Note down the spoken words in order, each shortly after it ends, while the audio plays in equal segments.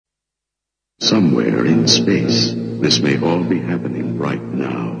Somewhere in space, this may all be happening right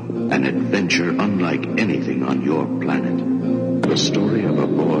now. An adventure unlike anything on your planet. The story of a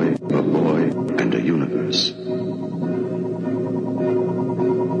boy, and a universe.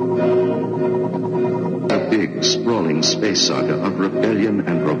 A big, sprawling space saga of rebellion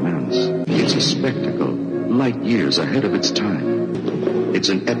and romance. It's a spectacle, light years ahead of its time. It's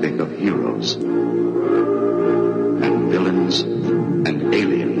an epic of heroes and villains and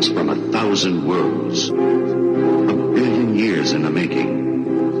aliens from 1,000 worlds. 1 billion years in the making.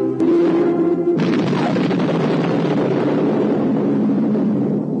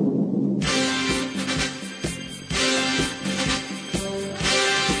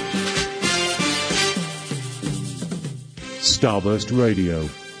 Starburst Radio,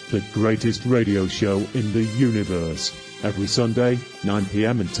 the greatest radio show in the universe. Every Sunday, 9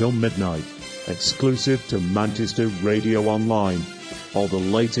 p.m. until midnight. Exclusive to Manchester Radio Online. All the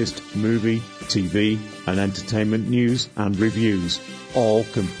latest movie, TV, and entertainment news and reviews. All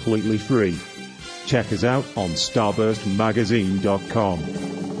completely free. Check us out on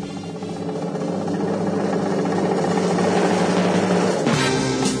starburstmagazine.com.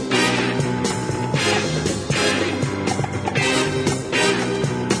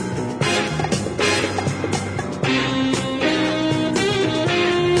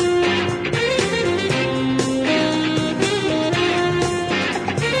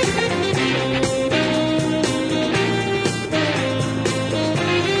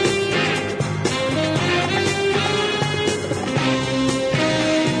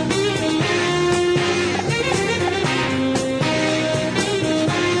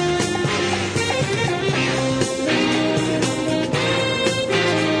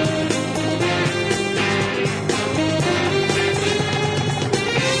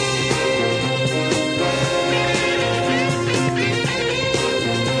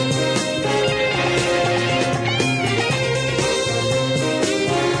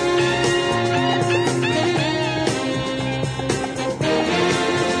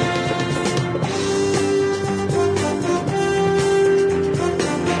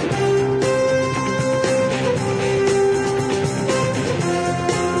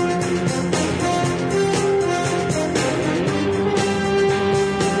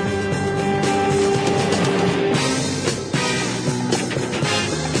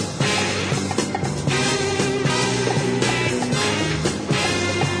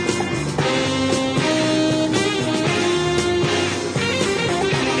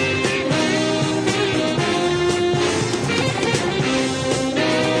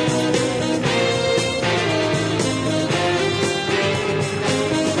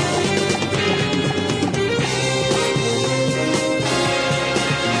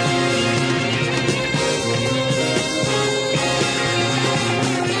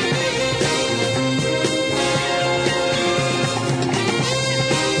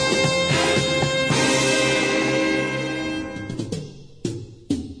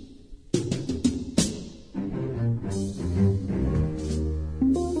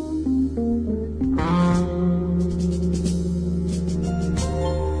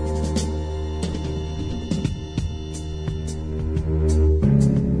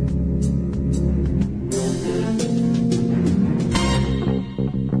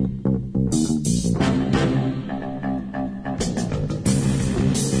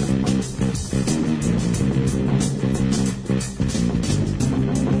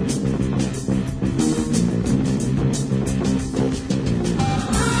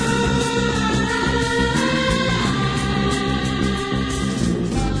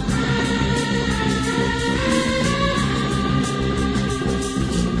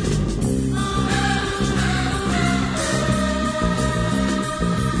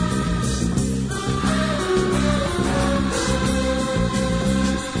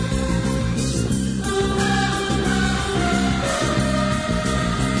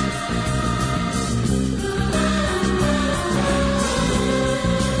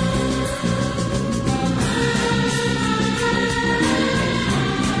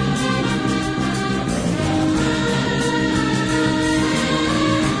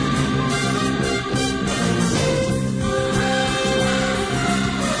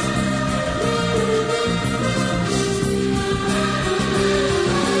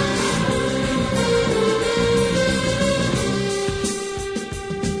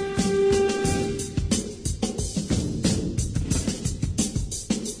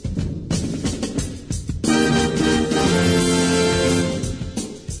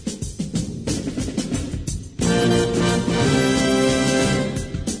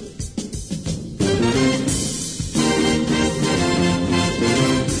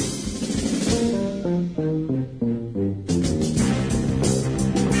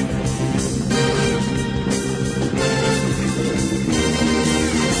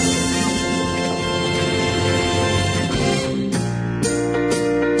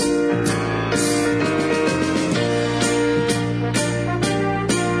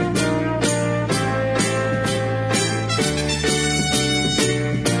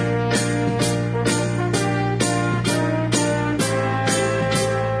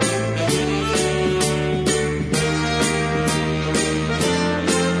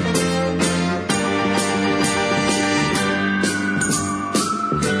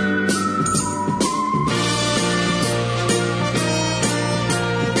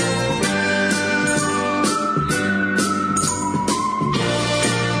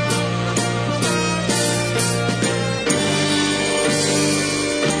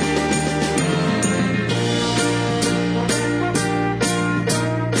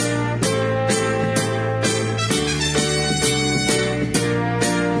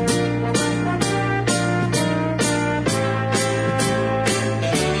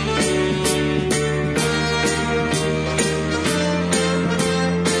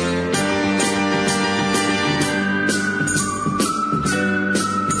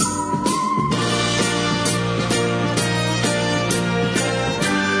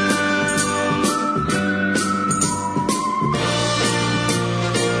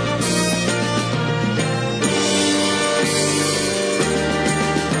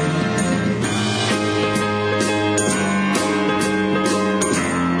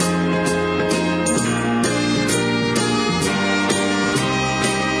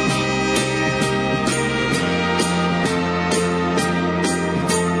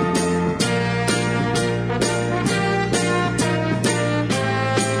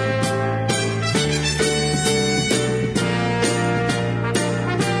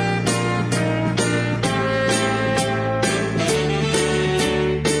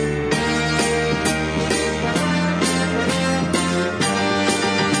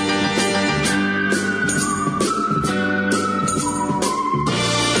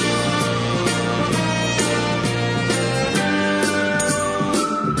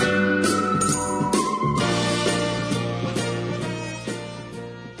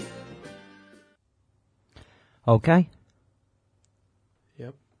 Okay.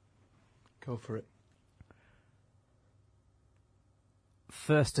 Yep. Go for it.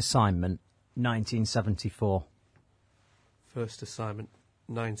 First assignment, 1974. First assignment,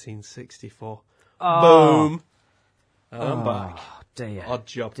 1964. Oh. Boom. And I'm back. Dear. Odd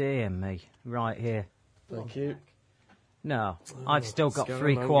job. Dear me. Right here. Thank you. No, I've still got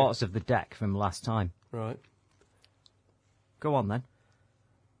Scaramanga. 3/4 of the deck from last time. Right. Go on then.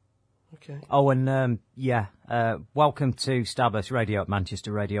 Okay. Oh, and welcome to Starburst Radio at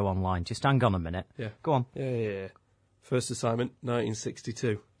Manchester Radio Online. Just hang on a minute. Yeah. Go on. Yeah. First assignment,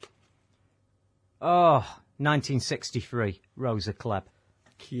 1962. Oh, 1963, Rosa Klebb.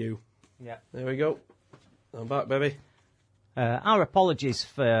 Q. Yeah. There we go. I'm back, baby. Our apologies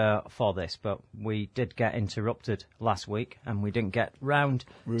for this, but we did get interrupted last week, and we didn't get round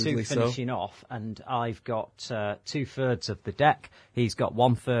Rudely to finishing off. And I've got 2/3 of the deck. He's got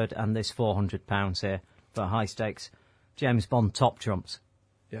 1/3, and there's £400 here for high stakes James Bond top trumps.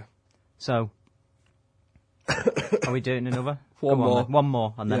 Yeah. So, are we doing another? One Come on, more. then. One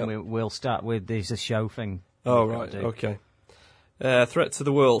more, and then Yep. we'll start with there's a show thing. Oh, we've got right. to do. Okay. Threat to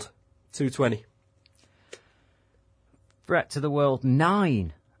the World, 220. Threat to the World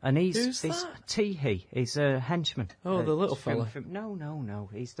 9. And Who's he's that? Teehee. He's a henchman. Oh, the little from- fella. No.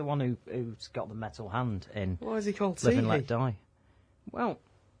 He's the one who's got the metal hand in Why is he called Live and Let Teehee? Die. Well,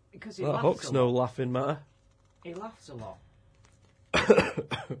 because he That laughs hook's a no lot. laughing matter. He laughs a lot.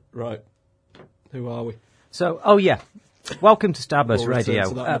 Right. Who are we? So, welcome to Starburst We'll return Radio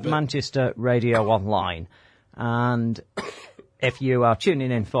to that in a at bit. Manchester Radio Online. And if you are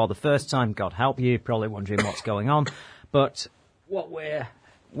tuning in for the first time, God help you, probably wondering what's going on. But what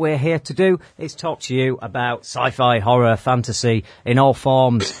we're here to do is talk to you about sci-fi, horror, fantasy in all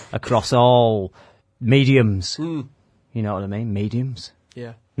forms, across all mediums. You know what I mean? Mediums.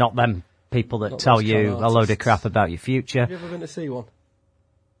 Yeah. Not them people that Not tell those you con a load of artists. crap about your future. Have you ever been to see one?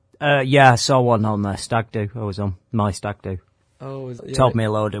 Yeah, I saw one on their stag do. I was on my stag do. Oh, is yeah. Told me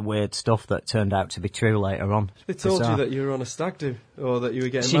a load of weird stuff that turned out to be true later on. They told Bizarre. you that you were on a stag do, or that you were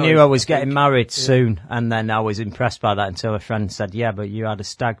getting She married. knew I was think. getting married soon, and then I was impressed by that until a friend said, yeah, but you had a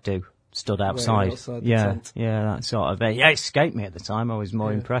stag do stood outside. outside the Yeah, tent. yeah, that sort of it. Yeah, it escaped me at the time. I was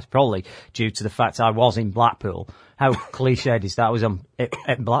more impressed, probably due to the fact I was in Blackpool. How cliched is that? I was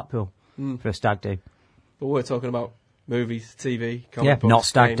at Blackpool for a stag do. But we're talking about movies, TV, comic Yeah, books, not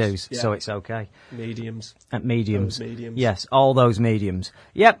stag games. do's, so it's okay. Mediums. At mediums. Those mediums. Yes, all those mediums.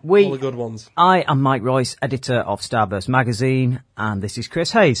 Yep, All the good ones. I am Mike Royce, editor of Starburst Magazine, and this is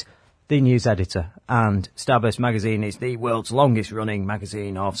Chris Hayes, the news editor. And Starburst Magazine is the world's longest running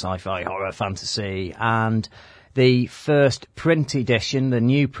magazine of sci-fi, horror, fantasy, and the first print edition, the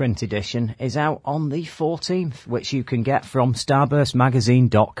new print edition, is out on the 14th, which you can get from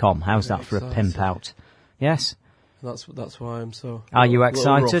starburstmagazine.com. How's that for a Excited. pimp out? Yes? That's why I'm so. Are you little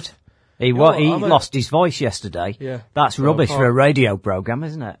rough. excited? He Yeah, well, he I'm a- lost his voice yesterday. Yeah. That's So rubbish for a apart- radio programme,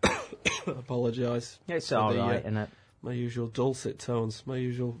 isn't it? Apologise. It's for all the, right, isn't it? My usual dulcet tones, my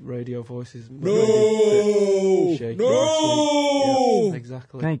usual radio voices. No! Shaky, No! Yeah,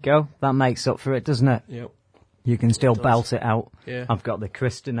 exactly. There you go. That makes up for it, doesn't it? Yep. You can still does. belt it out. Yeah. I've got the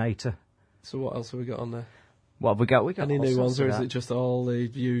Christinator. So what else have we got on there? What have we got? We got Any all new sorts ones, or of is that. it just all the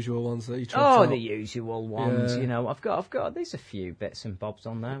usual ones that you trot Oh, out? the usual ones. Yeah. You know, I've got. There's a few bits and bobs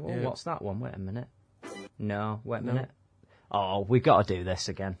on there. Well, Yeah. what's that one? Wait a minute. No, wait a No. minute. Oh, we've got to do this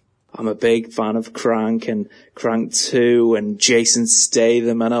again. I'm a big fan of Crank and Crank 2 and Jason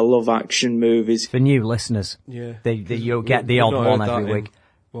Statham, and I love action movies. For new listeners, Yeah. you'll get the We've odd not one heard that every in, week.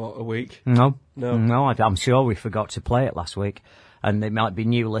 What, a week? No, No. I'm sure we forgot to play it last week, and they might be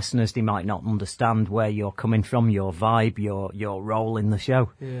new listeners. They might not understand where you're coming from, your vibe, your role in the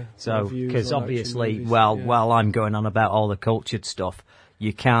show. Yeah. So, Our views because on obviously, action movies, while yeah. I'm going on about all the cultured stuff,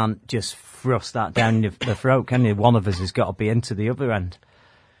 you can't just thrust that down the throat, can you? One of us has got to be into the other end.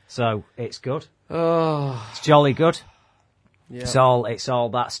 So it's good. Oh, It's jolly good. yeah. It's all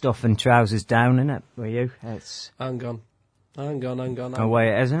that stuff and trousers down, innit? With you, it's Hang on. the way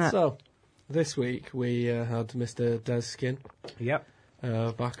it is, isn't it? So, this week we had Mr. Des Skin Yep.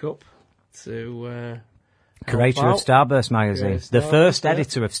 back up to Creator help of out. Starburst Magazine. Yes, The Starburst, first yeah.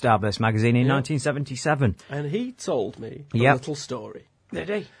 editor of Starburst Magazine in Yeah. 1977. And he told me a Yep. little story Did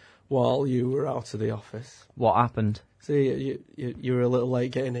he? while you were out of the office. What happened? See, you were a little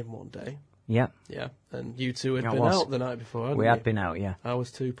late getting in one day. Yep. Yeah. And you two had I been was. out the night before, hadn't We you? had been out, yeah. I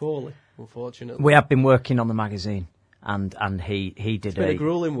was too poorly, unfortunately. We had been working on the magazine, and he did It's been a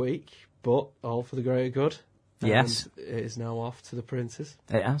gruelling week, but all for the greater good. Yes. And it is now off to the printers.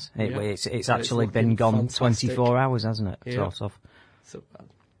 It has. Yeah. It's And actually it's been looking gone fantastic. 24 hours, hasn't it? Yeah. Sort of. So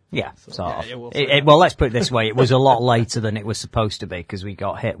Yeah, So, sort of. yeah, we'll say Well, let's put it this way. It was a lot later than it was supposed to be because we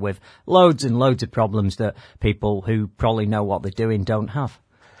got hit with loads and loads of problems that people who probably know what they're doing don't have.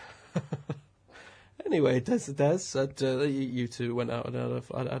 Anyway, Des said you two went out and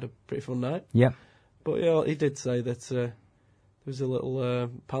had a pretty fun night. Yeah. But yeah, he did say that there was a little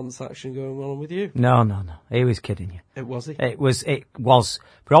pants action going on with you. No. He was kidding you. It was he? It was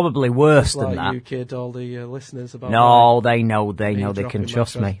probably worse Just than like that. you kid all the listeners about No, they know they dropping can my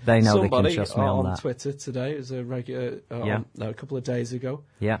trust trust. me. They know Somebody they can trust me on that. Twitter today, it was a regular, a couple of days ago.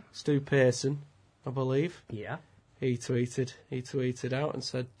 Yeah. Stu Pearson, I believe. Yeah. He tweeted out and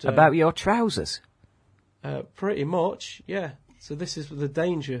said About your trousers. pretty much, yeah. So this is the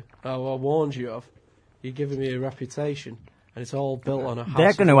danger I warned you of. You're giving me a reputation, and it's all built on a house.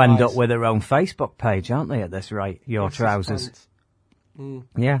 They're going of to end lies. up with their own Facebook page, aren't they, at this rate? Your Chris's trousers. pants. Mm.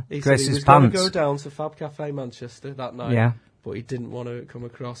 Yeah, He said he Chris's was going pants. to go down to Fab Cafe Manchester that night, Yeah. but he didn't want to come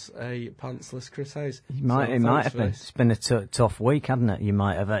across a pantsless Chris Hayes. It might So have thanks been. for It's this. been a tough week, hasn't it? You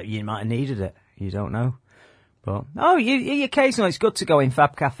might have needed it. You don't know. But you occasionally it's good to go in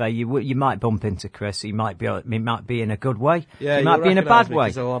Fab Cafe. You might bump into Chris. He might be in a good way. Yeah, he might be in a bad way.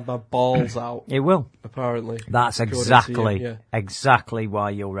 Because I'll have my balls out. It will. Apparently, That's according exactly to you, yeah. exactly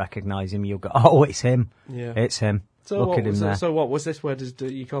why you'll recognise him. You'll go, oh, it's him. Yeah. It's him. So Look what at him was there. So what was this? Where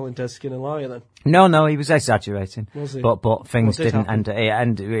you calling Des Skinner a liar then? No, he was exaggerating. Was he? But things What did didn't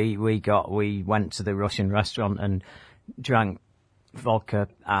happen? end. We went to the Russian restaurant and drank vodka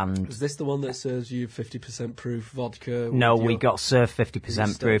and. Was this the one that serves you 50% proof vodka? No, with we your- got served 50%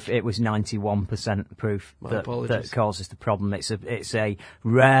 steak? proof. It was 91% proof My that apologies. causes the problem. It's a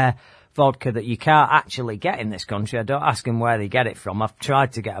rare vodka that you can't actually get in this country. I don't ask them where they get it from. I've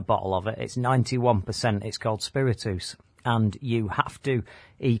tried to get a bottle of it. It's 91%. It's called Spiritus. And you have to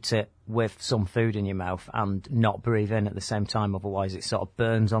eat it with some food in your mouth and not breathe in at the same time. Otherwise, it sort of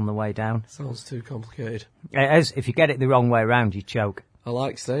burns on the way down. Sounds too complicated. It is. If you get it the wrong way around, you choke. I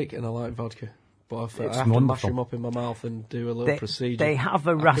like steak and I like vodka, but if I It's have to mash wonderful. them up in my mouth and do a little procedure. They have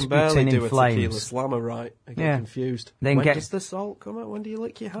a I can barely Rasputin do in a tequila flames. slammer right. I get Yeah. confused. Then When get- does the salt come out? When do you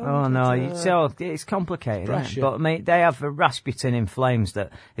lick your hand? Oh no, It's, it's complicated. Isn't it? pressure. But mate, they have a Rasputin in flames that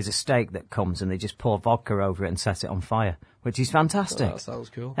is a steak that comes and they just pour vodka over it and set it on fire, which is fantastic. that sounds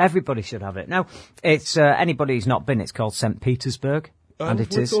cool. Everybody should have it. Now, it's anybody who's not been. It's called St. Petersburg, and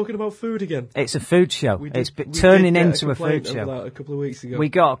it we're is. talking about food again. It's a food show. We It's did turning get into a complaint food over show. that a couple of weeks ago. We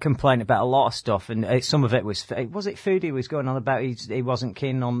got a complaint about a lot of stuff, and some of it was it food he was going on about. He wasn't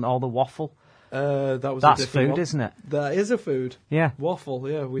keen on all the waffle. That was That's a different food, one. isn't it? That is a food. Yeah. Waffle,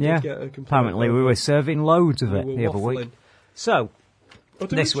 yeah. We Yeah. did get a complaint. Apparently, we over were serving loads of we it were the other waffling. week. So, I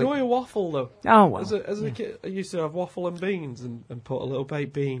do this enjoy week- a waffle, though. oh well. As a kid, I used to have waffle and beans and put a little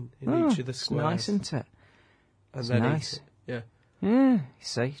baked bean in each of the it's squares. nice, isn't it? and it's then nice. eat it. Yeah. Yeah, you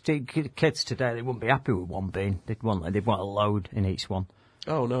see, kids today they wouldn't be happy with one bean. They'd want a load in each one.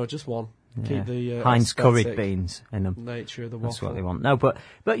 Oh, no, just one. Yeah. Keep the Heinz curried aesthetic beans in them. nature of the That's waffle. what they want. No, but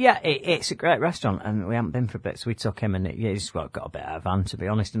yeah, it's a great restaurant, and we haven't been for a bit, so we took him, and he just got a bit out of hand, to be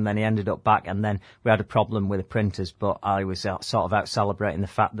honest, and then he ended up back, and then we had a problem with the printers, but I was sort of out celebrating the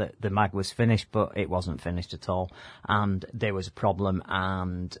fact that the mag was finished, but it wasn't finished at all, and there was a problem,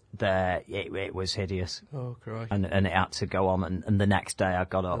 and it was hideous. Oh, crikey. And it had to go on, and the next day I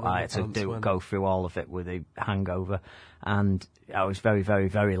got up, And then I the had to pants went. go through all of it with a hangover, and I was very, very,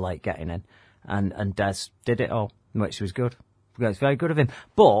 very late getting in, and Des did it all, which was good. It's very good of him.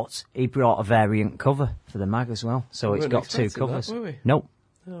 But he brought a variant cover for the mag as well, so We it's weren't got two expecting that, covers. were we? Nope.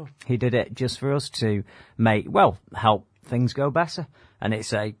 Oh. He did it just for us to help things go better. And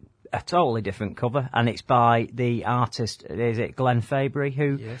it's a totally different cover, and it's by the artist, is it Glenn Fabry,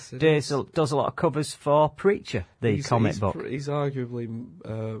 who Yes, it does a lot of covers for Preacher, the comic book. He's arguably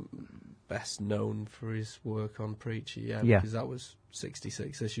best known for his work on Preacher, Yeah. because that was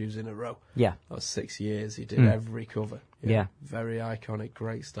 66 issues in a row. Yeah, That was 6 years. He did every cover. Yeah. Very iconic,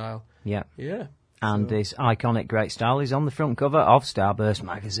 great style. yeah. Yeah. And So- his iconic great style is on the front cover of Starburst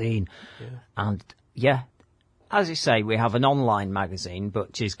magazine. Yeah. And yeah, as you say, we have an online magazine,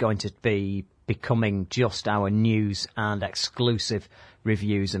 which is going to be becoming just our news and exclusive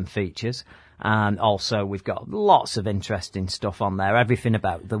reviews and features. And also, we've got lots of interesting stuff on there. Everything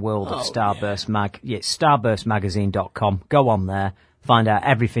about the world of Starburst Mag. Yeah, it's starburstmagazine.com. Go on there. Find out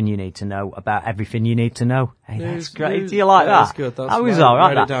everything you need to know about everything you need to know. Hey, that's great. Do you like that? That's good. That was all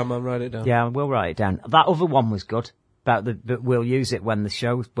right. Write it down, man. Write it down. Yeah, we'll write it down. That other one was good. But we'll use it when the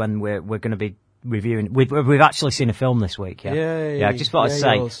show, when we're going to be reviewing. We've actually seen a film this week. Yeah. Yay. Yeah. I just thought I'd Yeah,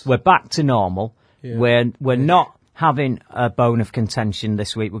 say yours. we're back to normal. Yeah. We're not having a bone of contention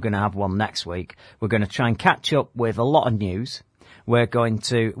this week. We're going to have one next week. We're going to try and catch up with a lot of news. We've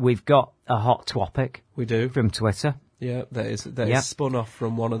got a hot topic We do. from Twitter. Yeah, that is Yep. spun off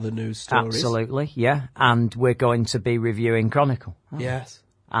from one of the news stories. Absolutely, yeah. And we're going to be reviewing Chronicle. Yes.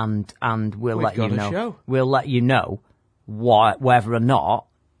 And we'll We've let you got a know. show. We'll let you know whether or not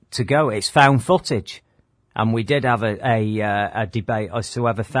to go. It's found footage. And we did have a debate as to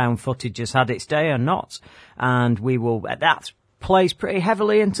whether found footage has had its day or not. And that plays pretty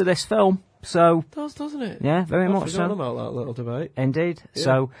heavily into this film. So, It does, doesn't it? yeah, very I've much forgotten so. about that little debate. Indeed. Yeah.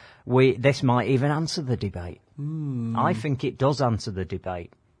 So this might even answer the debate. I think it does answer the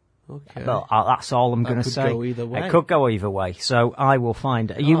debate. Okay. But that's all I'm going to could say. go either way. It could go either way. So I will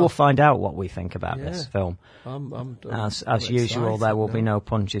you will find out what we think about this Yeah. film. I'm As I'm usual, excited there will be now. no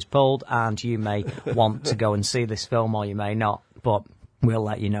punches pulled, and you may want to go and see this film, or you may not. But we'll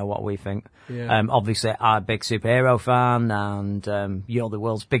let you know what we think. Yeah. Obviously, I'm a big superhero fan, and you're the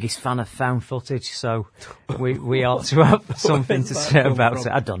world's biggest fan of found footage, so we ought to have something to that say come about from?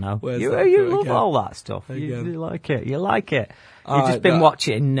 it. I don't know. Where's You that love again? all that stuff. You Again. like it. You like it. You've just been that-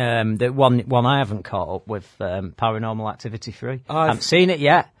 watching the one I haven't caught up with, Paranormal Activity 3. I I've- haven't seen it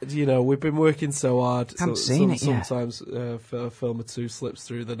yet. You know, we've been working so hard. Haven't seen it yet. Sometimes a film or two slips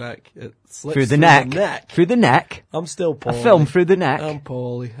through the neck. It slips Through the neck. Through the neck. I'm still A poorly. film through the neck. I'm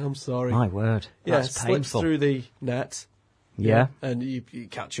poorly. I'm sorry. My word. yeah, it That's slips painful. through the net. Yeah. And you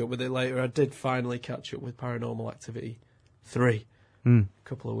catch up with it later. I did finally catch up with Paranormal Activity 3 a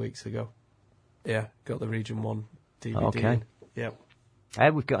couple of weeks ago. Yeah, got the Region 1 DVD. Okay. in. Yeah, Hey,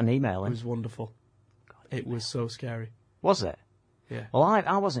 we've got an email it in. was wonderful. It was so scary. Was it? Yeah. Well,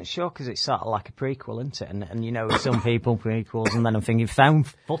 I wasn't sure because it's sort of like a prequel, isn't it? And you know, some people prequels, and then I'm thinking found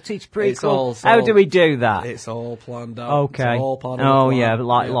footage It's prequel. all- How do we do that? It's all planned out. Okay. It's all part of the Oh plan. yeah, but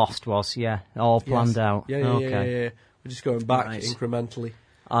like Yeah. Lost was, yeah, all planned Yes. out. Yeah, okay. yeah. We're just going back Right. incrementally.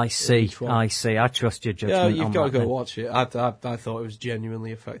 I see. Each one. I see. I trust your Yeah, judgment. you've on got to that go then. watch it. I thought it was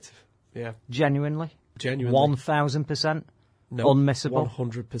genuinely effective. Yeah, Genuinely, genuinely. 1000%. No, unmissable.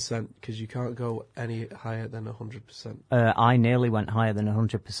 100%, because you can't go any higher than 100%. I nearly went higher than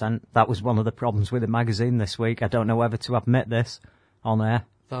 100%. That was one of the problems with the magazine this week. I don't know whether to admit this on air.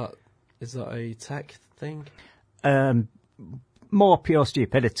 Is that a tech thing? More pure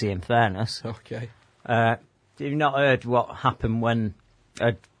stupidity, in fairness. Okay. You've not heard what happened when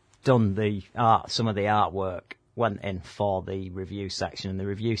I'd done the some of the artwork went in for the review section, and the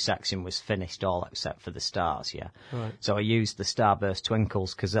review section was finished all except for the stars, yeah. Right. So I used the Starburst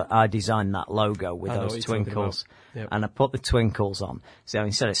Twinkles because I designed that logo with I know those what you're talking twinkles, about. Yep. and I put the twinkles on. So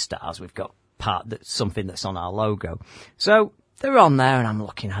instead of stars, we've got something that's on our logo. So they're on there, and I'm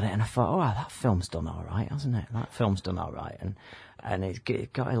looking at it, and I thought, oh, that film's done all right, hasn't it? That film's done all right, and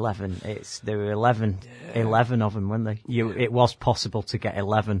it got 11. There were 11 of them, weren't they? It was possible to get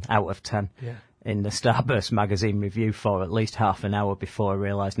 11 out of 10 Yeah. in the Starburst magazine review for at least half an hour before I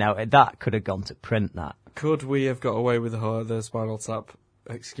realised. Now, that could have gone to print, that. Could we have got away with the Spinal Tap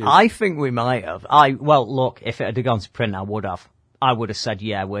excuse? I think we might have. Well, look, if it had gone to print, I would have. I would have said,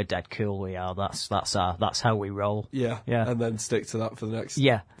 yeah, we're dead cool, we are. That's how we roll. Yeah. Yeah. And then stick to that for the next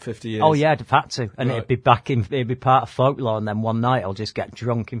 50 years. Oh yeah, I'd have had to. And Right. it'd be part of folklore, and then one night I'll just get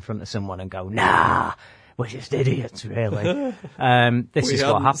drunk in front of someone and go, nah, we're just idiots, really. This We is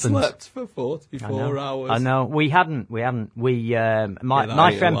hadn't what happens. slept for 44 I know. hours. I know. We hadn't. My that my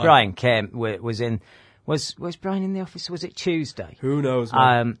ain't friend a lie. Brian came. Was Brian in the office? Was it Tuesday? Who knows,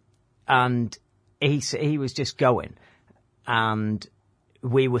 man? And he was just going, and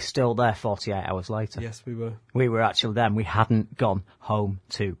we were still there 48 hours later. Yes, we were. We were actually there, and we hadn't gone home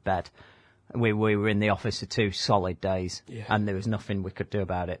to bed. We were in the office for 2 solid days, Yeah. and there was nothing we could do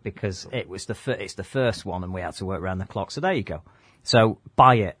about it because it's the first one, and we had to work around the clock. So there you go. So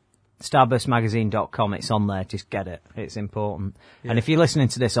buy it. StarburstMagazine.com. It's on there. Just get it. It's important. And if you're listening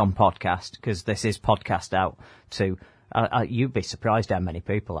to this on podcast, because this is podcast out too, you'd be surprised how many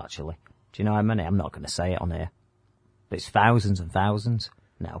people actually. Do you know how many? I'm not going to say it on here, but it's thousands and thousands.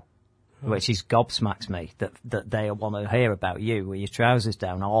 No. Which is gobsmacks me that they want to hear about you with your trousers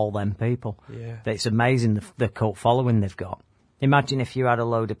down, all them people. Yeah. It's amazing the cult following they've got. Imagine if you had a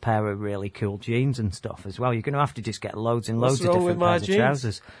load of pair of really cool jeans and stuff as well. You're going to have to just get loads and What's loads of wrong different with my pairs of jeans?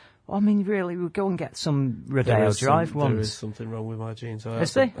 trousers. Well, I mean, really, we'll go and get some There Rodeo is Drive There is ones. something wrong with my jeans.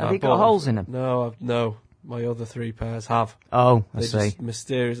 Is there? Have they got holes in them? No, no. My other 3 pairs have. Oh, I They see. just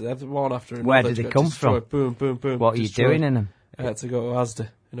mysterious. They're one after another. Where did they got come destroyed. Boom, boom, boom. What are you destroyed. doing in them? I had to go to Asda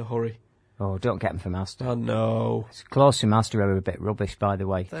in a hurry. Oh, don't get them from Asda. Oh no. Close to Asda are a bit rubbish, by the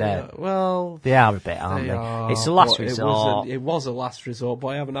way. They are a bit, aren't they? are, It's the last but resort. It was a last resort, but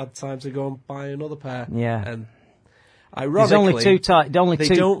I haven't had time to go and buy another pair. Yeah. And There's ironically, only two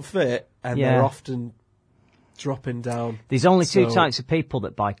they don't fit, and Yeah. they're often dropping down. There's only two So types of people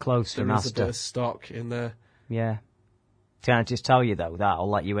that buy clothes There from is a bit Asda. of stock in there. Yeah. Can I just tell you, though, that I'll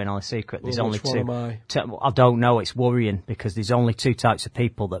let you in on a secret. There's Well, only which one two. am I? I don't know, it's worrying, because there's only two types of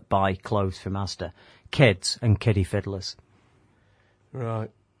people that buy clothes from Asda. Kids and kiddie fiddlers. Right.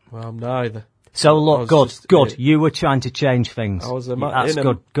 Well, I'm neither. So I look, was good. just- You were trying to change things. I was a Yeah, man. That's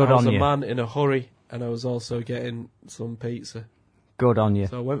good. Good I was on a you. man in a hurry, and I was also getting some pizza. Good on you.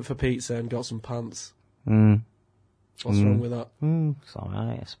 So I went for pizza and got some pants. Mm. What's wrong with that? It's all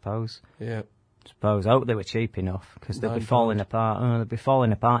right, I suppose. Yeah. I hope they were cheap enough, because they'll be £9. falling apart. They'll be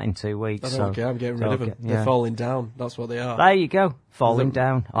falling apart in 2 weeks. I don't so care. I'm getting rid of them. yeah. They're falling down. That's what they are. There you go. Falling Them-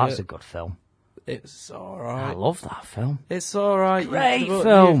 Down. Oh, that's yeah. a good film. It's all I right. love that film. It's all right. Great You've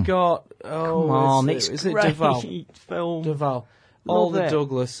film. got Come on, it's is great it Duval? film. Duval. All Love the it.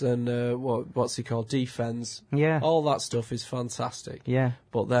 Douglas and what's he called? Defense. Yeah. All that stuff is fantastic. Yeah.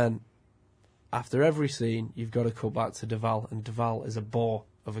 But then, after every scene, you've got to cut back to Duval, and Duval is a bore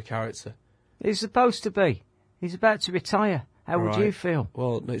of a character. He's supposed to be. He's about to retire. How would Right. you feel?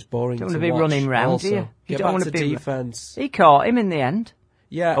 Well, it's boring. Don't to wanna be watch running round, also. do you? You Get don't back wanna to be- defense. He caught him in the end.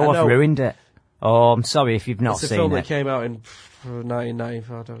 Yeah, Oh, I know. I've ruined it. Oh, I'm sorry if you've not It's a seen film it. that came out in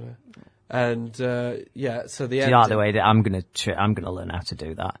 1995, I don't know. And yeah, so the Do end. you like the way that I'm gonna learn how to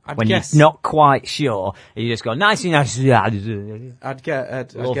do that? I'd When guess- you're not quite sure, you just go nice. I'd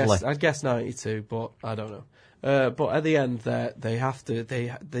Lovely. guess 92, but I don't know. But at the end,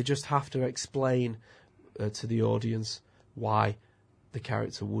 they just have to explain to the audience why the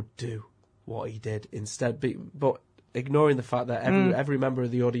character would do what he did instead. But ignoring the fact that every member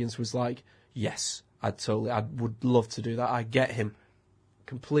of the audience was like, "Yes, I would love to do that. I get him,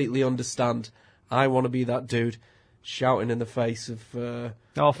 completely understand. I want to be that dude." Shouting in the face of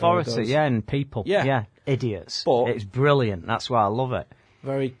Authority, those and people, Yeah. idiots. But- It's brilliant. That's why I love it.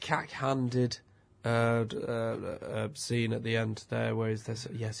 very cack-handed scene at the end there, where he's this,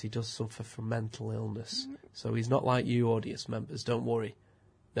 yes, he does suffer from mental illness, so he's not like you, audience members. Don't worry.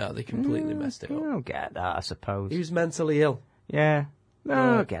 No, they completely messed it I up. don't get that, I suppose. He was mentally ill. Yeah,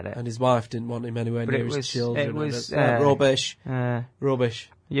 no, I get it. And his wife didn't want him anywhere But near it his was- children. it was, rubbish. Uh, Rubbish.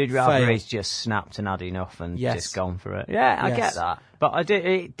 You'd rather Fail. he's just snapped and had enough and Yes. just gone for it. Yeah, I Yes. get that. But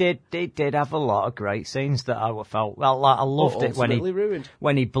it did have a lot of great scenes that I felt, well, like, I loved it Ultimately ruined.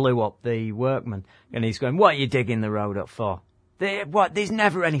 when he blew up the workman and he's going, "What are you digging the road up for? There's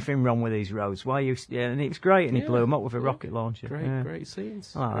never anything wrong with these roads. Why are you?" Yeah, and it was great, and he Yeah, blew him up with a yeah. rocket launcher. Yeah. Great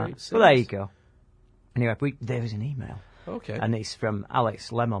scenes. I like Great that. scenes. Well, there you go. Anyway, there was an email. Okay. And it's from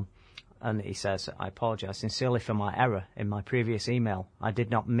Alex Lemon. And he says, "I apologise sincerely for my error in my previous email. I did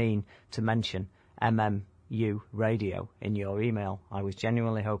not mean to mention MMU radio in your email. I was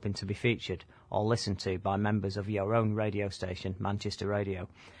genuinely hoping to be featured or listened to by members of your own radio station, Manchester Radio."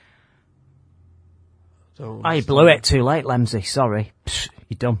 Don't I understand. blew it too late, Lemsy. Sorry. Psh,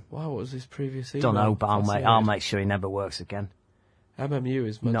 you're done. Wow, what was his previous email? Don't know, but I'll Fascinating. make sure he never works again. MMU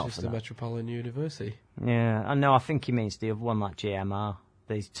is Not for Manchester that. Metropolitan University. Yeah, I know. I think he means the other one, like GMR.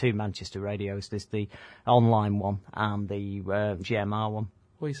 There's two Manchester radios. There's the online one and the GMR one.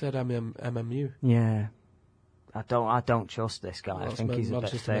 Well, he said MMU. Yeah, I don't trust this guy. Well, I that's think he's a bit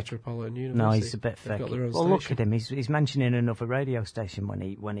Manchester thick. Metropolitan University. No, he's a bit They've thick. got their own Well, look station. at him. He's mentioning another radio station when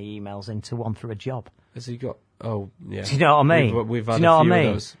he emails into one for a job. Has he got? Oh, yeah. Do you know what I mean? We've Do had you know a what I few mean?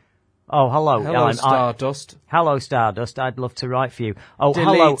 of those. Oh, hello. Hello, Stardust. Hello, Stardust. I'd love to write for you. Oh,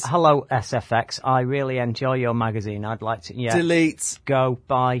 Delete. hello, SFX. I really enjoy your magazine. I'd like to. Yeah. Delete. Go.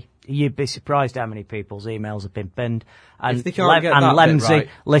 Bye. You'd be surprised how many people's emails have been pinned. And If they can't get that bit Lemsy, right.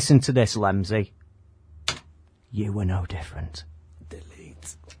 listen to this, Lemsy. You were no different.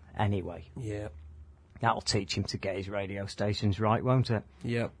 Delete. Anyway, Yeah. that'll teach him to get his radio stations right, won't it?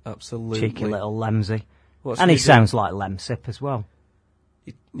 Yeah, absolutely. Cheeky little Lemsy. What And should he we do? sounds like Lemsip as well.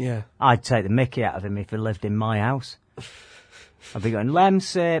 Yeah. I'd take the mickey out of him if he lived in my house. I'd be going,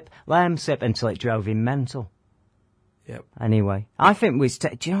 Lemsip, Lemsip, until it drove him mental. Yep. Anyway, I think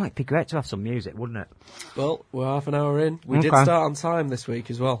do you know, it'd be great to have some music, wouldn't it? Well, we're half an hour in. We did Okay. start on time this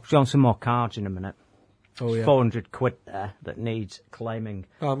week as well. Show some more cards in a minute. Oh, yeah. 400 quid there that needs claiming.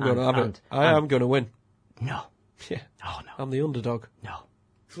 I'm going to have it. I am going to win. No. Yeah. Oh, no. I'm the underdog. No.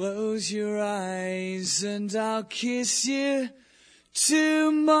 Close your eyes and I'll kiss you.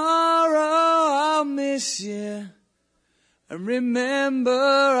 Tomorrow I'll miss you. And remember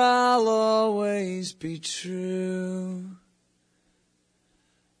I'll always be true.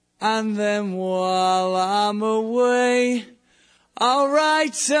 And then while I'm away, I'll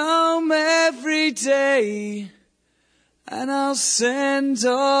write home every day. And I'll send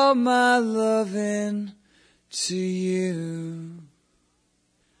all my loving to you.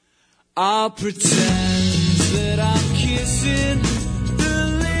 I'll pretend that I'm kissing the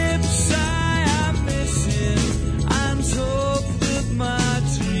lips I am missing and hope that my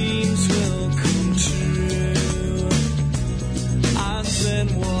dreams will come true. And then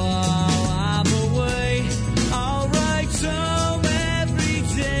while I'm away, I'll write home every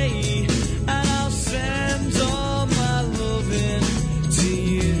day and I'll send all my loving to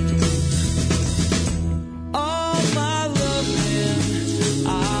you. All my loving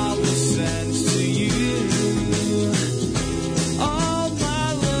I will send to you. All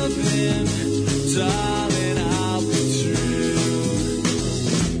my loving, darling, I'll be true.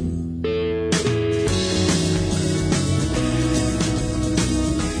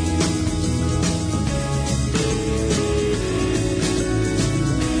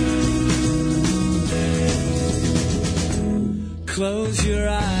 Close your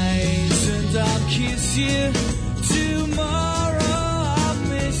eyes and I'll kiss you. Tomorrow I'll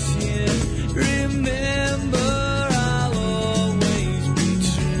miss you. Remember, I'll always be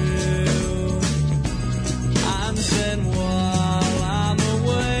true. And then while I'm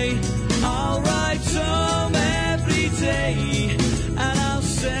away, I'll write home every day and I'll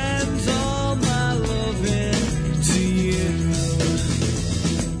send all my loving to you.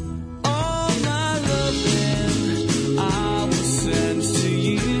 All my loving I will send to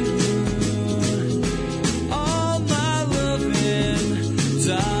you. All my loving,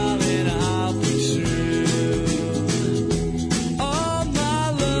 darling, I'll be true. All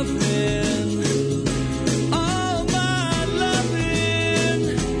my loving, all my loving,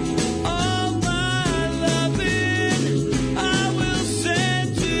 all my loving, I will send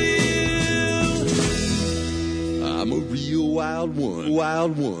to you. I'm a real wild one,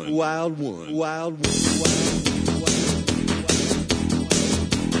 wild one, wild one, wild one, wild one.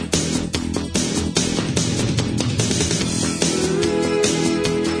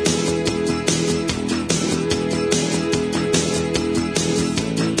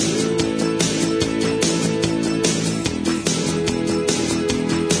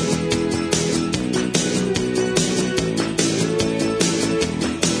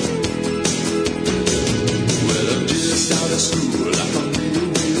 Well, I'm just out of school, like I'm real,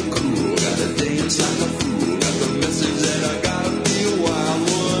 real cool. Gotta dance like a fool.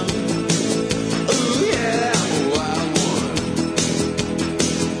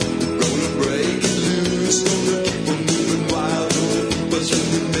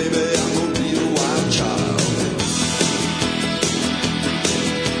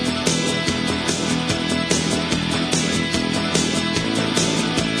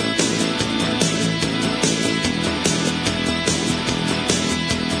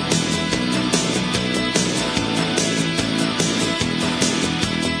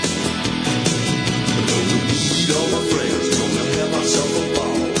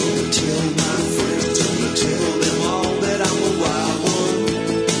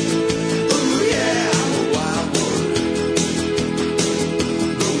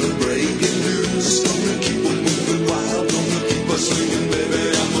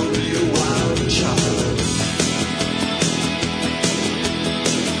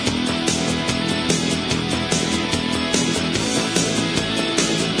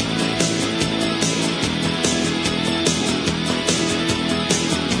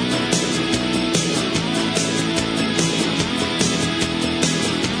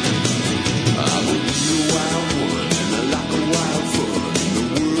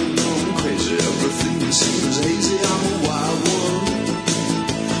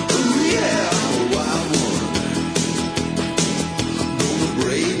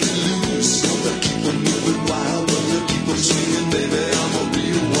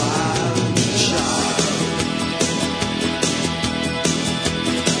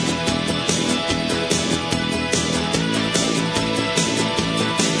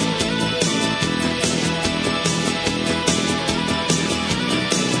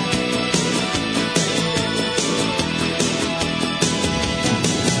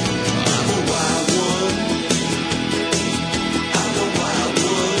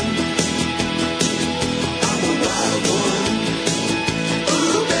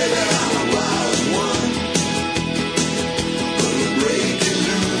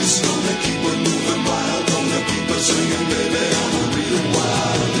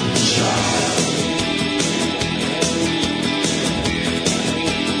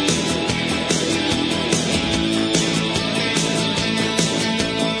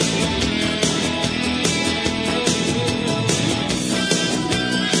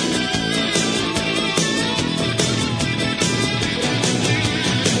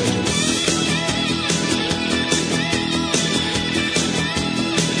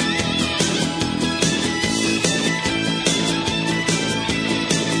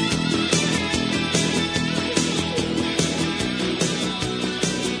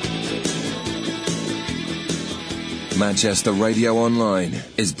 Manchester Radio Online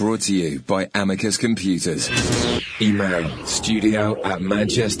is brought to you by Amicus Computers. Email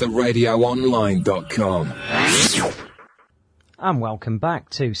studio@manchesterradioonline.com. And welcome back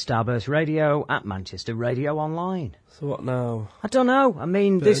to Starburst Radio at Manchester Radio Online. So what now? I don't know. I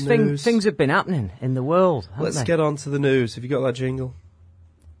mean, things have been happening in the world. Let's get on to the news. Have you got that jingle?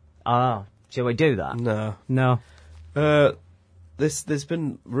 Shall we do that? No. There's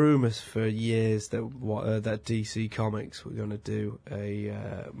been rumours for years that that DC Comics were going to do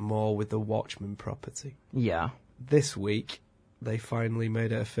more with the Watchmen property. Yeah. This week, they finally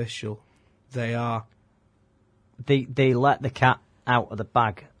made it official. They are. They let the cat out of the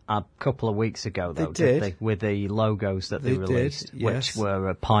bag a couple of weeks ago, though, did they? With the logos that they released, yes. which were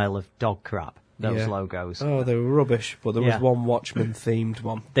a pile of dog crap. Those logos. Oh, they were rubbish, but there was one Watchmen-themed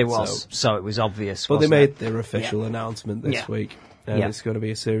one. There was, so it was obvious. But they made their official announcement this week. It's going to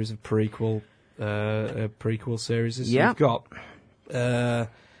be a series of prequel series. So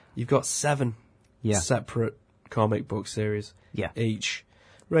you've got 7 separate comic book series each,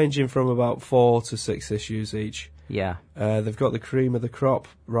 ranging from about 4 to 6 issues each. Yeah. They've got the cream of the crop,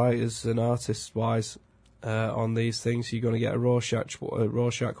 writers and artists-wise, on these things. You're going to get a Rorschach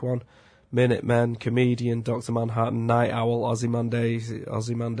one, Minutemen, Comedian, Dr. Manhattan, Night Owl, Ozymandias,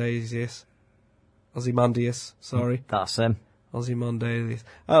 sorry. That's him. Ozymandias.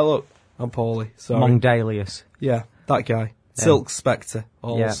 Oh, look, I'm poorly, sorry. Mongdalius. Yeah, that guy. Silk Spectre,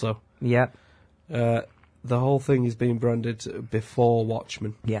 also. Yeah. The whole thing is being branded before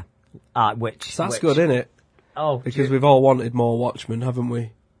Watchmen. Yeah. So that's good, isn't it? Oh, because we've all wanted more Watchmen, haven't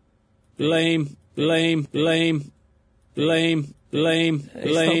we? Lame. Hey,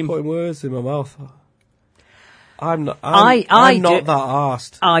 stop putting words in my mouth. I'm not that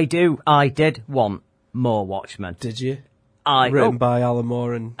arsed. I did want more Watchmen. Did you? Written by Alan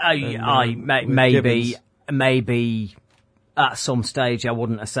Moore and maybe at some stage I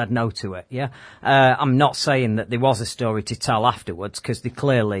wouldn't have said no to it. Yeah, I'm not saying that there was a story to tell afterwards, because there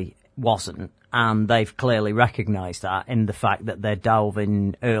clearly wasn't, and they've clearly recognised that in the fact that they're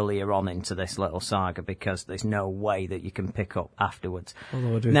delving earlier on into this little saga, because there's no way that you can pick up afterwards.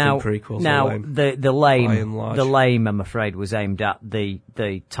 Although I do think prequels now are lame. The lame, I'm afraid, was aimed at the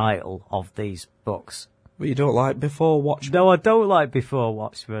title of these books. But you don't like Before Watchmen? No, I don't like Before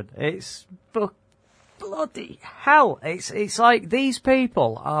Watchmen. It's bloody hell. It's like these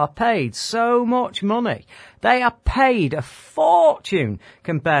people are paid so much money. They are paid a fortune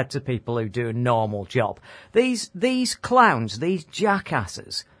compared to people who do a normal job. These clowns, these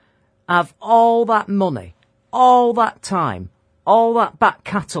jackasses, have all that money, all that time, all that back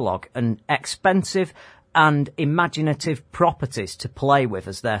catalogue and expensive and imaginative properties to play with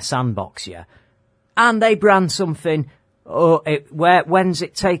as their sandbox, yeah. And they brand something, when's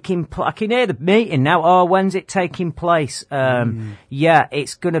it taking place? I can hear the meeting now. When's it taking place? Yeah,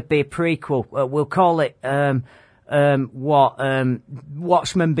 it's going to be a prequel. We'll call it,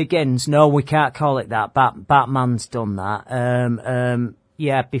 Watchmen Begins. No, we can't call it that. Batman's done that.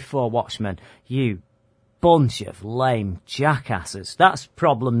 Yeah, Before Watchmen. You bunch of lame jackasses. That's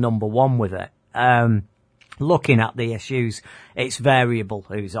problem number one with it. Looking at the issues, it's variable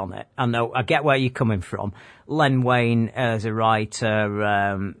who's on it. I know, I get where you're coming from. Len Wein as a writer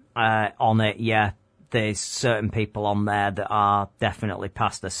on it, yeah. There's certain people on there that are definitely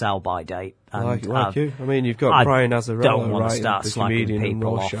past the sell-by date. And like you. I mean, you've got Brian Azzarello writing The Comedian and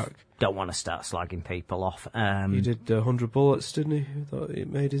Rorschach. Don't want to start slagging people off. He did 100 Bullets, didn't he? I thought he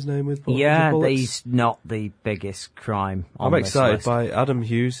made his name with 100 yeah, Bullets. he's not the biggest crime on I'm excited this list. by Adam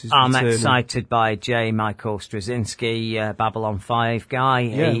Hughes. I'm excited by J. Michael Straczynski, Babylon 5 guy.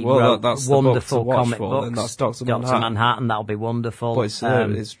 Yeah, he well, wrote that's wonderful the book to watch comic for, books. and that's Dr. Manhattan. That'll be wonderful. But it's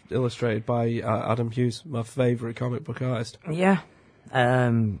illustrated by Adam Hughes, my favourite comic book artist. Yeah.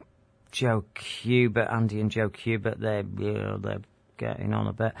 Joe Kubert, Andy and Joe Kubert, they're getting on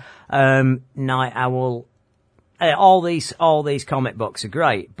a bit. Night Owl, all these comic books are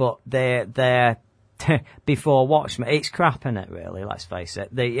great, but they're Before Watchmen, it's crap in it, really, let's face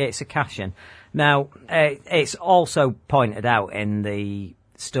it. It's a cash-in. Now, it's also pointed out in the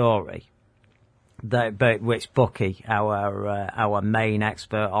story that, which Bucky, our main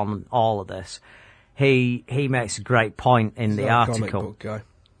expert on all of this, he makes a great point in the article. Comic book guy.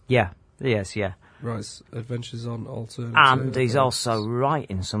 Yeah, yes, yeah. Writes Adventures on Alternative. And he's also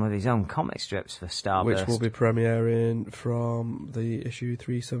writing some of his own comic strips for Starburst, which will be premiering from the issue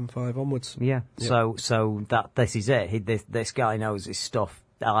 375 onwards. Yeah. Yep. So this is it. This guy knows his stuff.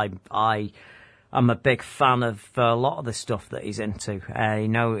 I'm a big fan of a lot of the stuff that he's into. He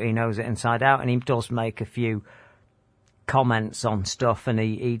knows it inside out, and he does make a few comments on stuff, and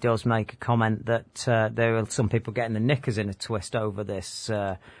he does make a comment that there are some people getting the knickers in a twist over this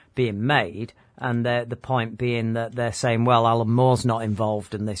being made, and the point being that they're saying, well, Alan Moore's not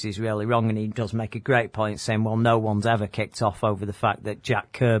involved and this is really wrong, and he does make a great point saying, well, no one's ever kicked off over the fact that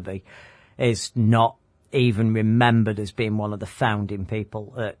Jack Kirby is not even remembered as being one of the founding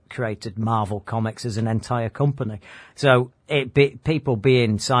people that created Marvel Comics as an entire company. So people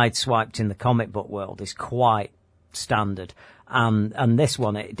being sideswiped in the comic book world is quite standard. And this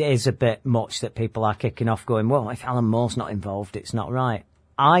one, it is a bit much that people are kicking off going, well, if Alan Moore's not involved, it's not right.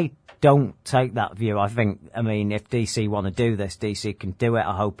 I don't take that view. I mean, if DC want to do this, DC can do it.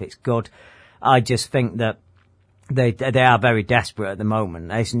 I hope it's good. I just think that they are very desperate at the moment.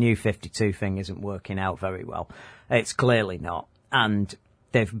 This New 52 thing isn't working out very well. It's clearly not. And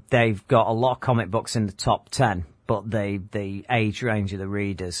they've got a lot of comic books in the top 10, but the age range of the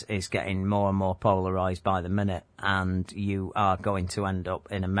readers is getting more and more polarised by the minute, and you are going to end up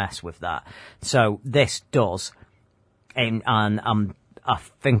in a mess with that. So this does, and I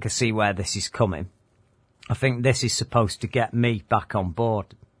think I see where this is coming. I think this is supposed to get me back on board,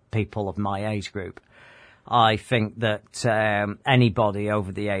 people of my age group. I think that anybody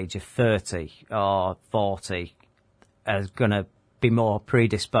over the age of 30 or 40 is going to be more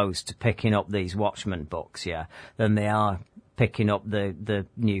predisposed to picking up these Watchmen books, than they are picking up the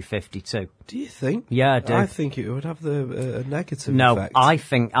New 52. Do you think? Yeah, I do. I think it would have a negative no, effect. I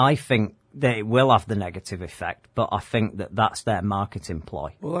think that it will have the negative effect, but I think that that's their marketing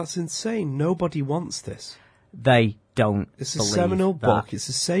ploy. Well, that's insane. Nobody wants this. They don't. It's a believe seminal that. book. It's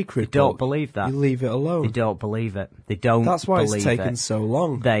a sacred book. They don't believe that. You leave it alone. They don't believe it. They don't. That's why believe it's taken it. so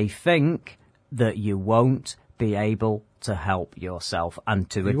long. They think that you won't be able to help yourself, and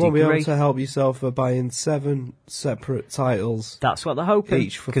to a degree, you won't be able to help yourself by buying 7 separate titles. That's what they're hoping.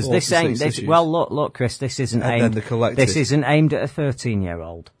 Each for because 4 this to 6 ain't. This, issues. well, look, Chris. This isn't And aimed. then the collected. This isn't aimed at a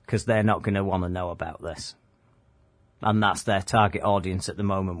 13-year-old because they're not going to want to know about this. And that's their target audience at the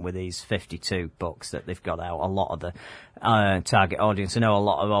moment with these 52 books that they've got out. A lot of the target audience, I know a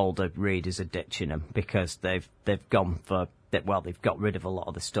lot of older readers are ditching them because they've gone for, well, they've got rid of a lot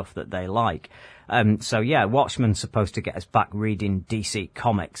of the stuff that they like. So yeah, Watchmen's supposed to get us back reading DC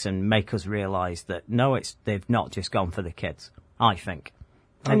Comics and make us realise that no, they've not just gone for the kids, I think.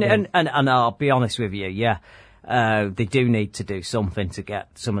 Okay. And I'll be honest with you, they do need to do something to get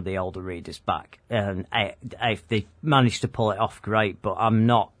some of the older readers back. And if they manage to pull it off, great, but I'm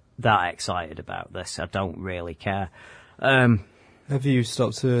not that excited about this. I don't really care. Have you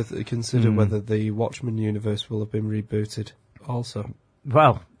stopped to consider whether the Watchmen universe will have been rebooted also?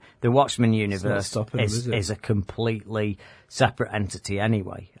 Well, the Watchmen universe stopping them, is a completely separate entity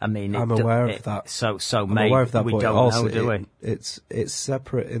anyway. I mean, I'm aware of that. So I'm aware of that, we but don't also know, do we? It's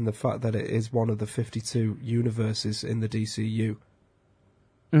separate in the fact that it is one of the 52 universes in the DCU.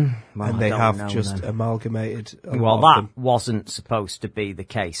 Well, and they have just amalgamated a lot of that them. wasn't supposed to be the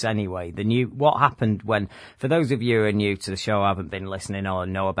case anyway. What happened when, for those of you who are new to the show, haven't been listening or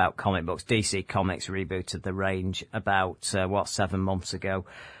know about comic books, DC Comics rebooted the range about, 7 months ago,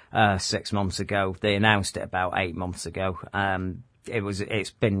 6 months ago. They announced it about 8 months ago.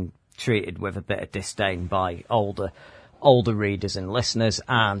 It's been treated with a bit of disdain by older readers and listeners,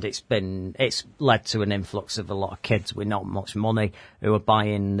 and it's led to an influx of a lot of kids with not much money who are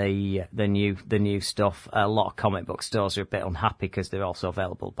buying the new stuff. A lot of comic book stores are a bit unhappy because they're also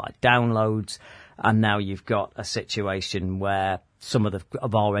available by downloads, and now you've got a situation where some of them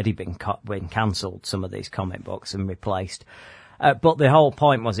have already been cancelled, some of these comic books, and replaced. But the whole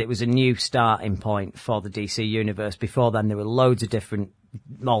point was it was a new starting point for the DC universe. Before then, there were loads of different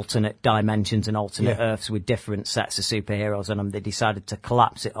alternate dimensions and alternate Earths with different sets of superheroes on them. They decided to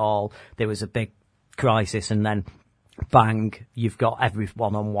collapse it all. There was a big crisis, and then bang, you've got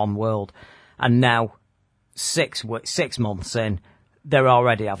everyone on one world. And now, 6 months in, they're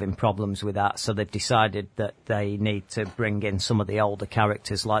already having problems with that, so they've decided that they need to bring in some of the older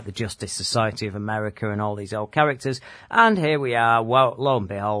characters like the Justice Society of America and all these old characters. And here we are, well, lo and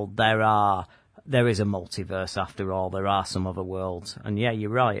behold, there is a multiverse after all. There are some other worlds. And yeah,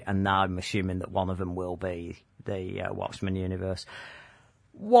 you're right. And now I'm assuming that one of them will be the Watchmen universe.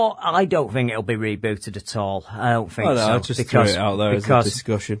 I don't think it'll be rebooted at all. I don't think so. I just threw it out there as a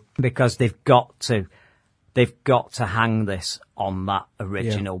discussion. Because they've got to hang this on that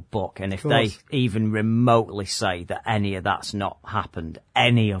original book. And if they even remotely say that any of that's not happened,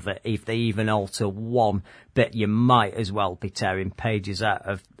 any of it, if they even alter one bit, you might as well be tearing pages out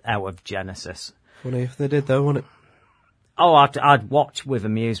of Genesis. Funny if they did though, wouldn't it? Oh, I'd watch with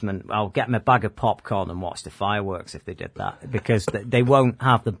amusement. I'll get me a bag of popcorn and watch the fireworks if they did that, because they won't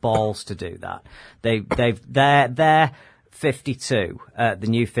have the balls to do that. They're 52, the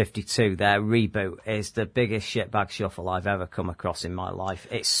new 52, their reboot is the biggest shitbag shuffle I've ever come across in my life.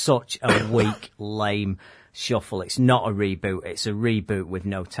 It's such a weak, lame shuffle. It's not a reboot. It's a reboot with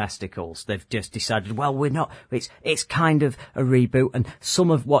no testicles. They've just decided, well, we're not. It's kind of a reboot, and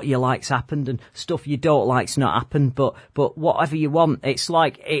some of what you like's happened, and stuff you don't like's not happened. But whatever you want, it's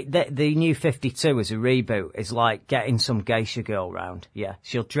like the new 52 as a reboot is like getting some geisha girl round. Yeah,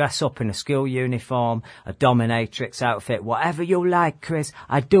 she'll dress up in a school uniform, a dominatrix outfit, whatever you like, Chris.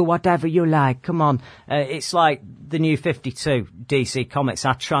 I do whatever you like. Come on, it's like the new 52. DC Comics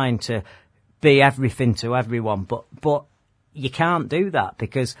are trying to be everything to everyone, but you can't do that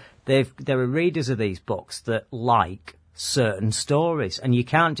because there are readers of these books that like certain stories, and you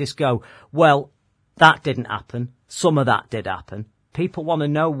can't just go, well, that didn't happen, some of that did happen. People want to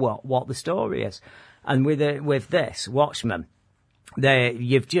know what the story is. And with this Watchmen,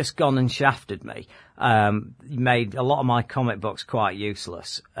 you've just gone and shafted me. You made a lot of my comic books quite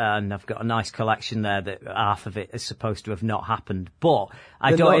useless, and I've got a nice collection there that half of it is supposed to have not happened. But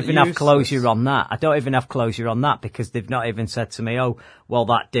I don't even have closure on that. I don't even have closure on that because they've not even said to me, oh, well,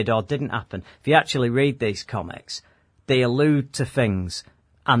 that did or didn't happen. If you actually read these comics, they allude to things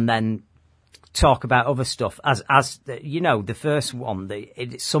and then talk about other stuff. As you know, the first one,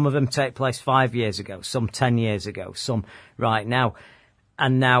 some of them take place 5 years ago, some 10 years ago, some right now.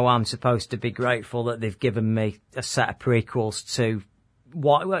 And now I'm supposed to be grateful that they've given me a set of prequels to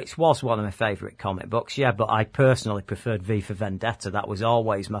it was one of my favourite comic books, yeah, but I personally preferred V for Vendetta. That was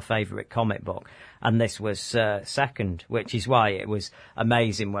always my favourite comic book. And this was second, which is why it was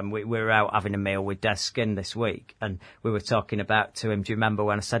amazing when we were out having a meal with Des Skin this week. And we were talking about to him, do you remember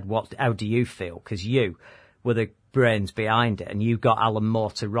when I said, how do you feel? Because you were the brains behind it, and you got Alan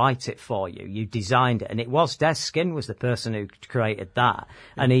Moore to write it for you. You designed it, and it was Des Skin was the person who created that.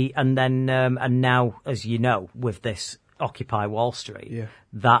 And now, as you know, with this Occupy Wall Street,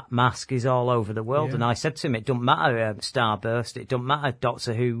 that mask is all over the world. And I said to him, it don't matter Starburst, it don't matter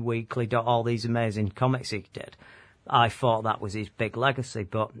Doctor Who Weekly, all these amazing comics he did. I thought that was his big legacy,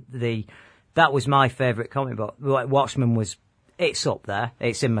 but that was my favourite comic book. Watchmen it's up there,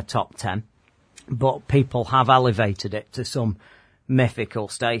 it's in my top 10. But people have elevated it to some mythical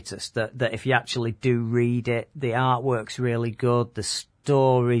status that if you actually do read it, the artwork's really good, the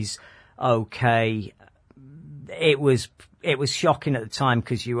story's okay. It was shocking at the time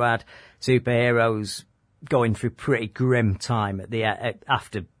because you had superheroes going through pretty grim time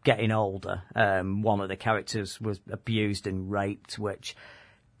after getting older. One of the characters was abused and raped, which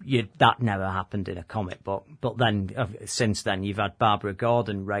that never happened in a comic book. But then, since then, you've had Barbara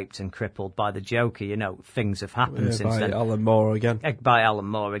Gordon raped and crippled by the Joker. You know, things have happened since then. By Alan Moore again. By Alan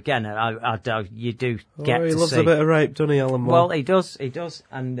Moore again. You do get to see. He loves a bit of rape, doesn't he, Alan Moore? Well, he does.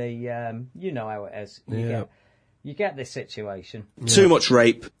 And you know how it is. You get this situation. Too much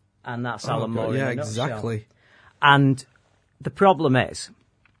rape. And that's Alan Moore. Yeah, exactly. And the problem is,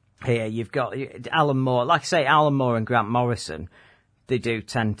 here you've got Alan Moore. Like I say, Alan Moore and Grant Morrison, they do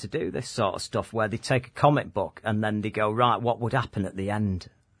tend to do this sort of stuff where they take a comic book and then they go, right, what would happen at the end?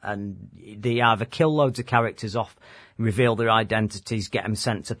 And they either kill loads of characters off, reveal their identities, get them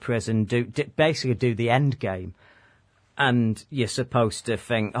sent to prison, basically do the end game. And you're supposed to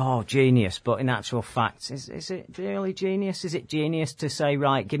think, oh, genius. But in actual fact, is it really genius? Is it genius to say,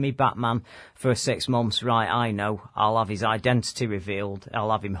 right, give me Batman for 6 months, right, I know, I'll have his identity revealed,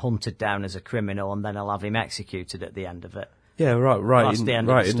 I'll have him hunted down as a criminal, and then I'll have him executed at the end of it. Yeah, right. That's the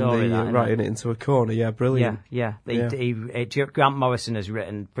end of the story. Writing it into a corner. Yeah, brilliant. Grant Morrison has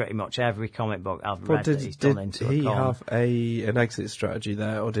written pretty much every comic book I've read that he's done into a corner. Did he have an exit strategy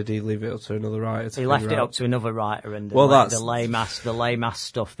there, or did he leave it up to another writer? He left it up to another writer, and the lame ass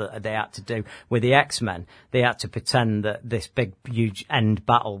stuff that they had to do with the X-Men. They had to pretend that this big, huge end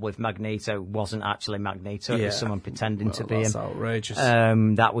battle with Magneto wasn't actually Magneto. It was someone pretending to be him. That's outrageous.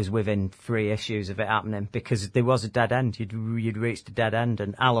 That was within 3 issues of it happening because there was a dead end. You'd reached a dead end,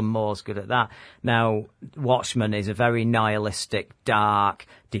 and Alan Moore's good at that. Now, Watchmen is a very nihilistic, dark,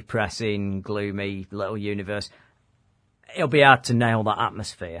 depressing, gloomy little universe. It'll be hard to nail that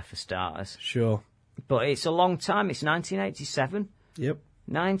atmosphere, for starters. Sure. But it's a long time. It's 1987. Yep.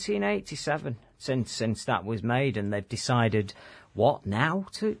 1987 since that was made, and they've decided, what, now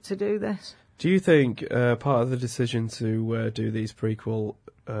to do this? Do you think part of the decision to do these prequel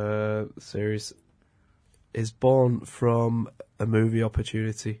series is born from a movie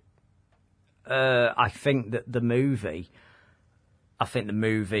opportunity? I think the movie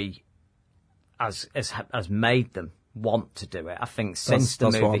has made them want to do it. I think since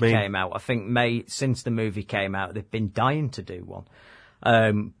the movie came out, they've been dying to do one.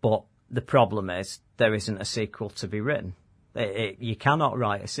 But the problem is there isn't a sequel to be written. You cannot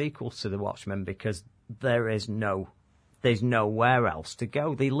write a sequel to The Watchmen because there's nowhere else to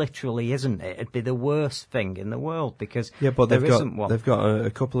go. There literally isn't. It'd be the worst thing in the world because but there isn't one. They've got a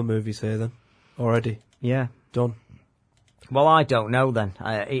couple of movies here then already. Yeah, done. Well, I don't know then.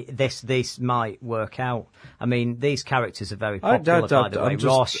 This might work out. I mean, these characters are very popular, by the way.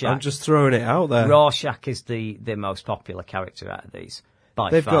 Rorschach. I'm just throwing it out there. Rorschach is the most popular character out of these,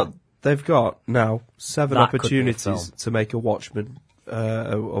 by far. They've got now 7 That could be a opportunities film. to make a Watchmen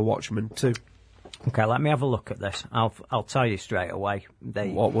 2. Okay, let me have a look at this. I'll tell you straight away.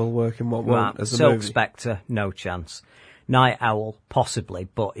 What will work and what won't as a Silk movie. Spectre, no chance. Night Owl, possibly,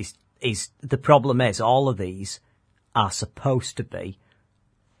 but the problem is all of these are supposed to be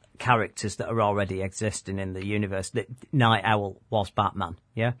characters that are already existing in the universe. Night Owl was Batman,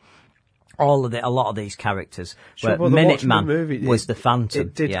 yeah? A lot of these characters. Sure, were the Minuteman Watchmen movie, was the Phantom.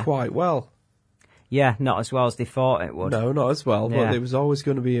 It did quite well. Yeah, not as well as they thought it would. No, not as well, but it was always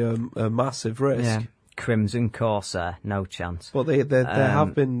going to be a massive risk. Yeah. Crimson Corsair, no chance. But there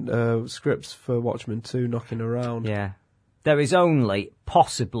have been scripts for Watchmen 2 knocking around. Yeah. There is only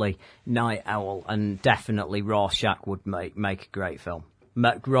possibly Night Owl, and definitely Rorschach would make a great film.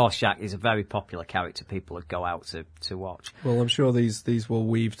 Rorschach is a very popular character people would go out to watch. Well, I'm sure these will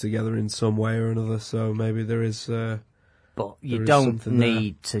weave together in some way or another, so maybe there is... but you don't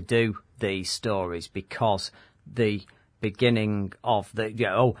need to do these stories because the beginning of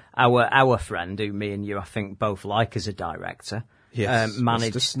our friend, who me and you, I think, both like as a director,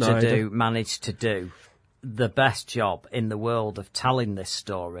 managed to do the best job in the world of telling this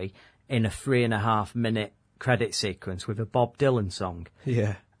story in a 3.5 minute credit sequence with a Bob Dylan song.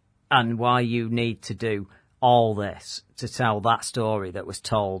 Yeah. And why you need to do all this to tell that story that was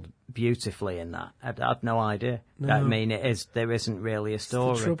told beautifully in that, I had no idea. No. I mean, there isn't really a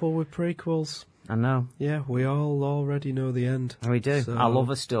story. It's the trouble with prequels. I know. Yeah, we all already know the end. We do. So... I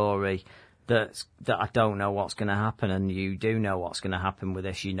love a story that I don't know what's going to happen, and you do know what's going to happen with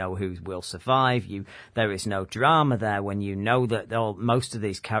this. You know who will survive. There is no drama there when you know that most of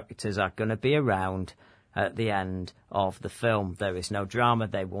these characters are going to be around at the end of the film. There is no drama.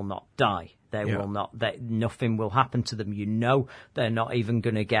 They will not die. Will not. Nothing will happen to them. You know they're not even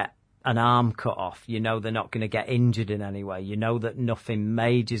going to get an arm cut off. You know they're not going to get injured in any way. You know that nothing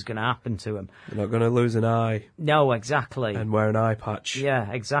major is going to happen to them. They're not going to lose an eye. No, exactly. And wear an eye patch. Yeah,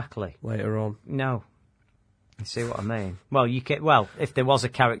 exactly. Later on. No. You see what I mean? Well, if there was a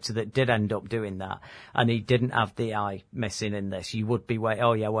character that did end up doing that and he didn't have the eye missing in this, you would be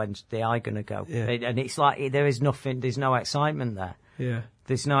when's the eye going to go? Yeah. And it's like there's no excitement there. Yeah.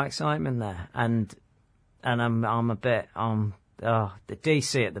 There's no excitement there. And I'm a bit the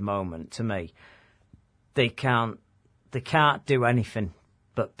DC at the moment, to me, they can't do anything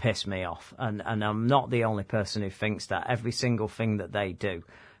but piss me off. And I'm not the only person who thinks that. Every single thing that they do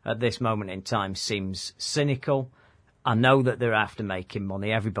at this moment in time seems cynical. I know that they're after making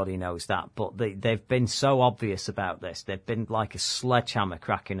money. Everybody knows that. But they've been so obvious about this. They've been like a sledgehammer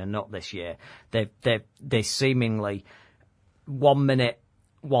cracking a nut this year. They seemingly 1 minute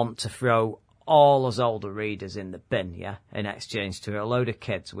want to throw all us older readers in the bin, in exchange to a load of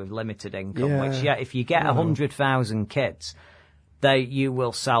kids with limited income, which, if you get 100,000 kids, you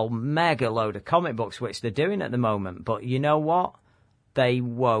will sell mega load of comic books, which they're doing at the moment. But you know what? They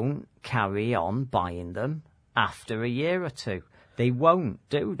won't carry on buying them after a year or two. They won't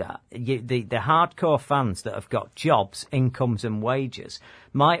do that. The hardcore fans that have got jobs, incomes and wages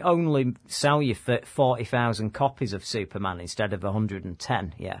might only sell you 40,000 copies of Superman instead of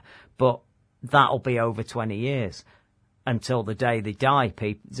 110, but that'll be over 20 years. Until the day they die,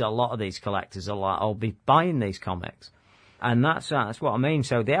 a lot of these collectors are like, I'll be buying these comics. And that's what I mean.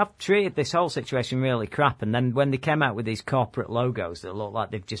 So they have treated this whole situation really crap. And then when they came out with these corporate logos that look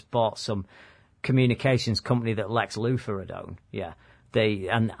like they've just bought some communications company that Lex Luthor had owned,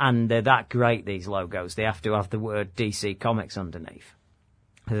 and they're that great, these logos. They have to have the word DC Comics underneath.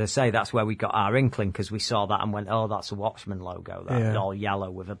 As I say, that's where we got our inkling, because we saw that and went, oh, that's a Watchmen logo. That's all yellow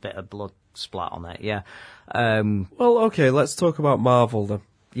with a bit of blood splat on it, well, okay, let's talk about Marvel then.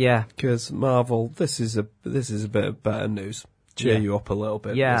 Yeah. Because Marvel, this is a bit of better news. Cheer you up a little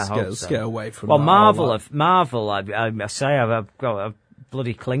bit. Yeah, let's get away from that. Well, Marvel, I say I've got a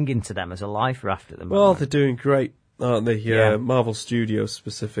bloody clinging to them as a life raft at the moment. Well, they're doing great, aren't they? Marvel Studios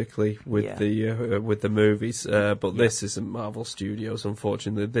specifically with the movies, but this isn't Marvel Studios,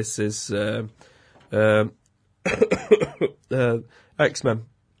 unfortunately. This is X-Men.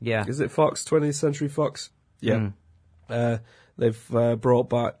 Yeah. Is it Fox? 20th Century Fox? Yeah. They've brought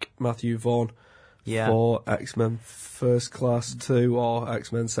back Matthew Vaughn for X-Men First Class 2 or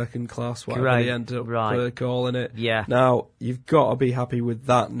X-Men Second Class, whatever Great. they ended up Right. calling it. Yeah. Now, you've got to be happy with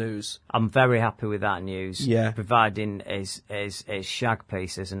that news. I'm very happy with that news. Yeah. Providing his shag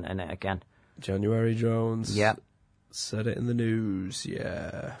piece isn't in it again. January Jones Yep. said it in the news,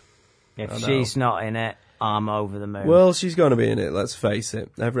 yeah. I If know. she's not in it, I'm over the moon. Well, she's going to be in it, let's face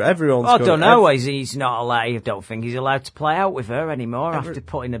it. Everyone's I gonna- don't know. He's not allowed. I don't think he's allowed to play out with her anymore after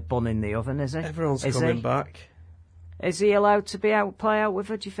putting a bun in the oven, is he? Everyone's Is coming he? back. Is he allowed to play out with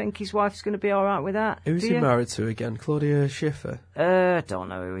her? Do you think his wife's going to be all right with that? Who's Do he you? married to again? Claudia Schiffer? Don't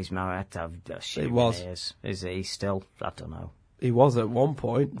know who he's married to. He was. Is he still? I don't know. He was at one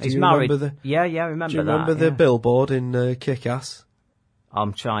point. Do He's you married. remember the? Yeah, I remember Do you that. remember the yeah. billboard in Kick-Ass?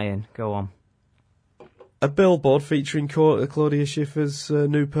 I'm trying. Go on. A billboard featuring Claudia Schiffer's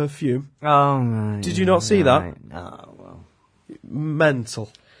new perfume. Oh, right. Did you not see that? right. Oh, well. Mental.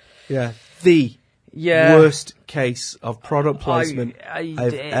 Yeah. The Yeah. worst case of product placement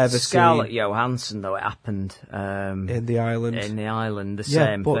I've ever Scarlett seen Johansson, though, it happened in the island. in the island. The Yeah,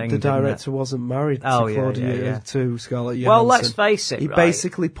 same but thing. the didn't it? director wasn't married Oh, to yeah, Claudia, yeah. to Scarlett Johansson. Well, let's face it, He right?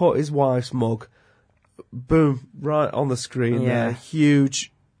 basically put his wife's mug, boom, right on the screen Yeah. there.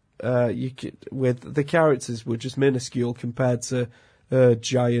 Huge. With the characters were just minuscule compared to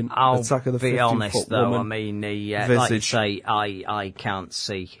giant I'll Attack of the be 50-foot honest, though. woman. I mean, like you visage. say, I can't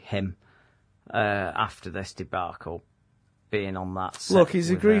see him after this debacle being on that set. Look, he's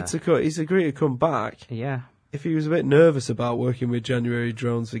with, agreed to come back. Yeah. If he was a bit nervous about working with January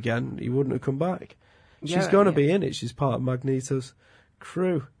Jones again, he wouldn't have come back. She's Yeah, going to yeah. be in it. She's part of Magneto's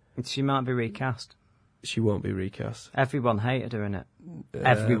crew. She might be recast. She won't be recast. Everyone hated her in it.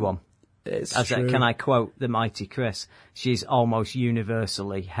 Everyone. It's Can true. I quote the mighty Chris? She's almost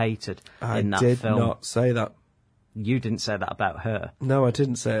universally hated I in that did film. not say that. You didn't say that about her. No, I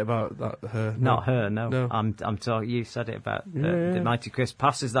didn't say it about her. Not her, no. No. I'm talking. You said it about Yeah. the mighty Chris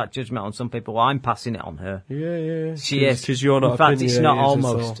passes that judgment on some people. Well, I'm passing it on her. Yeah. She is. Because you're not In fact, it's not opinionated,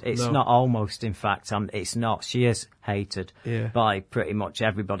 almost. so- It's no. not almost. In fact, it's not. She is hated Yeah. by pretty much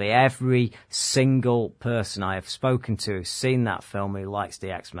everybody. Every single person I have spoken to who's seen that film who likes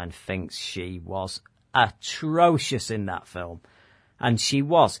the X-Men thinks she was atrocious in that film, and she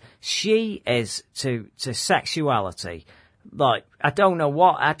was. She is to sexuality. Like, I don't know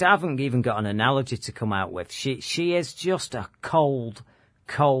what, I haven't even got an analogy to come out with. She is just a cold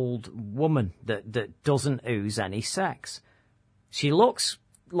woman that doesn't ooze any sex. She looks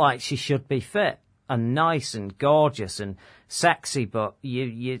like she should be fit and nice and gorgeous and sexy, but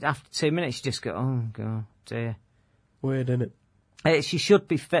you after 2 minutes you just go, oh god, dear. Weird, isn't it? She should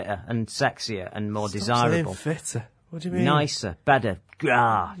be fitter and sexier and more desirable. Stop saying fitter. What do you mean? Nicer, better,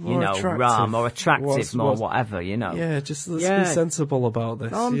 More attractive. more attractive, What's- more what's- whatever, you know. Yeah, just let's Yeah. be sensible about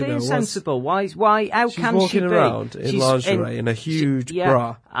this. Oh, I'm you know, being what's- sensible. Why, how She's can she walking be? around in She's lingerie in a huge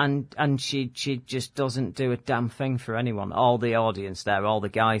bra. And she just doesn't do a damn thing for anyone. All the audience there, all the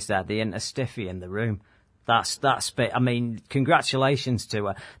guys there, the interstiffy in the room. That's bit. I mean, congratulations to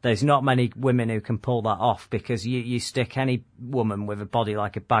her. There's not many women who can pull that off because you stick any woman with a body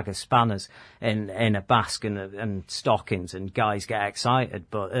like a bag of spanners in a basque and stockings, and guys get excited.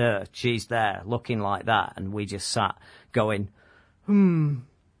 But she's there looking like that, and we just sat going,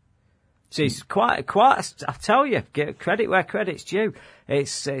 She's quite. I tell you, get credit where credit's due.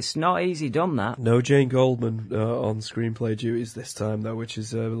 It's not easy done that. No Jane Goldman on screenplay duties this time, though, which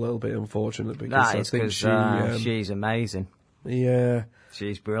is a little bit unfortunate because That I is think because she's amazing. yeah,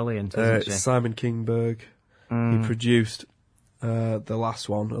 She's brilliant, isn't she? Simon Kinberg. He produced the last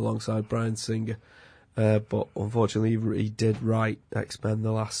one alongside Bryan Singer, but unfortunately he did write X-Men: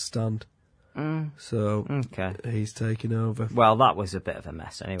 The Last Stand. So Okay. he's taken over. Well, that was a bit of a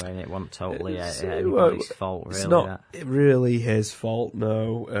mess anyway, and it wasn't totally It's, anybody's fault, really. It's not really his fault,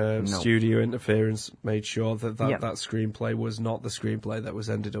 no. No. Studio interference made sure that Yep. that screenplay was not the screenplay that was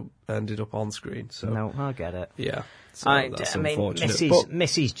ended up on screen. So No, I get it. yeah, so that's I mean, unfortunate.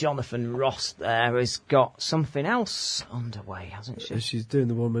 Mrs. Jonathan Ross there has got something else underway, hasn't she? But she's doing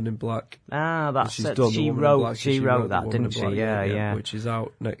The Woman in Black. Ah, that's She's it. done The She Woman in wrote. Black, She and wrote The that, Woman in didn't she? Black, Yeah. Which is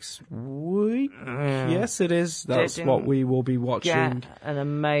out next week. Yes, it is. That's Didn't what we will be watching. Get an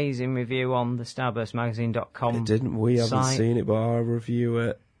amazing review on the StarburstMagazine.com. Didn't we? Haven't site. seen it, but our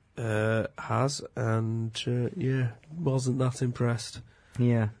reviewer has, and wasn't that impressed.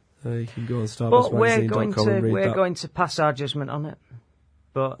 Yeah. You can go on But StarburstMagazine.com and read that. going to pass our judgment on it.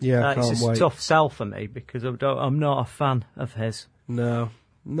 But Yeah, I it's can't a wait. tough sell for me because I'm not a fan of his No,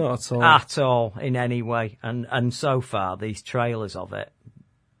 not at all. at all in any way. And so far these trailers of it,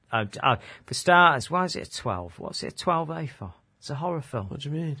 for starters, why is it a 12? What's it a 12A for? It's a horror film. What do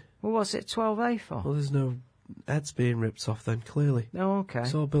you mean? Well, what's it 12A for? Well, there's no heads being ripped off then, clearly. Oh, okay.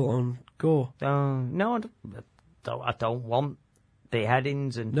 It's all built on gore. No, I don't want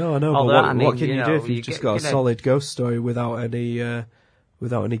beheadings and No, I know, all but that. what, I mean, what can you do if you you've just got a you know, solid ghost story without any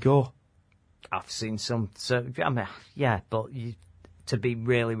gore? I've seen some. So, I mean, yeah, but to be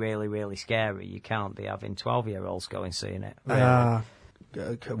really, really, really scary, you can't be having 12-year-olds going seeing it. Really.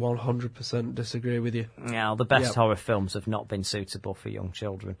 100% disagree with you. Yeah, the best Yep. horror films have not been suitable for young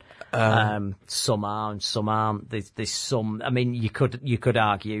children. Some are and some aren't. There's some. I mean, you could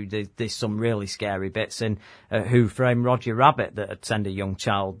argue there's some really scary bits in Who Framed Roger Rabbit that would send a young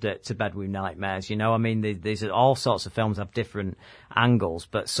child to bed with nightmares. You know, I mean, there's all sorts of films have different angles,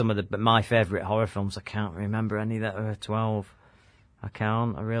 but my favourite horror films, I can't remember any that are 12. I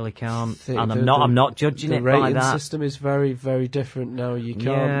can't. I really can't. And I'm not judging it by The rating that. system is very, very different now. You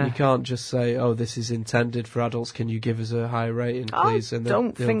can't just say, "Oh, this is intended for adults. Can you give us a high rating, please?" I And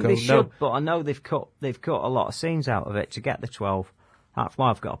don't they'll think go, they "No." should, but I know they've cut a lot of scenes out of it to get the 12. That's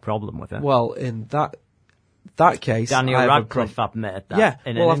why I've got a problem with it. Well, in that case, Daniel I have a Radcliffe admitted that. Yeah,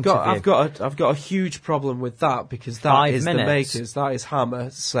 in well, an interview. I've got a huge problem with that because that 5 is minutes. the makers. That is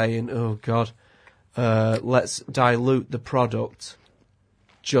Hammer saying, "Oh God, let's dilute the product."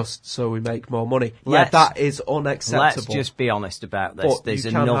 Just so we make more money. That is unacceptable. Let's just be honest about this. But you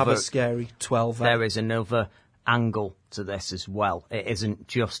can have a scary 12. There is another angle to this as well. It isn't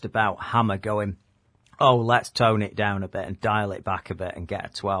just about Hammer going, oh, let's tone it down a bit and dial it back a bit and get a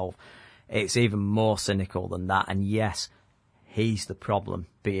 12. It's even more cynical than that. And yes, he's the problem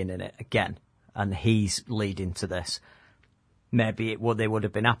being in it again. And he's leading to this. Maybe they would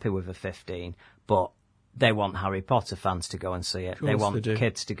have been happy with a 15, but they want Harry Potter fans to go and see it. They want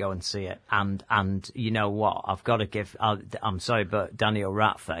kids to go and see it. And you know what? I've got to give... I'm sorry, but Daniel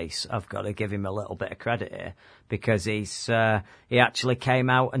Ratface, I've got to give him a little bit of credit here because he actually came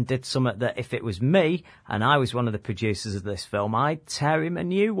out and did something that if it was me and I was one of the producers of this film, I'd tear him a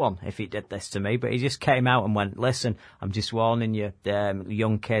new one if he did this to me. But he just came out and went, listen, I'm just warning you,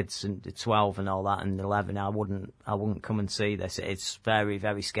 young kids and 12 and all that and 11, I wouldn't come and see this. It's very,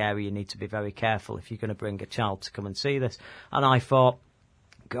 very scary. You need to be very careful if you're going to bring a child to come and see this. And I thought,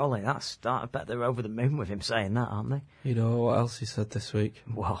 golly, I bet they're over the moon with him saying that, aren't they? You know what else he said this week?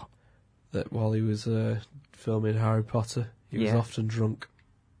 What? That while he was filming Harry Potter, he was often drunk.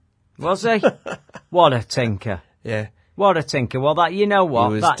 Was he? What a tinker. Yeah. What a tinker. Well, that, you know what?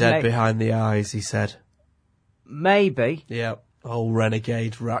 He was dead behind the eyes, he said. Maybe. Yeah. Old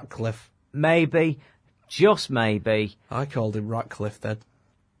renegade Ratcliffe. Maybe. Just maybe. I called him Ratcliffe then.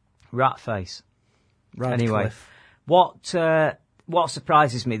 Ratface. Radcliffe. Anyway, what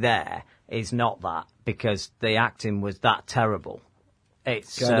surprises me there is not that, because the acting was that terrible.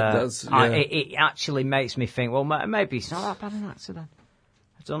 It's it actually makes me think, well, maybe he's not that bad an actor then.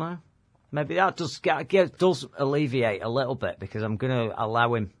 I don't know. Maybe that does alleviate a little bit, because I'm going to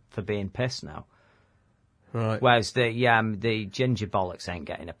allow him for being pissed now. Right. Whereas the ginger bollocks ain't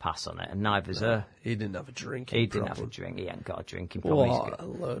getting a pass on it, and neither's her. He didn't have a drinking He problem. didn't have a drink. He ain't got a drinking problem. What a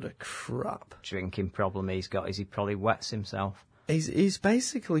load of crap. Drinking problem he's got is he probably wets himself. He's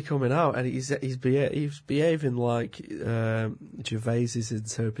basically coming out and he's behaving like Gervais's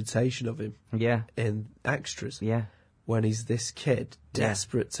interpretation of him. Yeah. In Extras. Yeah. When he's this kid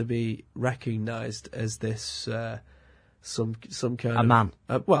desperate to be recognised as this some kind a man.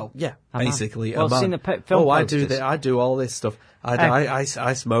 Basically man. a man. Seen the film posters. I do all this stuff. I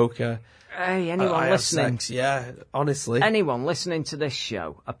smoke. Hey, anyone listening? Sex, yeah, honestly. Anyone listening to this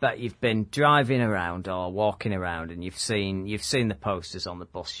show, I bet you've been driving around or walking around and you've seen the posters on the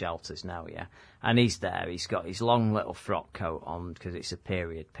bus shelters now, yeah? And he's there, he's got his long little frock coat on because it's a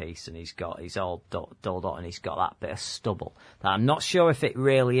period piece, and he's all dulled up and he's got that bit of stubble that I'm not sure if it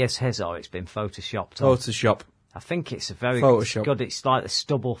really is his or it's been photoshopped on. Photoshop. I think it's a very Photoshop. good. It's like the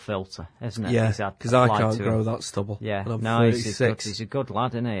stubble filter, isn't it? Yeah, because I can't grow that stubble. Yeah, and I'm no, 36. he's a good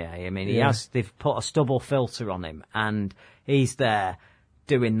lad, isn't he? I mean, they've put a stubble filter on him, and he's there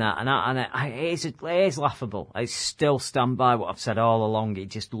doing that, and it is laughable. I still stand by what I've said all along. It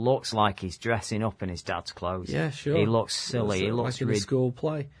just looks like he's dressing up in his dad's clothes. Yeah, sure. He looks silly. He looks like in a school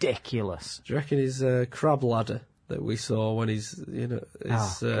play. Ridiculous. Do you reckon his crab ladder that we saw when he's,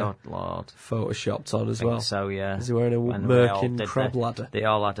 God, Lord, photoshopped on as well? So yeah, is he wearing a Merkin crab ladder? They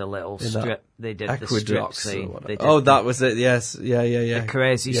all had a little strip. they did the strip Aqueducts or scene. whatever. They did Oh, that was it. Yes, yeah. the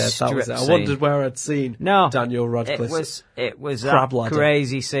crazy Yes, that was strip it. I scene. wondered where I'd seen Daniel Radcliffe. It was Crab that ladder.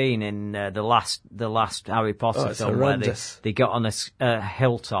 crazy scene in the last Harry Potter it's film where horrendous. they got on a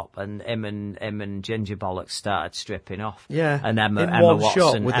hilltop and him and Ginger Bollocks started stripping off. Yeah, and Emma in one Watson,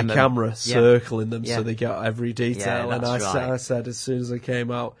 shot with the camera circling them Yeah. so they got every detail. Yeah, and that's right. I said as soon as they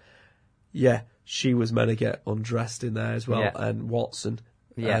came out, yeah, she was meant to get undressed in there as well. Yeah. And Watson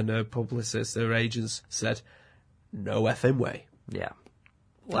Yeah. and her publicist, her agents said, no effing way. Yeah.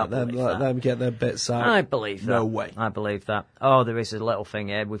 Let them get their bits out. I believe that. No way. I believe that. Oh, there is a little thing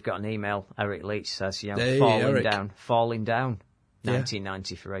here. We've got an email. Eric Leach says, Hey, falling down, Yeah.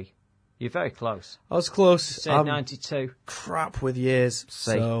 1993. You're very close. I was close. Say I'm 92. crap with years.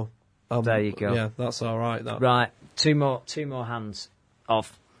 See. So There you go. Yeah, that's all right. That. Right, two more hands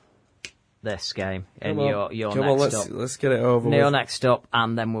of this game, and Come on. you're Come next on, up. let's get it over You're with. next up,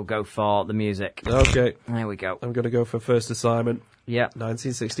 and then we'll go for the music. Okay, There we go. I'm going to go for first assignment. Yeah.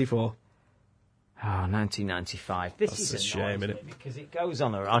 1964. Oh, 1995. This That's is a shame, innit? because it goes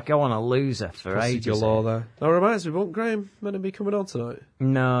on. I go on a loser for Pussy ages. galore there. That reminds me, won't Graham meant to be coming on tonight?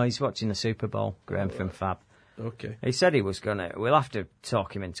 No, he's watching the Super Bowl. Graham from Fab. Okay. He said he was gonna. We'll have to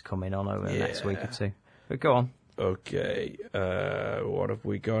talk him into coming on over the next week or two. But go on. Okay, what have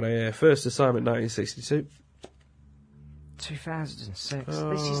we got here? First assignment, 1962. 2006. Oh,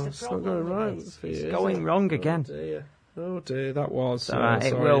 this is the it's not problem. going right. It's going wrong again. Oh dear, that was. It's all right.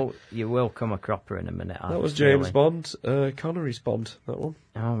 sorry. You will come a cropper in a minute. I That was have a James feeling. Bond, Connery's Bond, that one.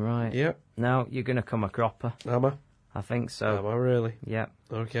 All right. Yeah. No, you're going to come a cropper. Am I? I think so. Am I really? Yeah.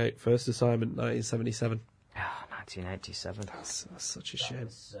 Okay, first assignment, 1977. 1987. That's such a shame. That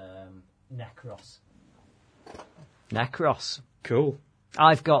was, Necros. Necros. Cool.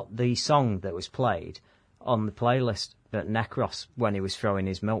 I've got the song that was played on the playlist at Necros when he was throwing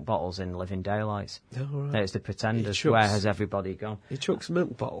his milk bottles in Living Daylights. Oh, right. It's the Pretenders. He chucks- Where has everybody gone? He chucks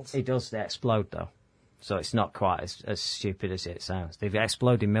milk bottles. He does. They explode though, so it's not quite as stupid as it sounds. They've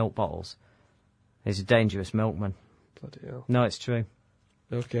exploded milk bottles. He's a dangerous milkman. Bloody hell. No, it's true.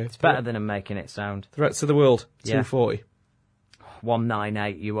 Okay. It's better than him making it sound. Threats to the World, Yeah. 240.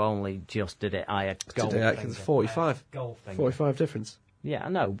 198. You only just did it. I had gold. Today, it's 45. Goldfinger. 45 difference. Yeah, I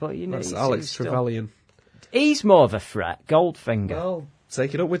know, but you know, That's he's Alex still- Trevelyan. He's more of a threat. Goldfinger. Well,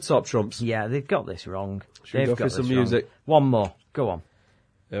 take it up with Top Trumps. Yeah, they've got this wrong. Should we They've go got for some this wrong. music? One more. Go on.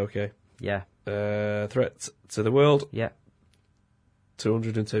 Okay. Yeah. Threat to the World, Yeah.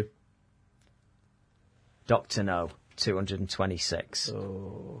 202. Dr. No. 226.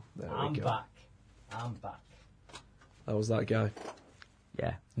 Oh, there I'm we go. back. I'm back. That was that guy.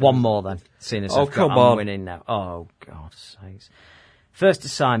 Yeah. One more then. Seeing as Oh, I'm come on. winning now. Oh, God sakes. First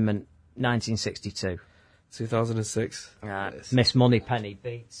assignment, 1962. 2006. Yes. Miss Moneypenny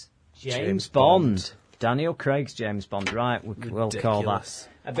beats James Bond. Daniel Craig's James Bond. Right, we'll call that Ridiculous.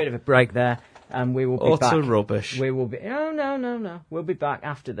 a bit of a break there. And we will be back. Utter rubbish. We will be... Oh, no. We'll be back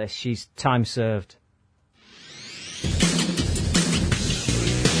after this. She's time served.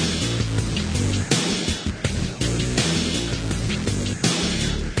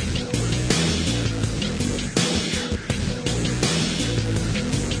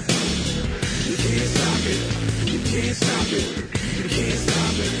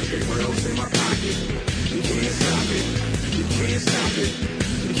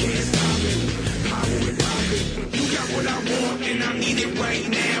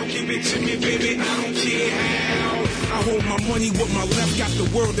 I hold my money with my left, got the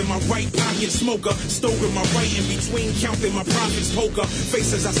world in my right pocket. Smoker, stoking my right in between, counting my profits. Poker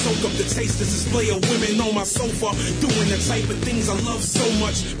faces, I soak up the taste, this display of women on my sofa, doing the type of things I love so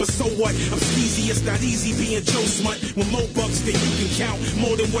much. But so what? I'm sleazy, it's not easy being Joe Smut. With more bucks than you can count,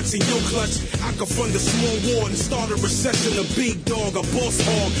 more than what's in your clutch. I could fund a small war and start a recession. A big dog, a boss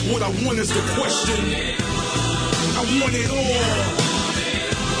hog. What I want is the question. I want it all.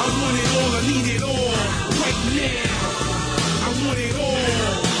 I want it all, I need it all. Right now. I want it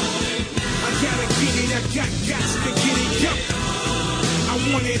all. I gotta get it, I got to get it, yup. I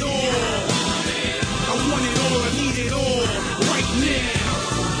want it all. I want it all, I need it all. Right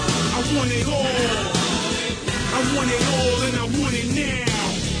now. I want it all. I want it all and I want it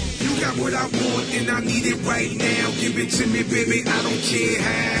now. You got what I want and I need it right now. Give it to me, baby, I don't care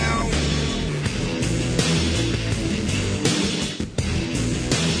how.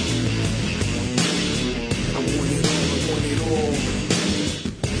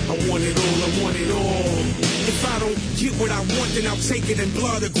 I want it all, I want it all. If I don't get what I want, then I'll take it in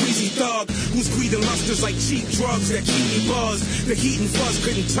blood. A greasy thug whose greed and lust is like cheap drugs that keep me buzzed. The heat and fuzz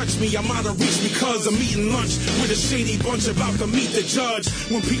couldn't touch me. I'm out of reach because I'm eating lunch with a shady bunch about to meet the judge.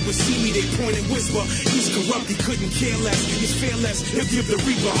 When people see me, they point and whisper, he's corrupt, he couldn't care less. He's fearless, he'll give the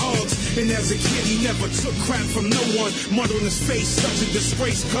reaper hugs. And as a kid, he never took crap from no one. Mud on his face, such a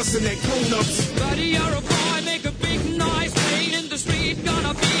disgrace, cussing at grown-ups. Buddy, you're a boy, make a big noise, playing in the street,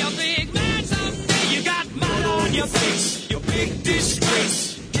 gonna be a big man someday. You got mud on your face, your big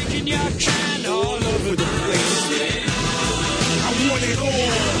disgrace, kicking your can all over the place. I want it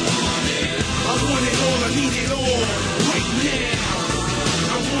all. I want it all, I need it all. Right now.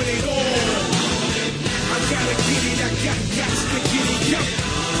 I want it all. I gotta get it, I got to get it, yup.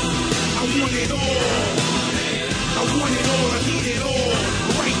 I want it all. I want it all, I need it all.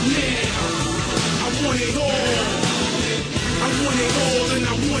 Right now. I want it all. I want it all and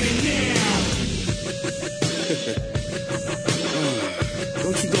I want it now.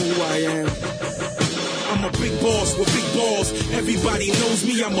 Don't you know who I am? I'm a big boss with big balls. Everybody knows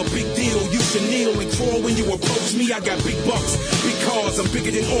me, I'm a big deal. You should kneel and crawl when you approach me. I got big bucks, big cars. I'm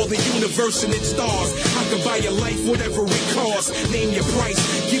bigger than all the universe and its stars. I can buy your life, whatever it costs. Name your price,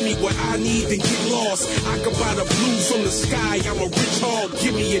 give me what I need, then get lost. I can buy the blue from the sky. I'm a rich hog,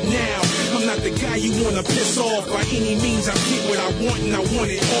 give me it now. I'm not the guy you wanna piss off. By any means, I get what I want and I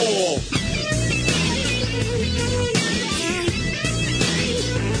want it all.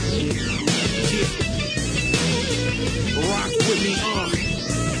 Rock with me,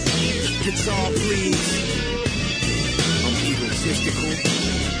 guitar please. I'm egotistical.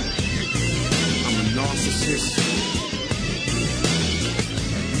 I'm a narcissist.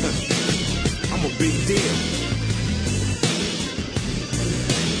 I'm a big deal.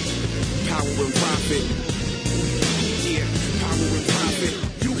 Power and profit. Yeah, power and profit.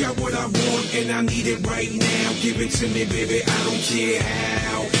 You got what I want and I need it right now. Give it to me, baby, I don't care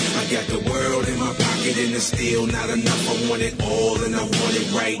how. I got the world in my pocket and it's still not enough. I want it all and I want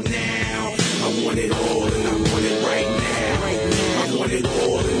it right now. I want it all and I want it right now. I want it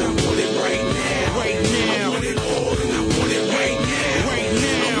all and I want it right now. Right now. I want it all and I want it right now. Right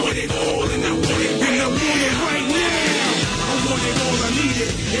now. I want it all and I want it right now. I want it right now. I want it all, I need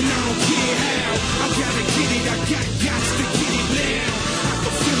it, and I don't care how. I gotta get it, I got to get it now. I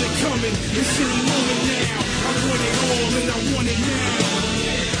can feel it coming, it's any moment now. I want it all and I want it now.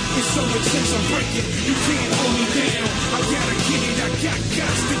 It's so intense, I'm breaking, you can't hold me down. I gotta get it, I got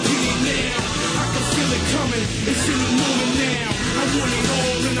to get it now. I can feel it coming, it's any moment now. I want it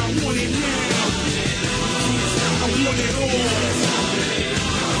all and I want it now. I want it all.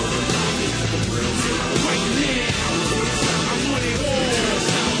 Right now. I want it all.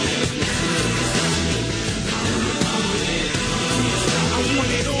 I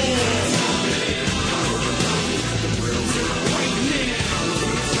want it all. Right now.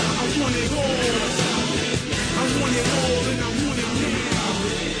 I want it all. I want it all and I want it now.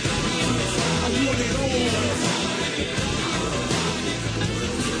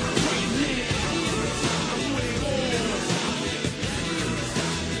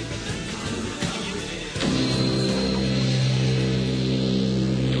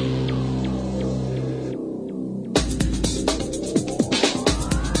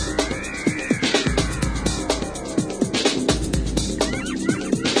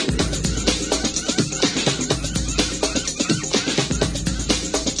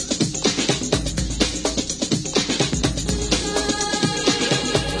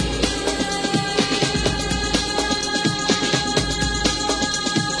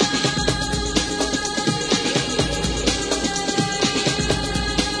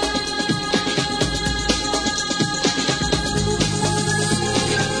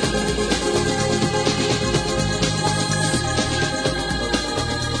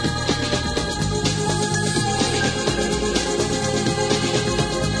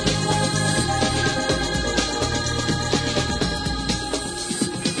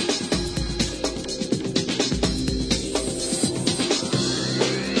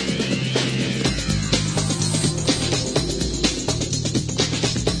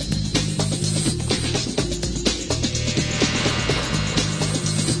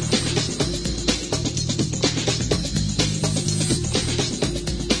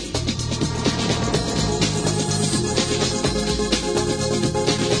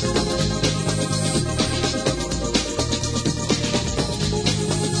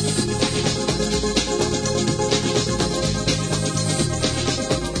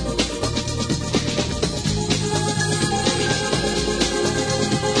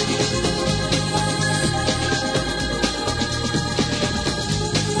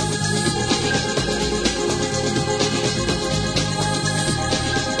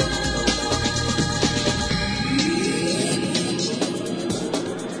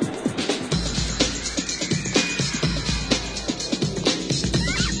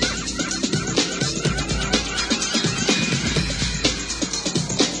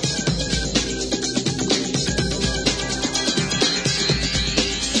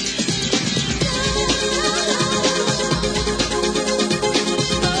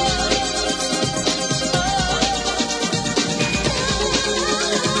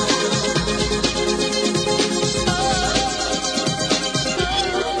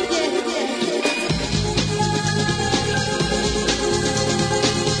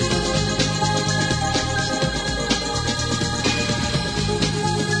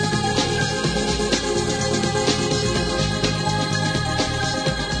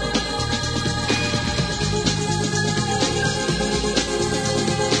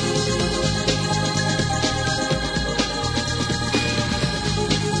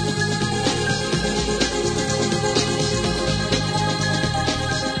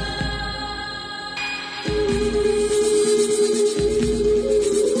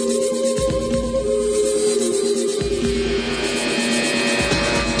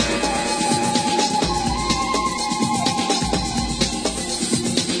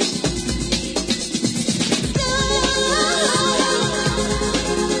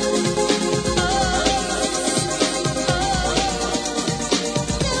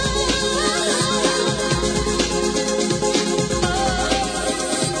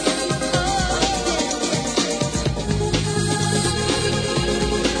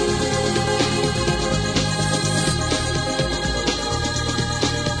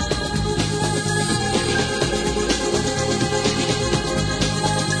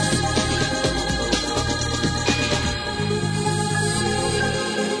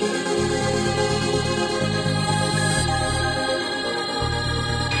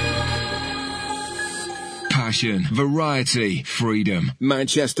 passion, variety, freedom.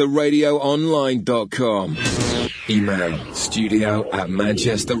 ManchesterRadioOnline.com. Email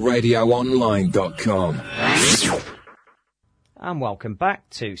studio@manchesterradioonline.com. And welcome back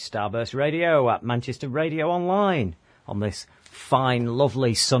to Starburst Radio at Manchester Radio Online on this fine,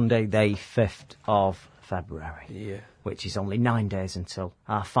 lovely Sunday, the 5th of February. Yeah. Which is only 9 days until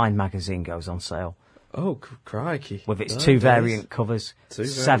our fine magazine goes on sale. Oh, crikey. With its 9 two days. variant covers,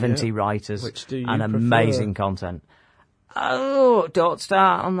 70 yeah. writers, Which do you and prefer? amazing content. Oh, don't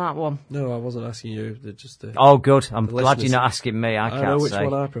start on that one. No, I wasn't asking you. Just Oh, good. I'm the glad listeners. you're not asking me. I can't know which say.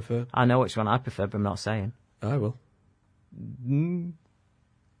 one I prefer. I know which one I prefer, but I'm not saying. I will. You're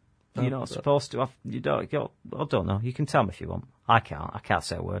not supposed to have. You don't. I don't know. You can tell me if you want. I can't. I can't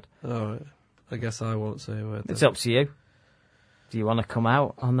say a word. All right. I guess I won't say a word. It's then. up to you. Do you want to come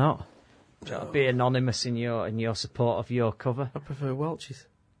out or not? Be anonymous in your support of your cover. I prefer Welch's.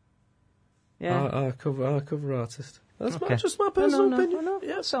 Yeah. Our cover artist. That's Okay. just my personal opinion. No,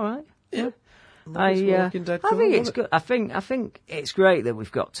 Yeah. that's all right. Yeah. I Walking Dead I cover, think love it's it. good. I think it's great that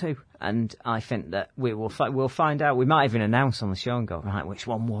we've got two, and I think that we'll find out. We might even announce on the show and go, right, which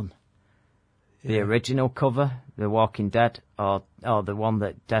one won? The original cover, The Walking Dead, or the one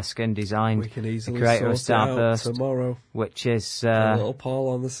that Deskin designed, We can the easily creator of sort it out Starburst, tomorrow. which is A little poll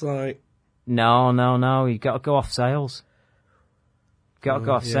on the site. no, you got to go off sales. Got to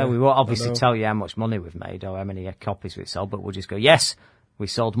go off sale. We won't obviously know. tell you how much money we've made or how many copies we've sold, but we'll just go, yes, we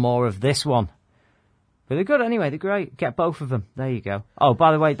sold more of this one. But they're good anyway. They're great. Get both of them. There you go. Oh,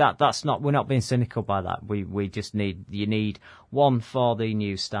 by the way, that's not. We're not being cynical by that. We just need. You need one for the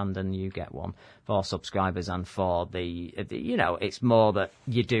newsstand, and you get one for subscribers, and for the. It's more that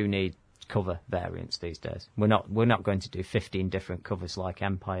you do need cover variants these days. We're not going to do 15 different covers like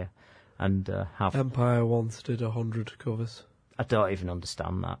Empire, and have. Empire once did 100 covers. I don't even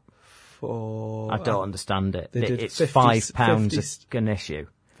understand that. For I don't understand it. they did It's 50 £5 an issue.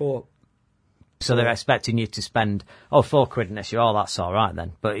 For So they're expecting you to spend, £4 an issue. Oh, that's all right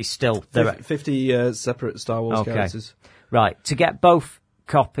then. But it's still... 50 separate Star Wars characters. Right. To get both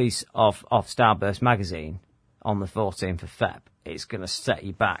copies of Starburst magazine on the 14th of Feb, it's going to set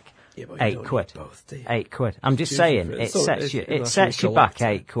you back Yeah, but you don't £8. need both, do you? £8. I'm just Choose saying, your it favorite. sets you back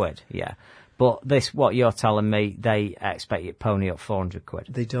 £8. Yeah. But what you're telling me, they expect you to pony up £400.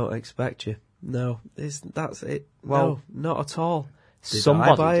 They don't expect you. No, that's it. Well, no, not at all.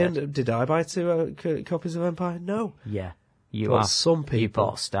 Somebody Did I buy 2 copies of Empire? No. Yeah. You But have. some people. You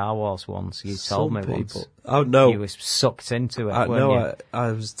bought Star Wars once. You told me once. Oh, no. You was sucked into it, weren't you?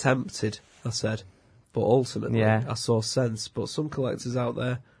 I was tempted, I said. But ultimately, Yeah. I saw sense. But some collectors out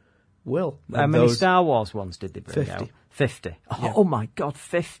there will. How And many those Star Wars ones did they bring 50. out? 50. Yeah. Oh my God,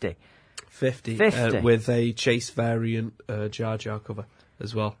 50. 50. 50. With a Chase variant Jar Jar cover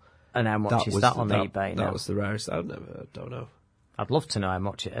as well. And how much is that on eBay now? That was the rarest. I don't know. I'd love to know how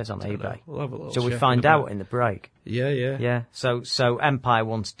much it is on eBay. We'll have a little Shall we check find in a out bit. in the break? Yeah. Yeah. So Empire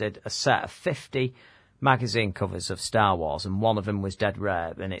once did a set of 50 magazine covers of Star Wars, and one of them was dead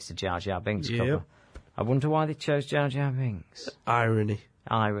rare, and it's the Jar Jar Binks Yep. cover. I wonder why they chose Jar Jar Binks. Irony.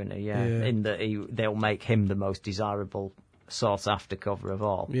 Irony, yeah. In that they'll make him the most desirable sought-after cover of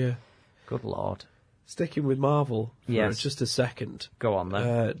all. Yeah. Good Lord. Sticking with Marvel for Yes. just a second. Go on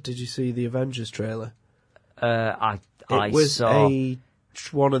then. Did you see the Avengers trailer? I It was saw...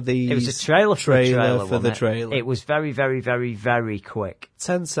 one of these. It was a trailer for a trailer, for the wasn't it? trailer. It was very, very, very, very quick.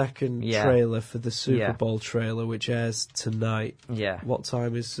 10-second Yeah. trailer for the Super Yeah. Bowl trailer, which airs tonight. Yeah. What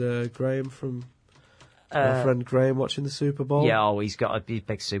time is Graham from our friend Graham watching the Super Bowl? Yeah, he's got a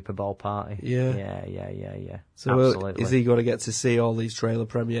big Super Bowl party. Yeah. Yeah. So Absolutely. is he going to get to see all these trailer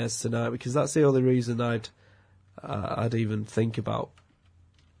premieres tonight? Because that's the only reason I'd even think about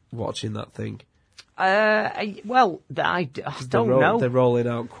watching that thing. I don't know. They're rolling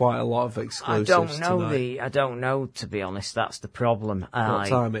out quite a lot of exclusives tonight. I don't know, to be honest. That's the problem. What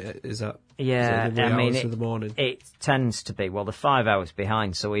time is that? Yeah, Is it in the hours of the morning? It tends to be. Well, they're 5 hours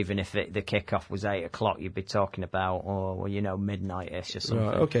behind, so even if the kickoff was 8 o'clock, you'd be talking about, midnight-ish or something.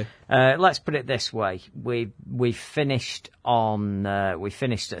 Right, okay. Let's put it this way: we finished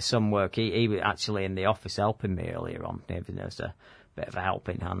at some work. He was actually in the office helping me earlier on, giving us a bit of a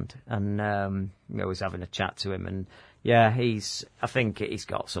helping hand, and I was having a chat to him, and yeah, I think he's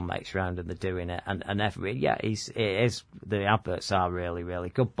got some mates around and they're doing it, and the adverts are really, really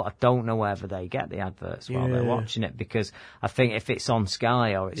good, but I don't know whether they get the adverts while they're watching it, because I think if it's on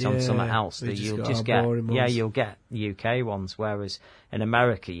Sky or it's on something else, that you'll just get you'll get UK ones, whereas in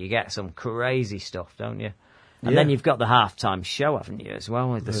America you get some crazy stuff, don't you? And then you've got the halftime show, haven't you, as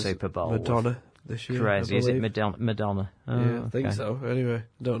well, with the Super Bowl? Madonna this year. Crazy. I Is it believe. Madonna? Oh, Yeah, I think okay. so. Anyway,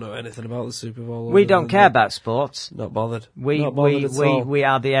 don't know anything about the Super Bowl. We other don't than care that. about sports. Not bothered. We Not bothered at all. we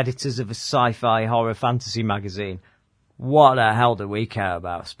are the editors of a sci-fi horror fantasy magazine. What the hell do we care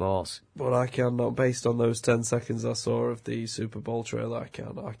about sports? But I cannot, based on those 10 seconds I saw of the Super Bowl trailer,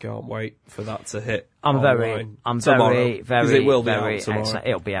 I can't wait for that to hit. I'm online very, tomorrow, 'cause very, it will be very out tomorrow. excited.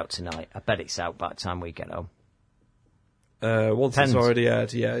 It'll be out tonight. I bet it's out by the time we get home. Once it's already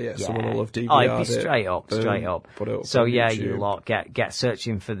aired, yeah. Someone will have DVR'd it'd be straight up, boom, straight up. put it up So on yeah, YouTube. you lot get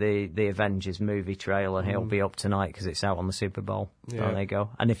searching for the Avengers movie trailer. It'll be up tonight because it's out on the Super Bowl. So Yeah. there you go.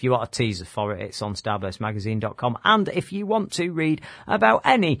 And if you want a teaser for it, it's on starburstmagazine.com. And if you want to read about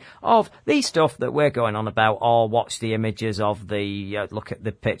any of the stuff that we're going on about, or watch the images of the look at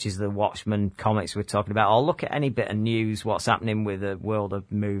the pictures of the Watchmen comics we're talking about, or look at any bit of news, what's happening with the world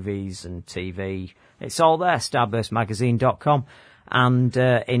of movies and TV, it's all there. Starburstmagazine.com. And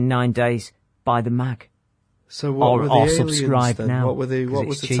in 9 days, buy the mag. So what or were the or aliens subscribe then? now. What were 'cause what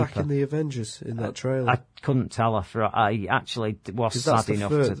it's was attacking cheaper. the Avengers in that trailer? I couldn't tell her. I actually was 'Cause that's sad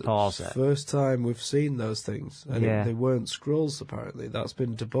enough to pause it. First time we've seen those things, and Yeah. they weren't Skrulls. Apparently, that's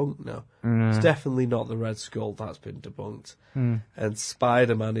been debunked now. It's definitely not the Red Skull. That's been debunked. And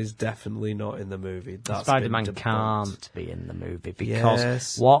Spider-Man is definitely not in the movie. That's Spider-Man been debunked. can't be in the movie because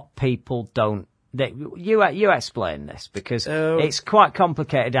Yes. what people don't. You explain this because it's quite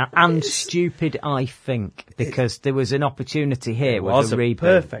complicated and stupid, I think, because there was an opportunity here with was a a reboot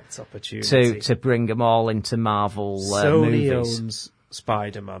perfect opportunity to bring them all into Marvel Sony movies. owns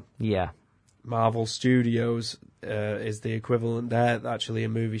Spider-Man. Yeah, Marvel Studios is the equivalent. They're actually a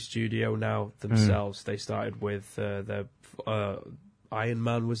movie studio now themselves. They started with their Iron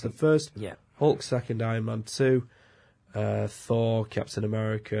Man was the first. yeah. Hulk second, Iron Man 2, Thor, Captain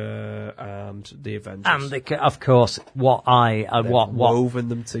America, and the Avengers. And of course, what woven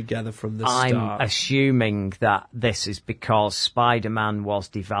them together from the I'm start. assuming that this is because Spider-Man was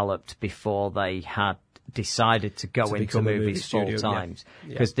developed before they had decided to go To into become a movie movies full studio, times yeah.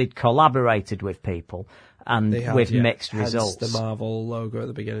 because they'd collaborated with people and They had, with yeah, mixed hence results. the Marvel logo at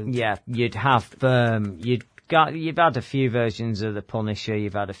the beginning. Yeah, you'd have you've had a few versions of the Punisher,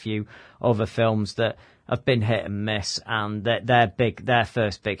 you've had a few other films that have been hit and miss, and their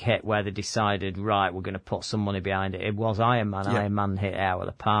first big hit where they decided, right, we're going to put some money behind it. It was Iron Man. Yeah. Iron Man hit it out of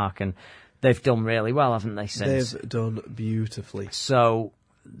the park, and they've done really well, haven't they? Since They've done beautifully. so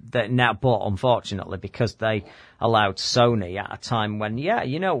that now, but unfortunately, because they allowed Sony at a time when,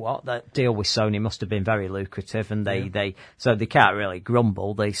 you know what, that deal with Sony must have been very lucrative, and so they can't really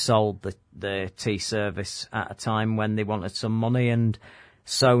grumble. They sold the T service at a time when they wanted some money, and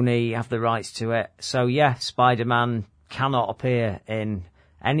Sony have the rights to it. So yeah, Spider-Man cannot appear in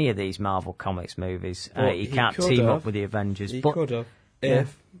any of these Marvel Comics movies. He can't could team have. up with the Avengers. He but could have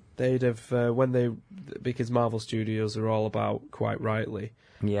if they'd have because Marvel Studios are all about, quite rightly,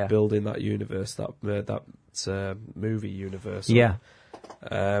 yeah, building that universe, that movie universe. yeah.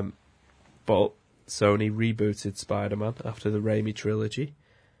 But Sony rebooted Spider-Man after the Raimi trilogy.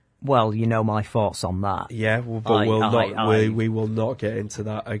 Well, you know my thoughts on that. Yeah, but we will not get into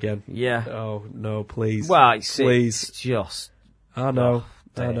that again. Yeah. Oh no, please. Well, please. it's just. I know.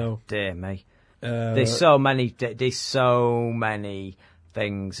 I Dear, know. dear me. There's so many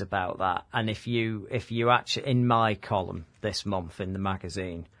things about that, and if you actually, in my column this month in the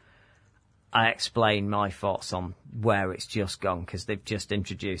magazine, I explain my thoughts on where it's just gone because they've just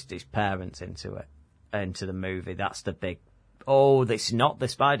introduced his parents into the movie. That's the big. Oh, it's not the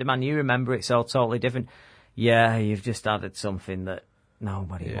Spider-Man you remember. It's all totally different. Yeah, you've just added something that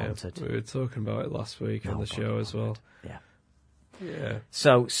nobody wanted. We were talking about it last week on the show as well. Yeah. Yeah.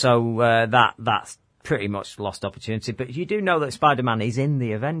 So that's pretty much lost opportunity. But you do know that Spider-Man is in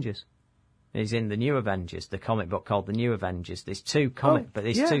the Avengers. He's in the New Avengers, the comic book called the New Avengers. There's two two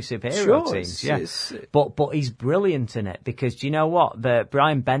superhero teams. Yeah, but he's brilliant in it because do you know what? The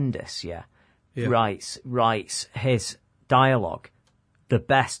Brian Bendis, writes his dialogue the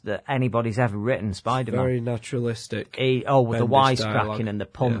best that anybody's ever written. Spider-Man, very naturalistic. with the wisecracking and the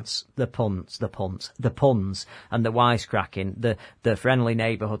puns, the puns, and the wisecracking. The friendly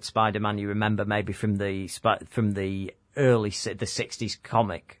neighborhood Spider-Man you remember maybe from the early the 60s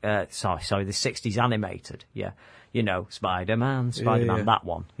comic. The 60s animated. Yeah, you know Spider-Man, that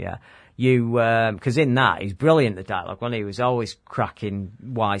one. Yeah. Because in that, he's brilliant, the dialogue, when he was always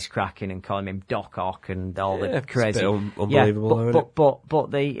wisecracking and calling him Doc Ock and all the crazy. It's a bit unbelievable, isn't it? But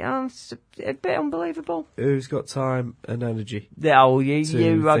it's a bit unbelievable. Who's got time and energy?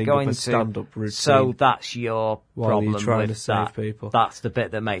 You are going to stand-up routine. So that's your while problem you're trying with to save that. people. That's the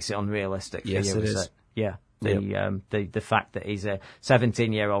bit that makes it unrealistic for Yes, you, it is is. it? Yeah. The fact that he's a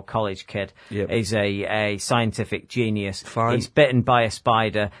 17-year-old college kid Yep. is a scientific genius. Fine. He's bitten by a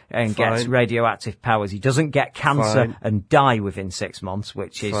spider and gets Fine. radioactive powers. He doesn't get cancer Fine. and die within 6 months,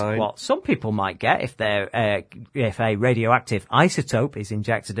 which is Fine. what some people might get if a radioactive isotope is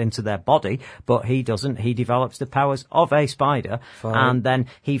injected into their body, but he doesn't. He develops the powers of a spider, Fine. and then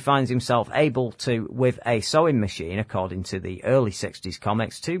he finds himself able to, with a sewing machine, according to the early 60s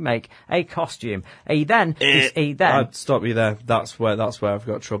comics, to make a costume. He then I'd stop you there. That's where I've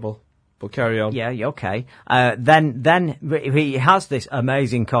got trouble. But carry on. Yeah, okay. Then he has this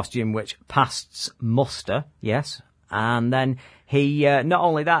amazing costume which passes muster, yes. And then he, not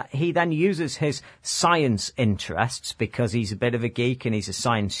only that, he then uses his science interests because he's a bit of a geek and he's a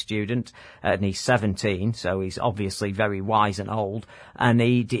science student and he's 17, so he's obviously very wise and old. And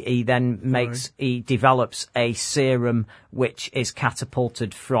he then he develops a serum which is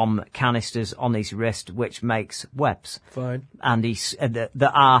catapulted from canisters on his wrist, which makes webs. Fine. And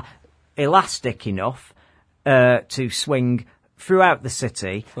that are elastic enough to swing throughout the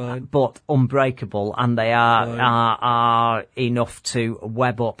city, Fine. but unbreakable, and they are enough to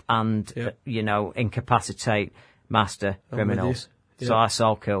web up and Yep. incapacitate master I'm criminals. with you. So Yep. that's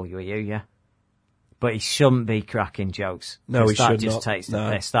all cool, yeah. But he shouldn't be cracking jokes. No, 'cause he that should just not. takes the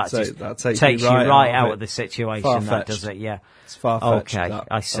No, piss. That takes you right out of the situation. That Far-fetched. does it? Yeah. It's far-fetched, Okay, that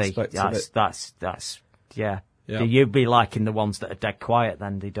I see. aspect of it. That's yeah. Yeah. Do you be liking the ones that are dead quiet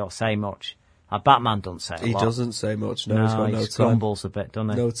then? They don't say much. Batman doesn't say a He lot. doesn't say much. No, he's got he no just time. grumbles a bit, doesn't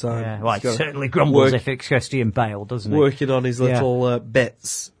he? No time. Yeah. Well, He's he got certainly grumbles work- if it's Christian Bale, doesn't he? Working on his Yeah. little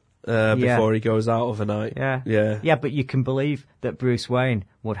bits before he goes out overnight. Yeah. Yeah. Yeah, but you can believe that Bruce Wayne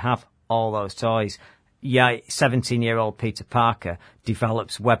would have all those toys. Yeah, 17-year-old Peter Parker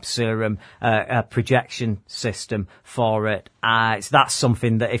develops web serum, a projection system for it. That's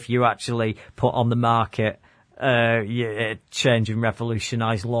something that if you actually put on the market, it'd change and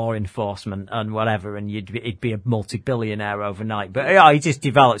revolutionise law enforcement and whatever, and he'd be a multi-billionaire overnight. But yeah, he just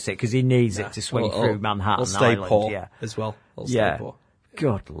develops it because he needs it to swing through Manhattan He'll stay Island. poor Yeah. as well. He'll Yeah. stay poor.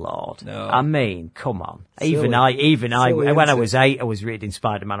 Good Lord. No. I mean, come on. Silly. Even I, Silly, when I isn't was 8, I was reading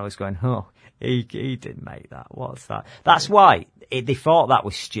Spider-Man, I was going, he didn't make that. What's that? That's why they thought that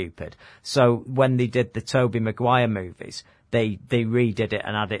was stupid. So when they did the Tobey Maguire movies, they redid it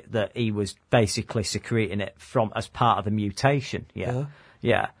and added that he was basically secreting it as part of the mutation. Yeah.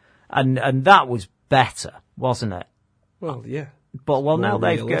 Yeah. And that was better, wasn't it? Well, yeah. But now more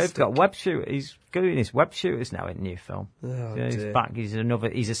they've realistic. got web shooters. He's doing his web shooters now in the new film. Oh, Yeah, he's dear. back. He's a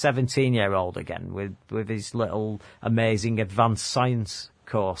 17-year-old again with his little amazing advanced science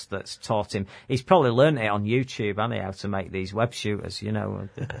course that's taught him. He's probably learnt it on YouTube, hasn't he, how to make these web shooters. You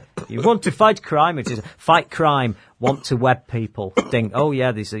want to fight crime, which is fight crime. Want to web people. Think, oh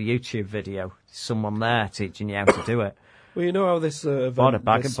yeah, there's a YouTube video. Someone there teaching you how to do it. Well, you know how this, What a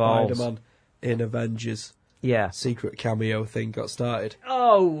bag this of balls. Spider-Man in Avengers Yeah. secret cameo thing got started?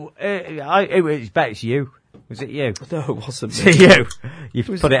 Oh, I bet it's you. Was it you? No, it wasn't To me. you.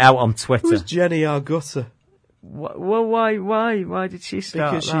 You've put it out on Twitter. It was Jenny Argutta. Well, why did she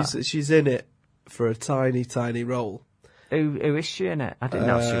start Because that? she's in it for a tiny, tiny role. Who is she in it? I didn't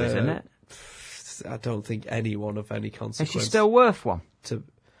know she was in it. I don't think anyone of any Is consequence. she still worth one?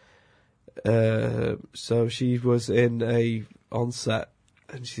 So she was on set,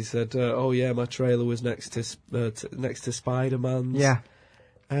 and she said, "Oh yeah, my trailer was next to Spider-Man's." Yeah.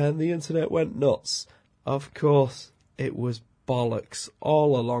 And the internet went nuts. Of course, it was bollocks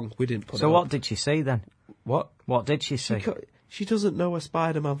all along. We didn't put. So it what up. did she see then? What? What did she see? She doesn't know a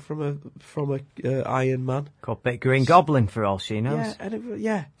Spider-Man from a Iron Man. Could be Green Goblin for all she knows. Yeah, and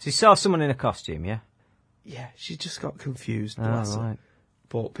yeah, She saw someone in a costume, yeah? yeah. She just got confused. Oh, bless her. right.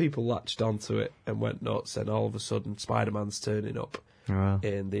 But people latched onto it and went nuts, and all of a sudden Spider-Man's turning up Well,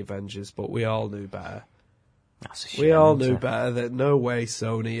 in the Avengers. But we all knew better. that's a shame. We all isn't knew it? better that no way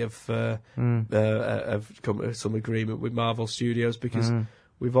Sony have come to some agreement with Marvel Studios, because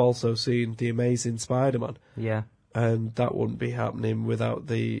we've also seen The Amazing Spider-Man, Yeah, and that wouldn't be happening without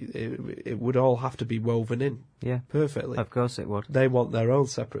it would all have to be woven in yeah. perfectly. Of course it would. They want their own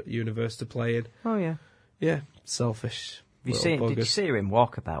separate universe to play in. Oh, yeah. Yeah, selfish. Did little you buggers. see her in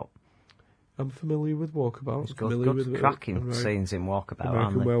Walkabout? I'm familiar with Walkabout. It's good, familiar good with cracking scenes in Walkabout, aren't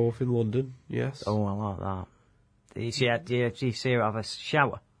American they? Werewolf in London. Yes. Oh, I like that. Did you see her have a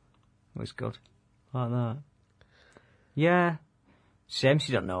shower? It was good. Like that. Yeah. Shame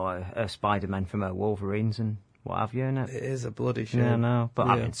she don't know her Spider-Man from her Wolverines and what have you, innit? It is a bloody shame. Yeah, no. But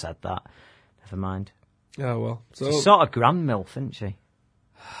Yeah. having said that, never mind. Oh well. So She's sort of grand milf, isn't she?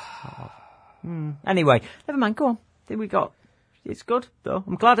 Anyway, never mind. Go on. Then we got it's good though.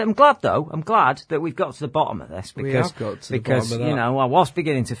 I'm glad that we've got to the bottom of this because We have got to the bottom of that. you know, I was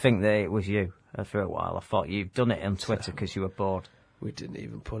beginning to think that it was you for a while. I thought you've done it on Twitter because you were bored. We didn't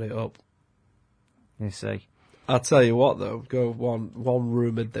even put it up. You see. I'll tell you what, though. Go one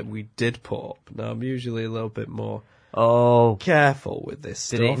rumour that we did put up. Now, I'm usually a little bit more careful with this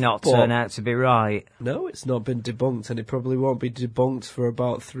stuff. Did it not turn out to be right? No, it's not been debunked, and it probably won't be debunked for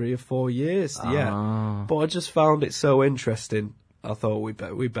about 3 or 4 years yet. But I just found it so interesting, I thought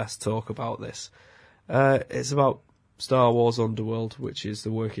we best talk about this. It's about Star Wars Underworld, which is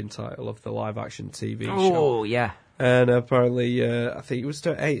the working title of the live-action TV show. Oh, yeah. And apparently, I think it was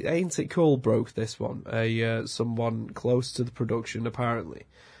Ain't It Cool broke this one. Someone close to the production, apparently,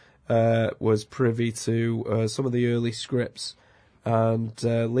 was privy to some of the early scripts and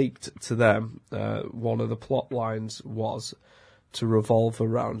leaked to them. One of the plot lines was to revolve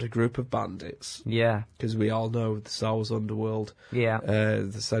around a group of bandits. Yeah. Because we all know the Star Wars Underworld. Yeah.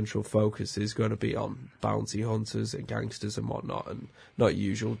 The central focus is going to be on bounty hunters and gangsters and whatnot, and not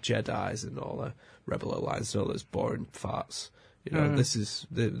usual Jedis and all the Rebel Alliance and all those boring farts. You know, this is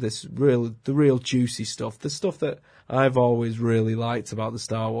the real juicy stuff. The stuff that I've always really liked about the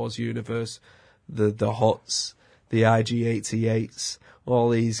Star Wars universe. The Hutts, the IG-88s, all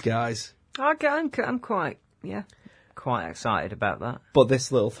these guys. I'm quite excited about that. But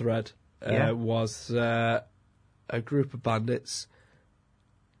this little thread was a group of bandits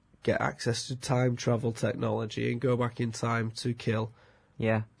get access to time travel technology and go back in time to kill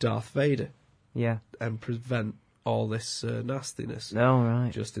Darth Vader. Yeah. And prevent all this nastiness. Oh,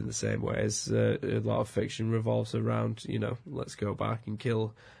 right. Just in the same way as a lot of fiction revolves around, you know, let's go back and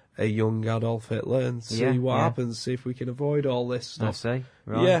kill a young Adolf Hitler and see what happens, see if we can avoid all this stuff. I see.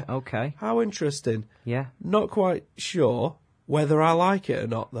 Right. Yeah. Okay. How interesting. Yeah. Not quite sure whether I like it or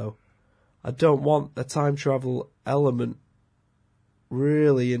not, though. I don't want a time travel element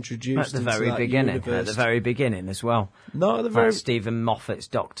really introduced at the very into that beginning. universe. At the very beginning as well. Not at the very... Like Stephen Moffat's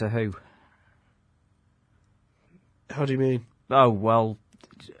Doctor Who. How do you mean? Oh, well,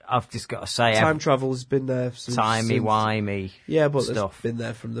 I've just got to say... Time travel has been there since... Timey-wimey Yeah, but stuff. It's been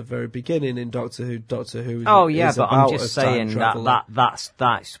there from the very beginning in Doctor Who. Doctor Who is Oh, yeah, is but about I'm just a time saying traveller.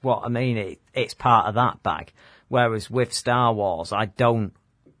 that's what I mean. It's part of that bag. Whereas with Star Wars, I don't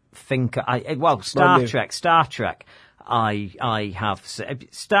think... Star Trek... I have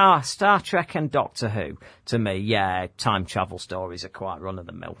Star Trek and Doctor Who. To me, time travel stories are quite run of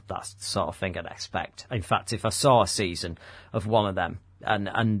the mill. That's the sort of thing I'd expect. In fact, if I saw a season of one of them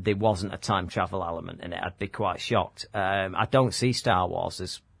and there wasn't a time travel element in it, I'd be quite shocked. I don't see Star Wars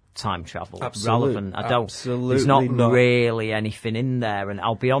as time travel relevant. I don't. There's not really anything in there. And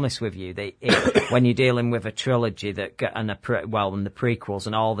I'll be honest with you, when you're dealing with a trilogy and the prequels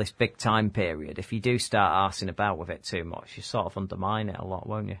and all this big time period, if you do start arsing about with it too much, you sort of undermine it a lot,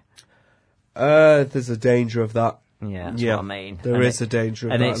 won't you? There's a danger of that. Yeah, that's what I mean. There is a danger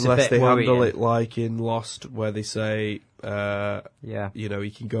of that, unless they handle it like in Lost, where they say, you know,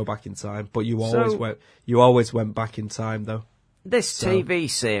 you can go back in time, but you always went back in time, though. This TV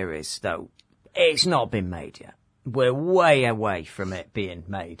series, though, it's not been made yet. We're way away from it being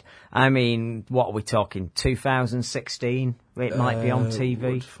made. I mean, what are we talking, 2016? It might be on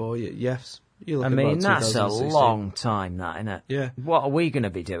TV? For you, yes. I mean, that's a long time, that, isn't it? Yeah. What are we going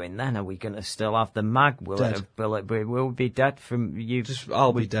to be doing then? Are we going to still have the mag? We'll be dead from you.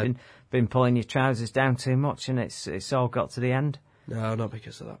 I'll be dead. Been pulling your trousers down too much, and it's all got to the end. No, not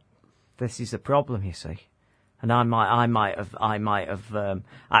because of that. This is the problem, you see. And I might have.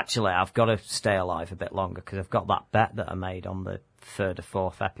 Actually, I've got to stay alive a bit longer because I've got that bet that I made on the 3rd or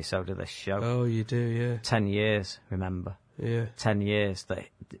 4th episode of this show. Oh, you do, yeah. 10 years, remember? Yeah. 10 years that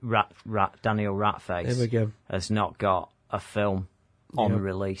Daniel Ratface has not got a film on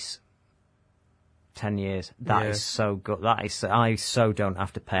release. 10 years. That is so good. I so don't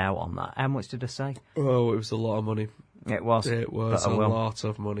have to pay out on that. How much did I say? Oh, it was a lot of money. It was. It was a lot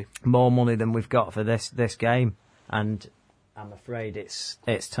of money. More money than we've got for this game, and I'm afraid it's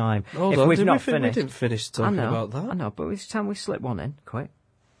time. Hold on, we didn't finish talking about that. I know, but it's time we slip one in. Quick,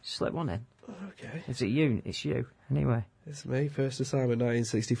 slip one in. Okay. Is it you? It's you. Anyway. It's me. First assignment,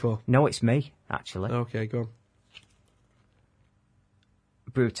 1964. No, it's me. Actually. Okay, go on.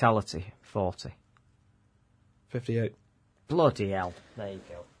 Brutality, 40. 58. Bloody hell! There you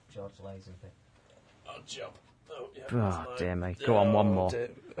go, George Lazenby. Odd job. Oh, dear me. Go on, one more.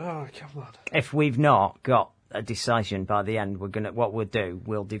 Oh, come on. If we've not got a decision by the end, what we'll do,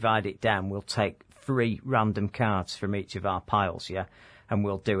 we'll divide it down. We'll take 3 random cards from each of our piles, and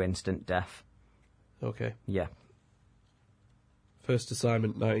we'll do instant death. Okay. Yeah. First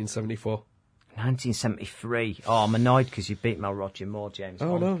assignment, 1974. 1973. Oh, I'm annoyed because you beat my Roger Moore, James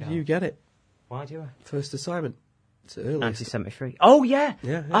Oh, Bond no, card. you get it. Why do I? First assignment. It's early. 1973. Oh, yeah.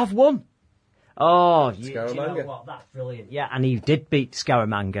 Yeah. I've won. Oh, do you know Scaramanga. what? That's brilliant. Yeah, and he did beat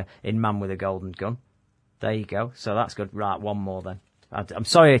Scaramanga in Man with a Golden Gun. There you go. So that's good. Right, one more then. I'm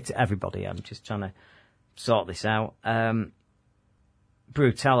sorry to everybody. I'm just trying to sort this out.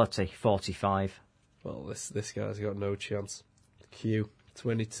 Brutality, 45. Well, this guy's got no chance. Q,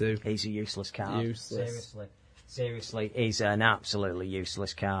 22. He's a useless card. Useless. Seriously, he's an absolutely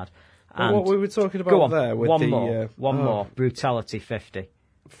useless card. Well, And what we were talking go about on, there with one the... more. One more. Brutality, 50.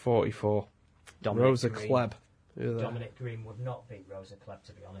 44. Dominic Rosa Green. Klebb. Who are they? Dominic Green would not beat Rosa Klebb,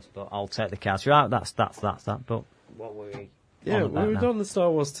 to be honest, but I'll take the cards. Right, that's that. But what were we Yeah, on we about were now? on the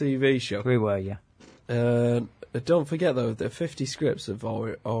Star Wars TV show. We were, yeah. Don't forget, though, that 50 scripts have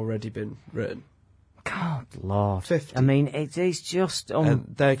already been written. God, Lord. 50. I mean, it is just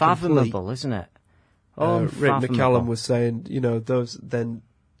And they're unfathomable, isn't it? Rick Unfathomable. McCallum was saying, those, then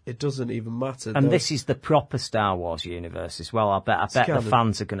it doesn't even matter. And Those- this is the proper Star Wars universe as well. I bet the kind of-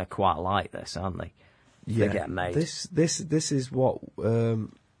 fans are going to quite like this, aren't they? yeah, They get made. This is what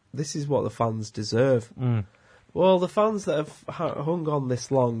the fans deserve. Mm. Well, the fans that have hung on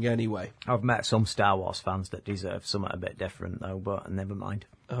this long anyway. I've met some Star Wars fans that deserve something a bit different, though, but never mind.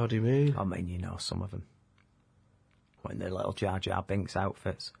 How do you mean? I mean, some of them. In their little Jar Jar Binks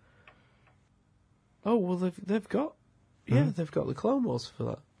outfits. Oh well, they've got they've got the Clone Wars for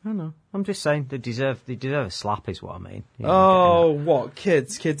that. I know. I'm just saying they deserve a slap, is what I mean. What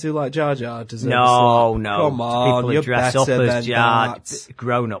kids who like Jar Jar deserve? a No, slap? no. Come on, People you're who dress up better as than Jar, that.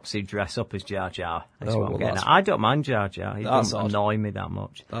 grown-ups who dress up as Jar Jar. That's Oh, what I'm well, getting that's- at. I don't mind Jar Jar. He That's doesn't odd. annoy me that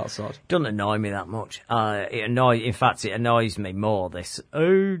much. That's odd. Doesn't annoy me that much. It annoys me more. This,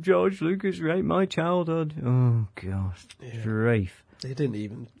 oh, George Lucas raped my childhood. Oh gosh, grief. They didn't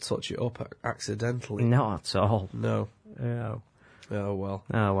even touch it up accidentally. Not at all. No. No. Oh well.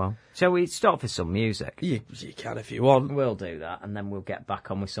 Oh well. Shall we stop for some music? You can if you want. We'll do that, and then we'll get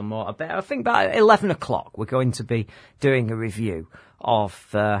back on with some more. I think about 11 o'clock we're going to be doing a review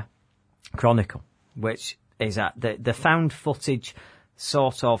of Chronicle, which is the found footage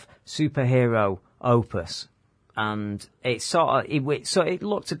sort of superhero opus, and it it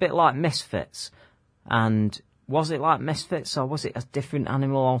looked a bit like Misfits. And was it like Misfits, or was it a different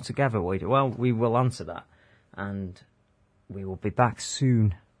animal altogether? Well, we will answer that, and we will be back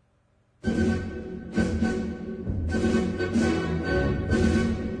soon.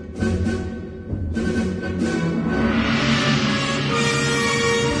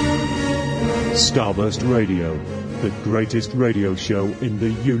 Starburst Radio, the greatest radio show in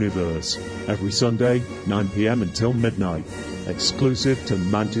the universe. Every Sunday, 9 p.m. until midnight. Exclusive to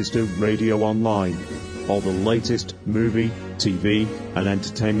Manchester Radio Online. All the latest movie, TV, and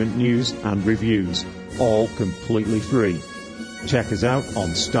entertainment news and reviews. All completely free. Check us out on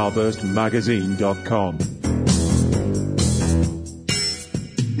starburstmagazine.com.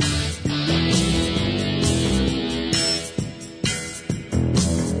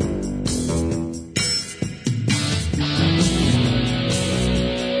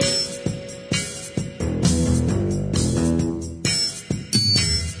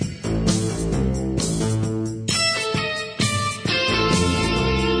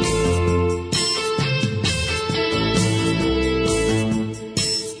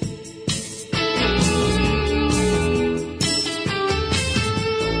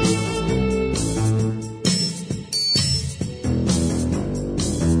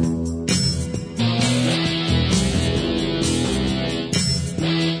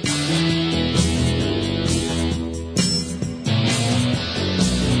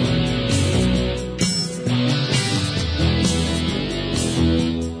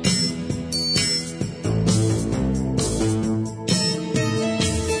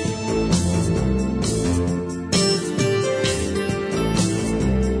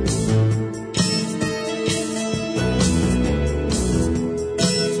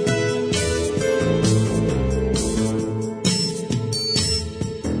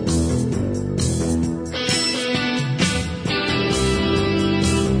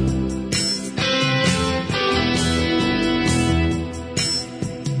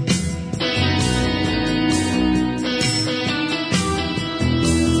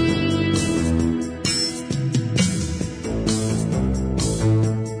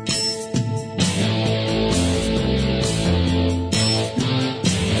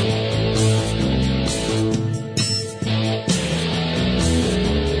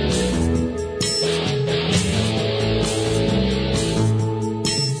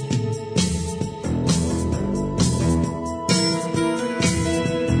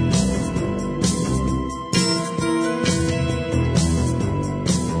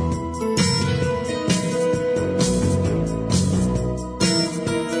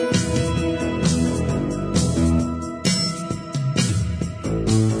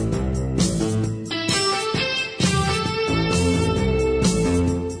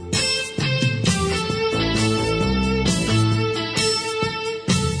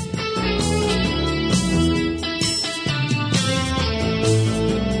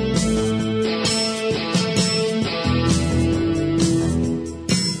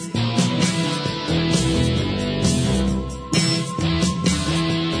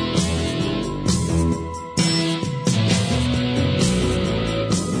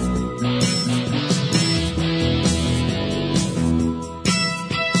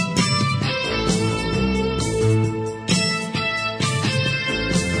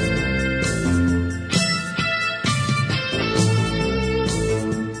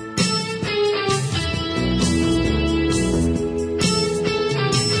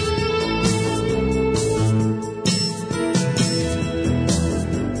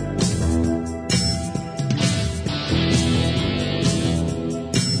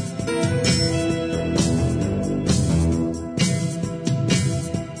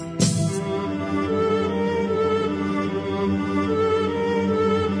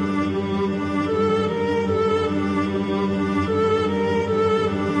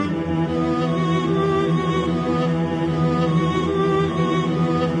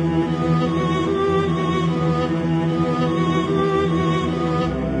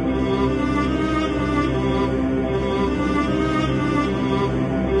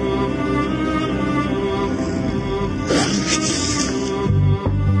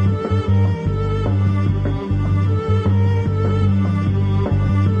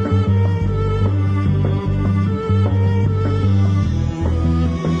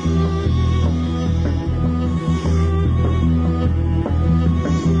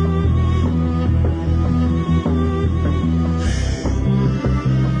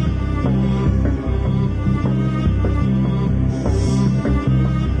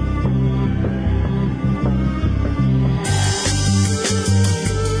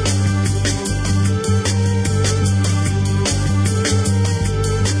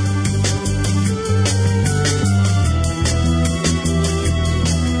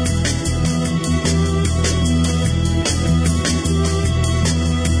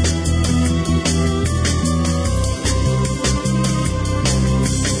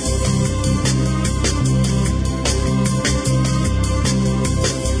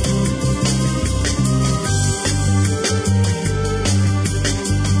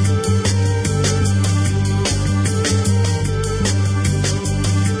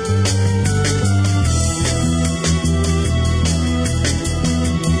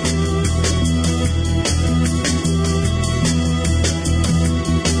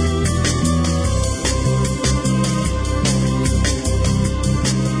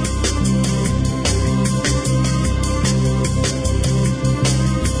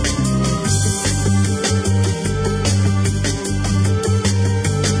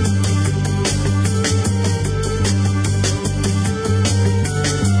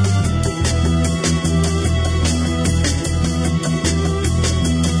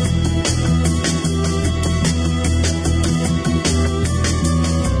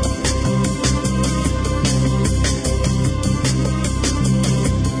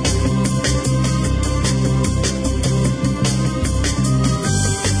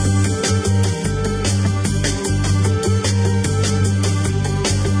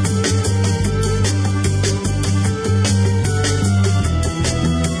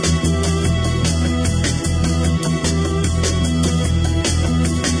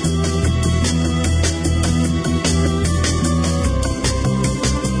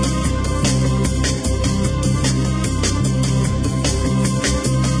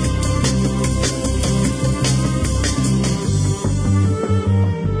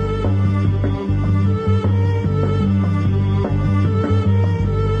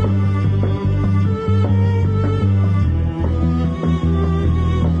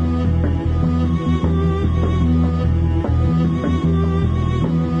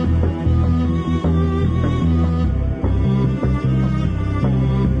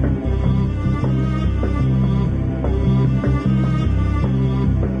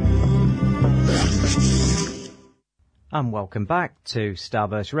 and welcome back to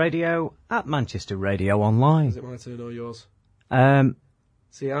Starburst Radio at Manchester Radio Online. Is it my turn or yours? Um,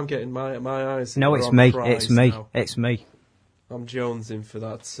 See, I'm getting my eyes. no, are it's on me. the prize It's me. now. It's me. I'm jonesing for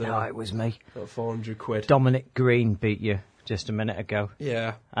that. No, it was me. That 400 quid. Dominic Green beat you just a minute ago.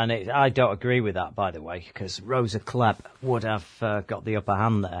 Yeah. And I don't agree with that, by the way, because Rosa Klebb would have got the upper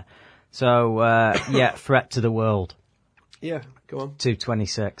hand there. So, yeah, Threat to the World, Yeah, go on.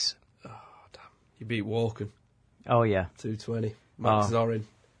 226. You beat Walken, Oh, yeah. 220. Max Zorin.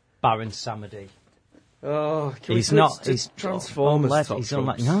 Baron Samedi. Oh, can He's we not. switch to He's Transformers on left. top He's on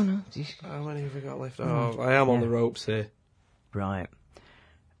trumps? no. How many have we got left? Oh, I am on the ropes here. Right.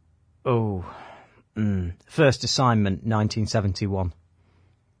 Oh. First Assignment, 1971.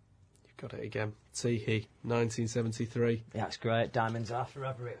 You've got it again. Teehee, 1973. That's great. Diamonds Are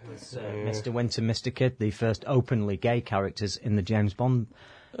Forever. It was Mr. Winter, Mr. Kid, the first openly gay characters in the James Bond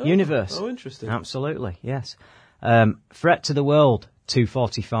universe. Oh, interesting. Absolutely, yes. Threat to the World,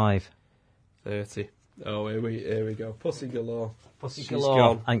 245. 30. Oh, here we go. Pussy Galore. Pussy She's Galore.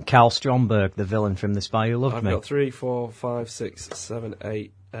 gone. And Carl Stromberg, the villain from The Spy Who Loved I've Me. got 3, 4, 5, 6, 7,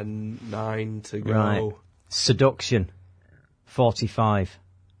 8, and 9 to go. Right. Seduction, 45.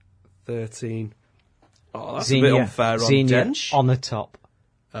 13. Oh, that's Xenia, a bit unfair on Xenia Dench. on the top.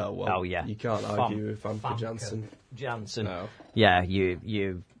 Oh, well. Oh, yeah. You can't argue with Famke Janssen. Janssen. No. Yeah,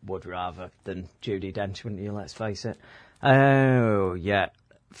 you would rather than Judi Dench, wouldn't you? Let's face it. Oh, yeah.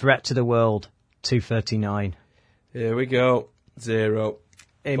 Threat to the World, 239. Here we go. 0.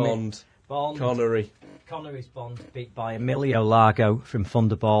 Bond. Connery. Connery's Bond beat by Emilio Largo from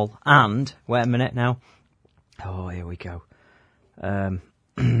Thunderball. And, wait a minute now. Oh, here we go.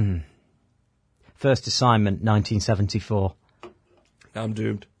 First Assignment, 1974. I'm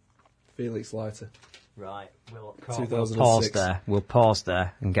doomed. Felix Leiter. Right, we'll 2006. pause there. We'll pause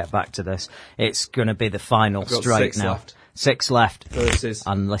there and get back to this. It's going to be the final I've got straight 6 now. left. 6 left. Versus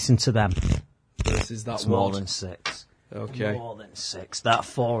And listen to them. that It's more wad. than 6. Okay. More than 6. That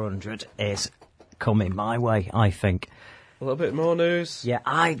 400 is coming my way, I think. A little bit more news. Yeah,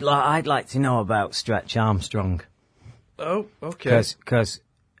 I'd like to know about Stretch Armstrong. Oh, okay. Because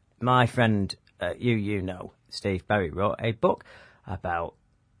my friend, you know, Steve Berry wrote a book about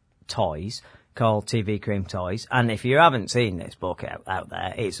toys called TV Cream Toys. And if you haven't seen this book out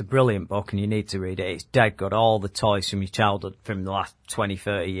there, it's a brilliant book and you need to read it. It's dead good. All the toys from your childhood from the last 20,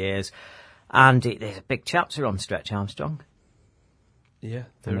 30 years. And there's a big chapter on Stretch Armstrong. Yeah,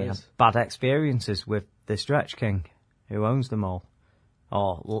 And there he had is. bad experiences with the Stretch King, who owns them all.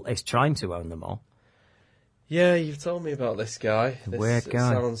 Or is trying to own them all. Yeah, you've told me about this guy. Weird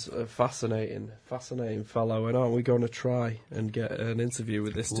guy. Sounds fascinating fellow. And aren't we going to try and get an interview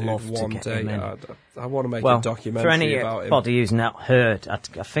with this dude Love to one get day? him in. I want to make Well, a documentary for about him. anybody who's not heard, I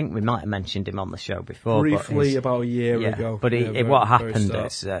think we might have mentioned him on the show before. Briefly, but about a year yeah, ago. But Yeah, what very happened start.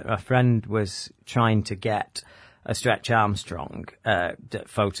 is a friend was trying to get a Stretch Armstrong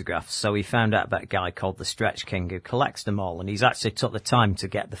photographs, so he found out about a guy called the Stretch King who collects them all, and he's actually took the time to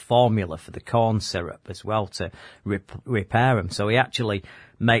get the formula for the corn syrup as well to repair them. So he actually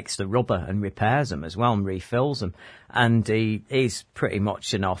makes the rubber and repairs them as well and refills them, and he's pretty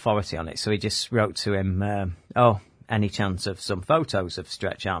much an authority on it. So he just wrote to him, any chance of some photos of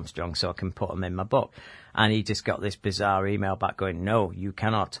Stretch Armstrong so I can put them in my book? And he just got this bizarre email back going, no, you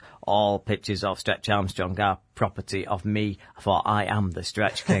cannot. All pictures of Stretch Armstrong are property of me, for I am the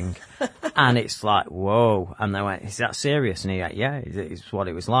Stretch King. And it's like, whoa. And they went, is that serious? And he went, yeah, it's what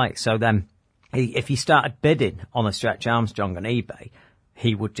it was like. So then, if he started bidding on a Stretch Armstrong on eBay,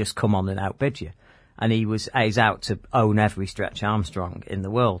 he would just come on and outbid you. And he's out to own every Stretch Armstrong in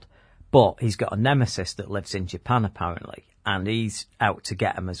the world. But he's got a nemesis that lives in Japan, apparently, and he's out to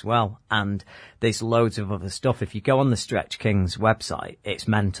get him as well. And there's loads of other stuff. If you go on the Stretch King's website, it's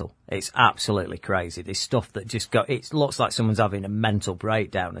mental. It's absolutely crazy. There's stuff that just it looks like someone's having a mental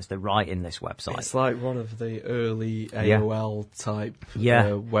breakdown as they're writing this website. It's like one of the early AOL type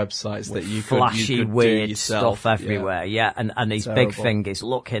websites that you could flashy, you could weird do yourself. stuff everywhere. Yeah, and his Terrible. big thing is,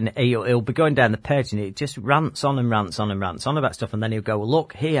 look, and he'll be going down the page and he just rants on and rants on and rants on about stuff, and then he'll go,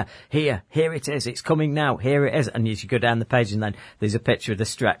 look, here it is, it's coming now, here it is, and as you go down the page, and then there's a picture of the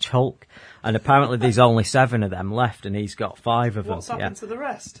Stretch Hulk, and apparently there's only 7 of them left, and he's got 5 of them. What's happened to the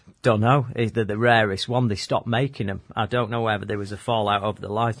rest? Don't know. They're the rarest one. They stopped making them. I don't know whether there was a fallout over the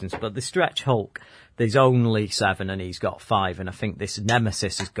license, but the Stretch Hulk, there's only 7 and he's got 5, and I think this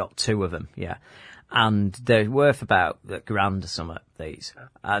Nemesis has got 2 of them, yeah. And they're worth about £1,000 or something, these.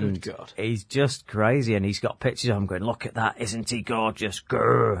 And Good God. he's just crazy, and he's got pictures of him going, look at that, isn't he gorgeous,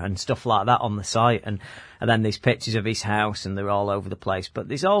 grr, and stuff like that on the site. And then there's pictures of his house, and they're all over the place. But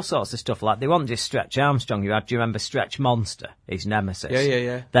there's all sorts of stuff like, they weren't just Stretch Armstrong you had. Do you remember Stretch Monster, his nemesis?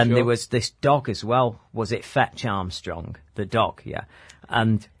 Yeah. Then Sure. there was this dog as well. Was it Fetch Armstrong? The dog, yeah.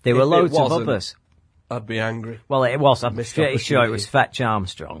 And there were If it loads of wasn't, others. I'd be angry. Well, it was. I'm Missed pretty sure it opportunity. was Fetch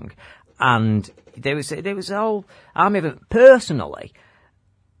Armstrong. And there was a whole army of it. Personally,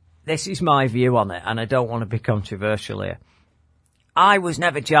 this is my view on it, and I don't want to be controversial here. I was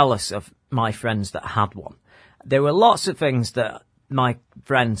never jealous of my friends that had one. There were lots of things that my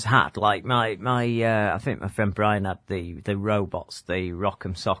friends had, like I think my friend Brian had the robots, the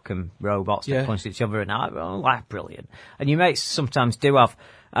Rock'em Sock'em robots that punched each other, and that's brilliant. And your mates sometimes do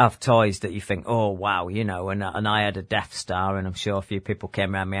have toys that you think, oh wow, and I had a Death Star, and I'm sure a few people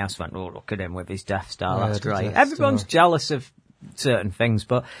came around my house and went, oh, look at him with his Death Star, that's great. Death Everyone's Star. jealous of certain things,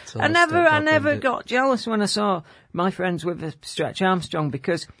 but I never got jealous when I saw my friends with a Stretch Armstrong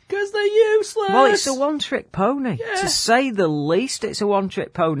because they're useless. Well, it's a one-trick pony. To say the least, it's a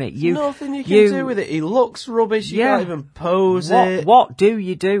one-trick pony. Nothing you can do with it. He looks rubbish. You can't even pose it. What do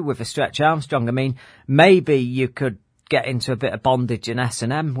you do with a Stretch Armstrong? I mean, maybe you could get into a bit of bondage and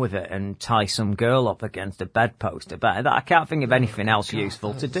S&M with it and tie some girl up against a bedpost. But I can't think of anything else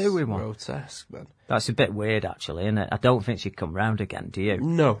useful to do with one. Grotesque, man. That's a bit weird, actually, isn't it? I don't think she'd come round again, do you?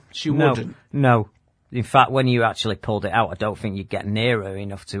 No, she wouldn't. No. In fact, when you actually pulled it out, I don't think you'd get near her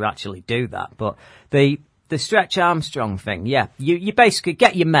enough to actually do that. But the Stretch Armstrong thing, yeah, you basically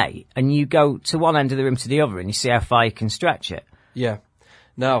get your mate and you go to one end of the room to the other and you see how far you can stretch it. Yeah.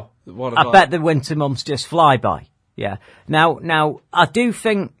 Now, what about... I bet the winter months just fly by. Yeah. Now, I do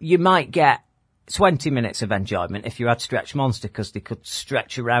think you might get 20 minutes of enjoyment if you had Stretch Monster because they could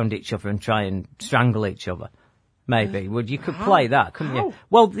stretch around each other and try and strangle each other. Maybe. You could play that, couldn't you?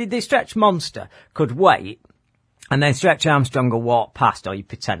 Well, the Stretch Monster could wait, and then Stretch Armstrong will walk past, or you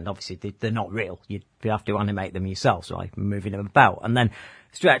pretend, obviously, they're not real. You'd have to animate them yourself, so like moving them about. And then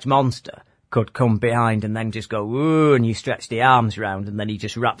Stretch Monster could come behind and then just go, ooh, and you stretch the arms round, and then he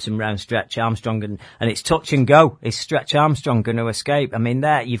just wraps them round Stretch Armstrong, and it's touch and go. Is Stretch Armstrong going to escape? I mean,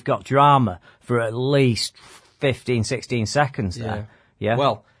 there, you've got drama for at least 15, 16 seconds there. Yeah.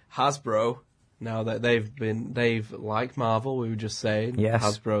 Well, Hasbro... Now that they've like Marvel, we were just saying,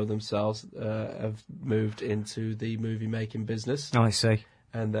 Hasbro themselves have moved into the movie making business. Oh, I see.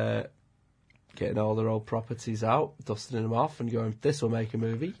 And they're getting all their old properties out, dusting them off, and going, "This will make a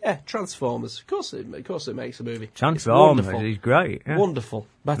movie." Yeah, Transformers. Of course, it makes a movie. Transformers is great. Yeah. Wonderful,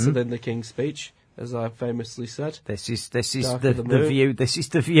 better than the King's Speech, as I famously said. This is the view. This is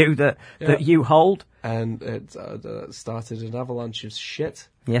the view that you hold. And it started an avalanche of shit.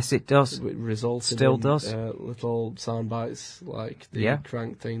 Yes, it does. It resulted Still in does. little sound bites like the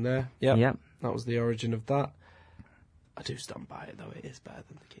crank thing there. Yeah, that was the origin of that. I do stand by it, though. It is better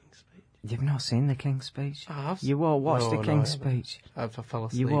than the King's Speech. You've not seen the King's Speech? I have. You all watched the King's Speech? I fell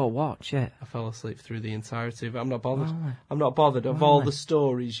asleep. You all watch it? I fell asleep through the entirety of it. I'm not bothered. I'm not bothered. Of all the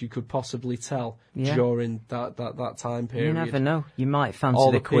stories you could possibly tell during that time period. You never know. You might fancy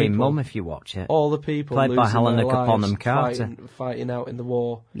the Queen Mum if you watch it. All the people played by losing Helena their lives, Bonham Carter. fighting out in the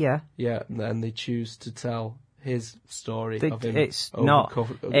war. Yeah. Yeah, and they choose to tell his story of him. It's not.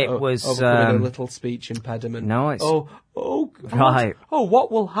 It was overcoming a little speech impediment. No, it's right. Oh,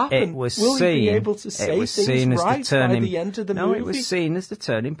 what will happen? It was will seen. He be able to say things right by the end of the movie? No, it was seen as the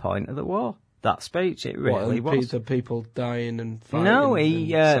turning point of the war. That speech, it really was. The people dying and fighting. No,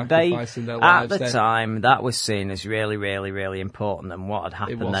 sacrificing their lives at the time that was seen as really, really, really important. And what had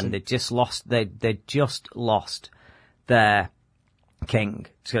happened then? They just lost. They just lost their king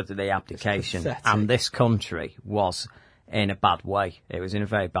to the abdication, and this country was in a bad way. It was in a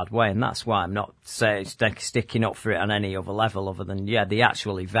very bad way, and that's why I'm not sticking up for it on any other level other than the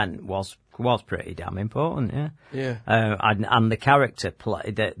actual event was pretty damn important. And the character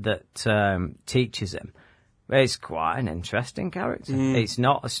play that teaches him is quite an interesting character. It's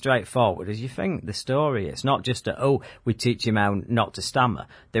not as straightforward as you think. The story, it's not just we teach him how not to stammer.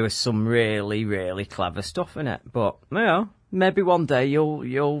 There was some really, really clever stuff in it, but maybe one day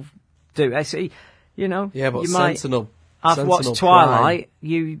you'll do. I see, Yeah, but you Sentinel. I've watched Twilight.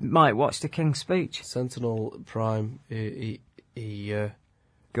 Prime. You might watch the King's Speech. Sentinel Prime. He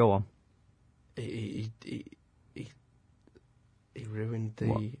go on. He ruined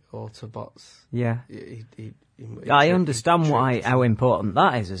the Autobots. Yeah. I understand how important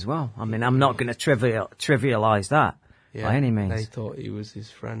that is as well. I mean, I'm not going to trivialise that by any means. They thought he was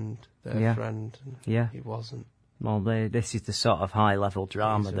his friend, their friend. And he wasn't. Well, this is the sort of high-level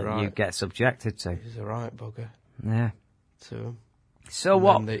drama He's that right. you get subjected to. He's a right bugger Yeah. to him. So And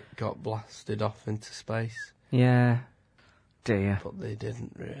what? then they got blasted off into space, Yeah. Dear. but they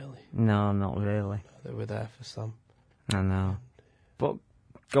didn't really. No, not really. They were there for some I know. But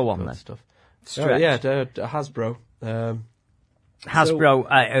go on good then. stuff. Stretch. Yeah, Hasbro.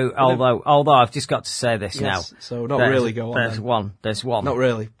 Hasbro. Although I've just got to say this now. So not really go on. There's then. one. There's one. Not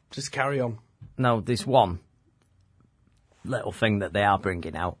really. Just carry on. No, there's one little thing that they are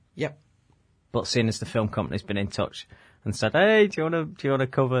bringing out. Yep. But seeing as the film company's been in touch and said, "Hey, do you want to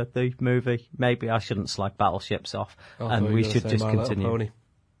cover the movie? Maybe I shouldn't slag battleships off, I thought and you we were gonna should say just My Little continue." Pony.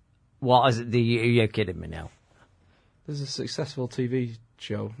 What is it? You're kidding me now? There's a successful TV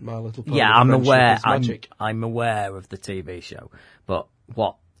show, My Little Pony. Yeah, I'm Friendship aware. is Magic. I'm aware of the TV show, but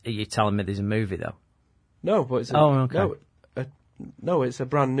what are you telling me? There's a movie though. No, but it's okay. No, it's a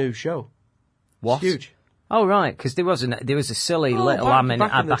brand new show. What? It's huge. Oh right, because there was a silly little back lamb in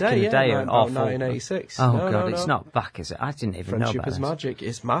the day, an about awful. 1986. Oh No, god, no, it's no. not back, is it? I didn't even know Friendship about is this. Magic.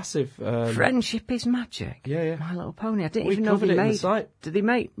 It's massive. Friendship is Magic. Yeah. My Little Pony. I didn't We even know covered they it in the made. site. Did they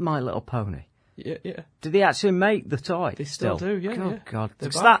make My Little Pony? Yeah. Did they actually make the toy? They still do, yeah, Good yeah. God. They're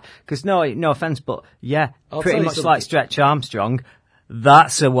Because no offence, but yeah, I'll pretty tell you much something. like Stretch Armstrong.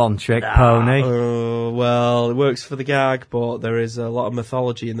 That's a one-trick pony. Oh, well, it works for the gag, but there is a lot of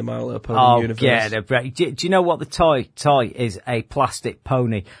mythology in the My Little Pony Oh, universe. get a break. Do you know what the toy is? A plastic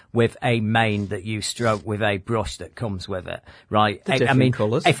pony with a mane that you stroke with a brush that comes with it, right? They're I different mean,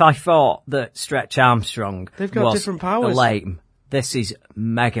 colours. if I thought that Stretch Armstrong They've got was different powers. lame, this is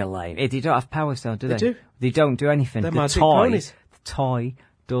mega lame. They don't have powers though, do they? They do. They don't do anything. They're The magic ponies. toy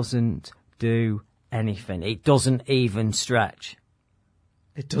doesn't do anything. It doesn't even stretch.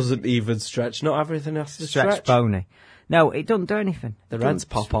 It doesn't even stretch. Not everything has to Stretch stretch. pony. No, it doesn't do anything. The It reds doesn't-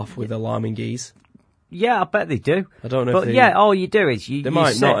 pop off with alarming geese. Yeah, I bet they do. I don't know But if they... yeah, all you do is you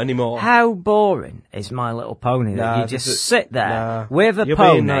might sit. not anymore. How boring is My Little Pony that Nah, you just this is- sit there nah. with a You're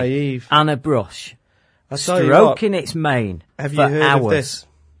pony being naive. and a brush, I tell you stroking its mane Have for you heard hours. of this?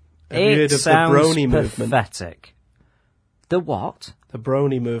 Have you It heard of the sounds brony movement? pathetic. The what? The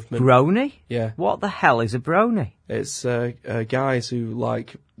brony movement. Brony? Yeah. What the hell is a brony? It's guys who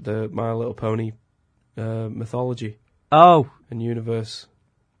like the My Little Pony mythology Oh, and universe.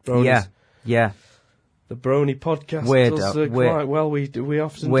 Bronies. yeah. The Brony podcast Weirdo. does quite well. We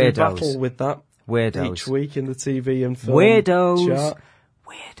often Weirdos. do battle with that Weirdos. each week in the TV and film Weirdos. chart.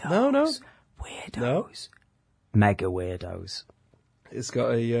 Weirdos. No. Weirdos. Mega weirdos. It's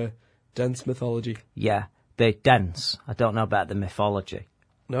got a dense mythology. Yeah. They're dense. I don't know about the mythology.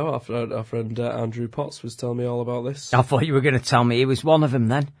 No, our friend Andrew Potts was telling me all about this. I thought you were going to tell me he was one of them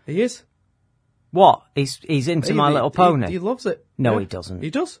then. He is. What? He's into My Little Pony? He loves it. No, Yeah. he doesn't. He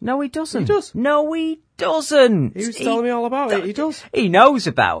does. No, he doesn't. He does. No, he doesn't. He was telling me all about it. He does. He knows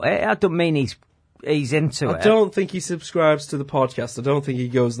about it. I don't mean he's into it. I don't think he subscribes to the podcast. I don't think he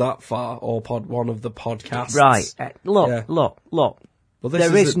goes that far, or one of the podcasts. Right. Look. Well, this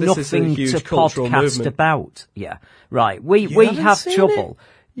There is this nothing a huge to cultural podcast movement. about. Yeah. Right. We haven't have seen trouble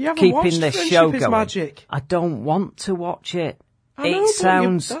You haven't keeping watched this Friendship show is going. Magic. I don't want to watch it. I know, It but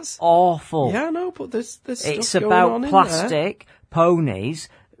sounds that's- awful. Yeah, I know, but there's It's stuff going about on in plastic ponies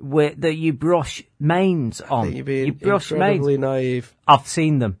that you brush manes on. there. You're being You brush incredibly manes. naive. I've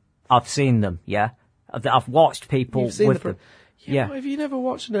seen them. Yeah. I've watched people You've seen with the them. Yeah, but have you never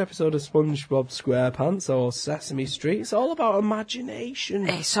watched an episode of SpongeBob SquarePants or Sesame Street? It's all about imagination.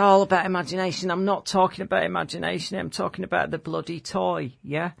 It's all about imagination. I'm not talking about imagination. I'm talking about the bloody toy.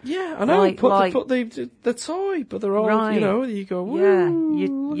 Yeah. Yeah, I know. Like- put the toy, but they're all Right. you go.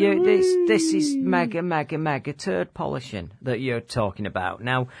 Woo, Yeah, this is mega turd polishing that you're talking about.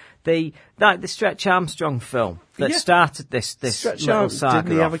 Now, the Stretch Armstrong film that Yeah. started this Stretch little out. saga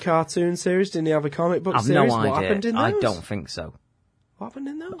Didn't he have a off. cartoon series? Didn't he have a comic book I've series? no What idea. happened in those? I don't think so. What happened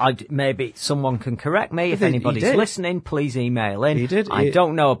in those? Maybe someone can correct me. If He anybody's did. listening, please email in. He did. I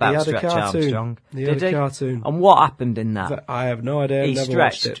don't know He about had a Stretch cartoon. Armstrong. He had Did a cartoon. And what happened in that? I have no idea. He Never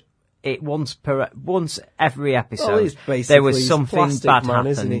watched stretched it. once every episode. Well, he's basically there was something Plastic bad Man,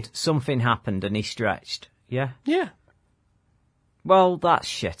 isn't happened. he? Something happened and he stretched. Yeah. Yeah. Well, that's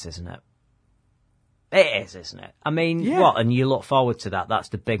shit, isn't it? It is, isn't it? I mean, Yeah. what? And you look forward to that. That's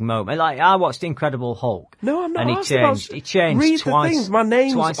the big moment. Like, I watched Incredible Hulk. No, I'm not. And he asked changed. About... He changed Read twice. the things. My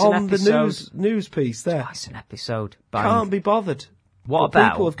name's twice an on the episode. news piece there. Twice an episode. Bang. Can't be bothered. What But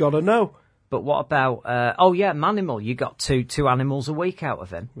about? people have got to know. But what about? Oh yeah, Manimal. You got two animals a week out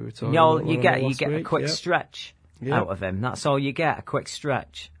of him. We were talking You about you one get last a week, quick yeah. stretch Yeah. out of him. That's all you get. A quick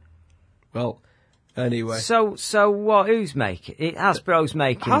stretch. Well, Anyway. So what? Who's making it? Hasbro's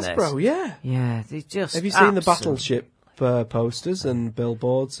making this. Hasbro, yeah. Yeah, they just. Have you seen the Battleship posters and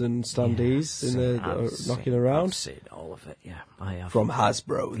billboards and standees knocking around? I've seen all of it. Yeah, I have. From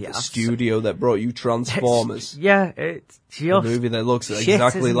Hasbro, the studio that brought you Transformers. It's just a movie that looks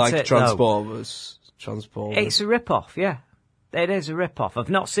exactly like Transformers. It's a rip-off, yeah. It is a rip-off. I've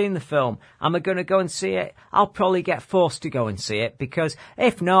not seen the film. Am I going to go and see it? I'll probably get forced to go and see it, because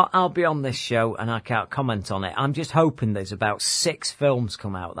if not, I'll be on this show and I can't comment on it. I'm just hoping there's about 6 films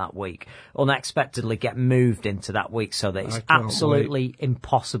come out that week, unexpectedly get moved into that week, so that it's absolutely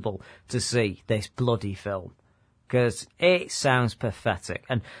impossible to see this bloody film, because it sounds pathetic.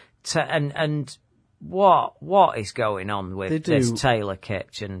 And what is going on with this Taylor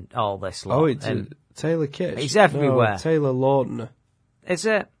Kitsch and all this lot? Taylor Kitsch. He's everywhere. No, Taylor Lautner. Is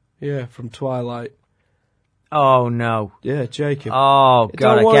it? Yeah, from Twilight. Oh, no. Yeah, Jacob. Oh,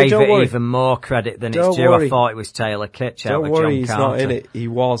 God, I gave it even more credit than it's due. I thought it was Taylor Kitsch out of John Carter. Don't worry, he's not in it. He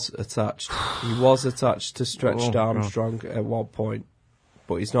was attached. He was attached to Stretched Armstrong at one point,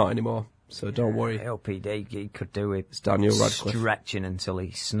 but he's not anymore, so don't worry. I hope he could do it. It's Daniel Radcliffe. Stretching until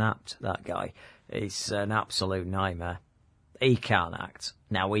he snapped, that guy. He's an absolute nightmare. He can't act.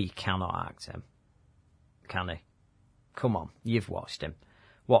 Now, he cannot act him. Can he? Come on, you've watched him.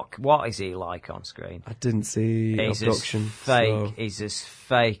 What is he like on screen? I didn't see Abduction. He's as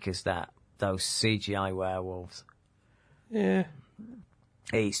fake as those CGI werewolves. Yeah.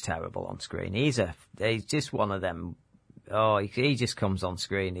 He's terrible on screen. He's just one of them. Oh, he just comes on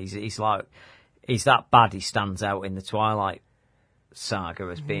screen. He's that bad. He stands out in the Twilight saga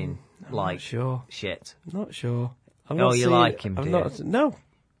as being shit. Not sure. You like him, do you? No.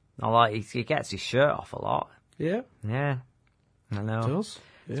 I like he gets his shirt off a lot. Yeah. Yeah. I know. It does.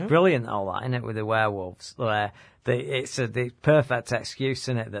 Yeah. It's brilliant, all that, isn't it, with the werewolves? It's the perfect excuse,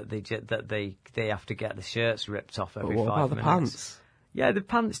 isn't it, that they have to get the shirts ripped off every 5 minutes. What about the pants? Yeah, the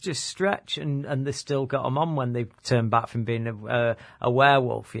pants just stretch, and they still got them on when they turn back from being a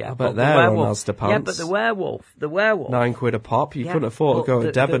werewolf. Yeah, I bet they're on Asda pants. Yeah, but the werewolf. £9 a pop. You couldn't afford to go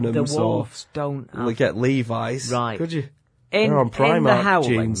to Debenhams the wolves don't get Levi's, right? Could you? In on Primark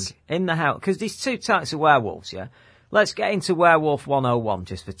jeans. In the Howling, because there's 2 types of werewolves, yeah? Let's get into Werewolf 101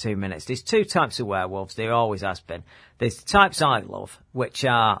 just for 2 minutes. There's 2 types of werewolves, there always has been. There's the types I love, which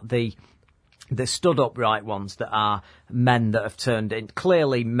are the stood upright ones that are men that have turned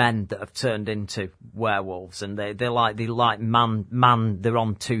into werewolves, and they're like man, they're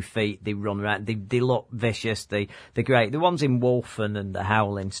on 2 feet, they run around, they look vicious, they're great. The ones in Wolfen and the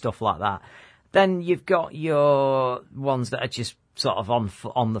Howling, stuff like that. Then you've got your ones that are just sort of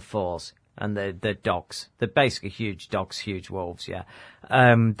on the fours, and they're dogs. They're basically huge dogs, huge wolves, yeah.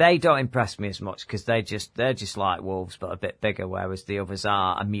 They don't impress me as much, because they're just like wolves, but a bit bigger, whereas the others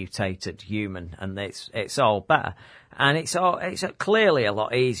are a mutated human, and it's all better. And it's clearly a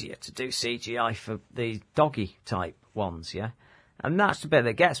lot easier to do CGI for the doggy type ones, yeah. And that's the bit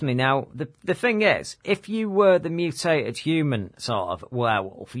that gets me. Now, the thing is, if you were the mutated human sort of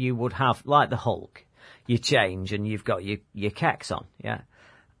werewolf, you would have, like the Hulk, you change and you've got your kecks on, yeah?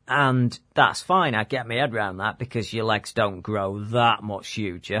 And that's fine, I get my head around that, because your legs don't grow that much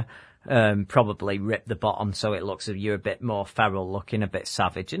huger. Probably rip the bottom so it looks you're a bit more feral looking, a bit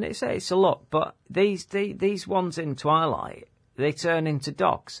savage, and it's a look. But these ones in Twilight, they turn into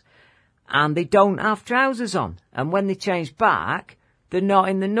dogs. And they don't have trousers on. And when they change back, they're not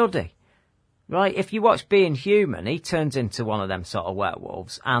in the nuddy. Right? If you watch Being Human, he turns into one of them sort of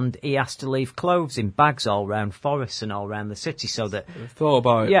werewolves, and he has to leave clothes in bags all around forests and all around the city, so that... I've thought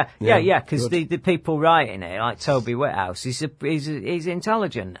about it. Yeah, because the people writing it, like Toby Whithouse, he's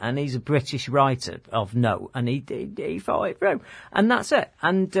intelligent, and he's a British writer of note, and he thought it through. And that's it.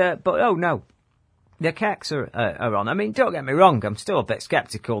 And, but, oh no. The kecks are on. I mean, don't get me wrong, I'm still a bit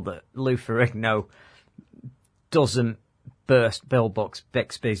sceptical that Lou Ferrigno doesn't burst Bill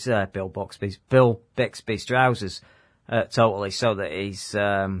Bixby's trousers totally, so that he's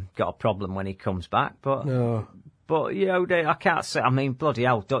got a problem when he comes back. But no. But you know, I can't say. I mean, bloody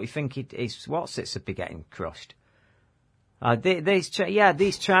hell! Don't you think his whatsits would be getting crushed?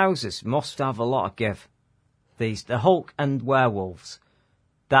 These trousers must have a lot of give. The Hulk and werewolves.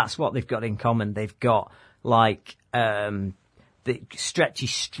 That's what they've got in common. They've got, like, the stretchy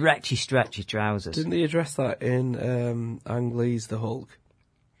trousers. Didn't he address that in Ang Lee's The Hulk?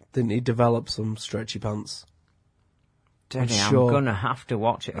 Didn't he develop some stretchy pants? I'm going to have to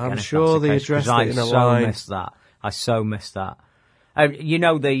watch it again. I'm sure they addressed it in a line. I so missed that. You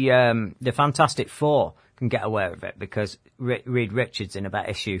know, the Fantastic Four can get away with it, because Reed Richards, in about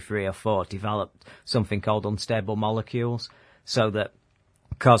issue 3 or 4, developed something called unstable molecules, so that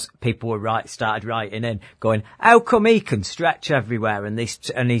because people started writing in, going, "How come he can stretch everywhere and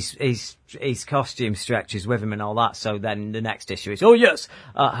his costume stretches with him and all that?" So then the next issue is, "Oh yes,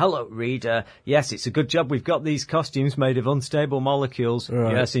 hello reader. Yes, it's a good job we've got these costumes made of unstable molecules.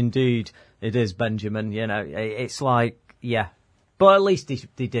 Right. Yes, indeed, it is, Benjamin. You know, it's like, yeah, but at least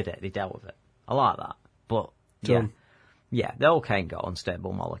they did it. They dealt with it. I like that. But yeah, the old Kane got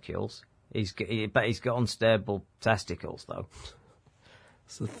unstable molecules. But he's got unstable testicles though."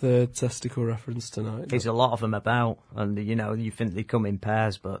 It's the third testicle reference tonight. There's a lot of them about, and you know, you think they come in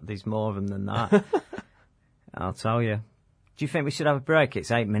pairs, but there's more of them than that. I'll tell you. Do you think we should have a break?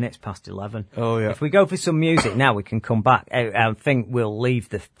 It's 8 minutes past 11. Oh, yeah. If we go for some music now, we can come back. I think we'll leave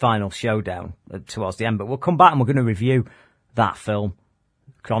the final showdown towards the end, but we'll come back and we're going to review that film.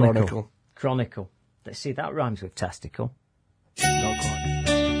 Chronicle. Let's see, that rhymes with testicle. Not quite.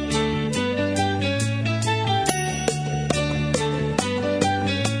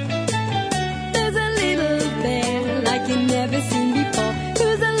 Never seen before,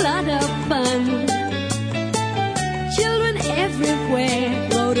 who's a lot of fun. Children everywhere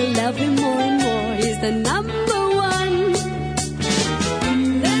grow to love him more and more. He's the number one.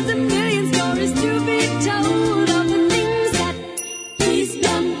 There's a million stories to be told of the things that he's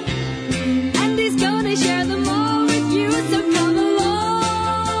done, and he's gonna share them all with you, so come along.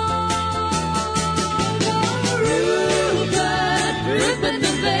 Oh, Rupert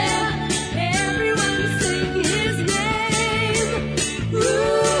the Bear.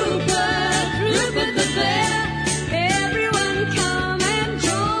 Rupert the Bear, everyone come and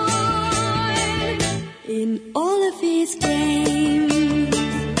join in all of his games.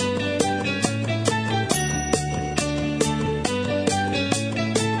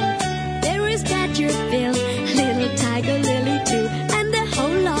 There is Badger Bill, little Tiger Lily too, and a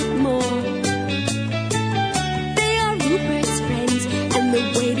whole lot more. They are Rupert's friends, and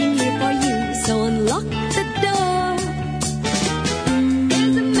they're waiting here for you, so unlock the door.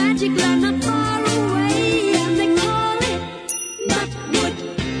 Land not far away, and they call it Nutwood,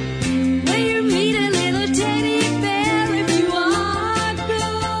 where you meet a little teddy bear if you are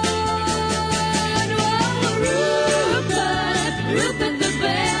good. Oh, Rupert the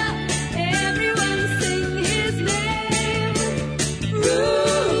Bear, everyone sing his name.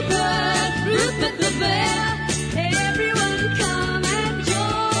 Rupert the Bear, everyone come and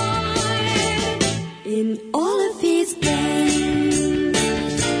join in all of his games.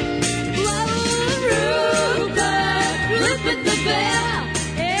 Rupert the Bear,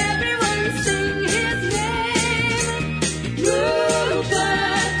 everyone sing his name.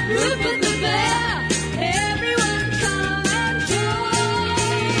 Rupert the Bear, everyone come and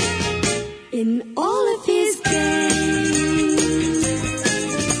join in all of his games.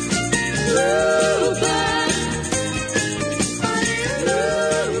 Rupert.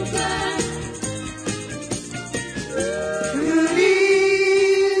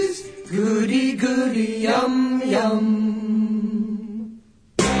 Goodies, goody, yum, yum.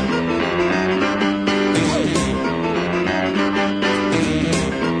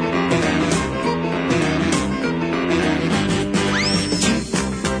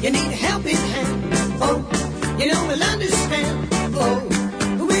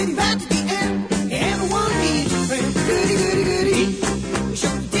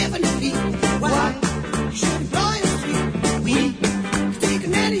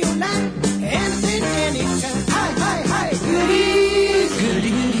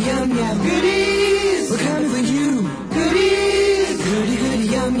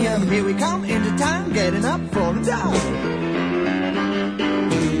 Here we come into town, getting up, falling down.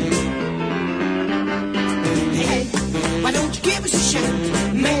 Hey, why don't you give us a shot?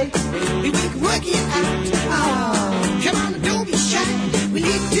 Maybe we can work it out. Oh, come on, don't be shy. We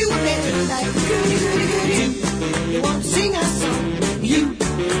need to do a better life. Goody, goody, goody. You want to sing our song? You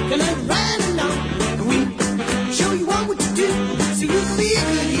can learn right along. We show you what to do, so you can be a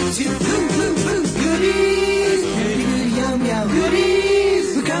goodie too. Boo, boo, boo, goodies. Goody, goody, yum, yum.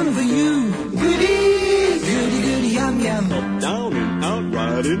 Goodies. We're coming for you. Goodies. Goody, goody, yum, yum. Up, down, and out,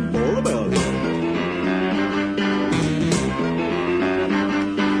 riding all about it.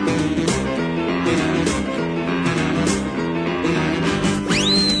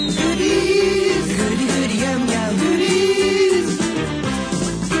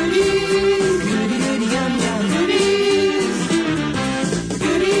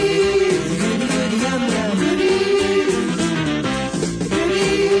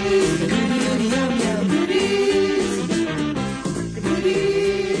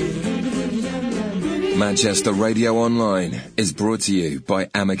 Manchester Radio Online is brought to you by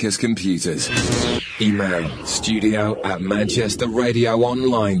Amicus Computers. Email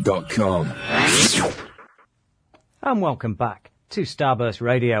studio@manchesterradioonline.com. And welcome back to Starburst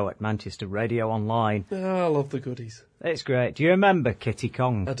Radio at Manchester Radio Online. I love the goodies. It's great. Do you remember Kitty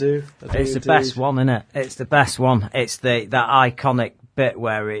Kong? I do. It's the best one, isn't it? It's the best one. It's that iconic bit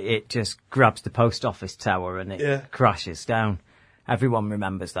where it just grabs the post office tower and it crashes down. Everyone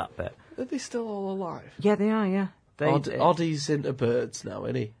remembers that bit. Are they still all alive? Yeah, they are, yeah. Oddie's into birds now,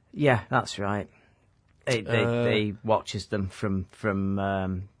 isn't he? Yeah, that's right. He watches them from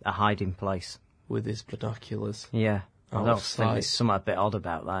a hiding place. With his binoculars. Yeah. I don't think there's something a bit odd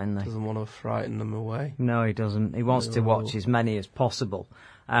about that, isn't there? Doesn't want to frighten them away. No, he doesn't. He wants to watch as many as possible.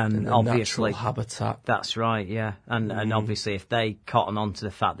 And in obviously, natural habitat. That's right, yeah. And obviously, if they cotton on to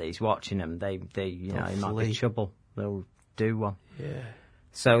the fact that he's watching them, they he might be trouble. They'll do one. Yeah.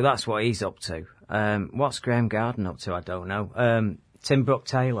 So that's what he's up to. What's Graham Garden up to? I don't know. Tim Brooke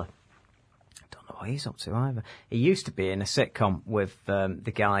Taylor. I don't know what he's up to either. He used to be in a sitcom with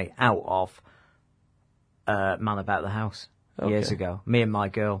the guy out of Man About the House years ago. Me and My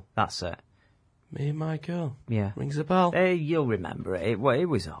Girl. That's it. Me and My Girl. Yeah. Rings a bell. You'll remember it. It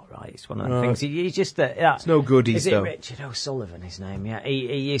was all right. It's one of them things. He's just it's no goodies, though. Is it Richard O'Sullivan, his name? Yeah.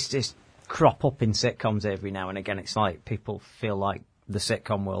 He used to just crop up in sitcoms every now and again. It's like people feel like the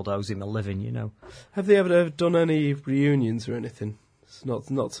sitcom world owes him a living, you know. Have they ever done any reunions or anything? It's not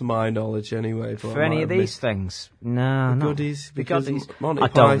to my knowledge anyway. But for any of these things? No, no. Goodies? Because Monty I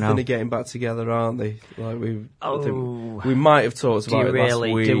don't know. Python are getting back together, aren't they? Like we might have talked about it last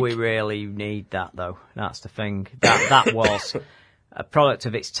week. Do we really need that, though? That's the thing. That was a product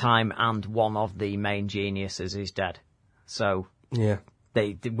of its time, and one of the main geniuses is dead. So yeah,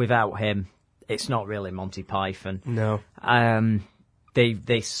 without him, it's not really Monty Python. No.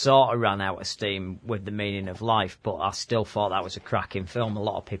 They sort of ran out of steam with The Meaning of Life, but I still thought that was a cracking film. A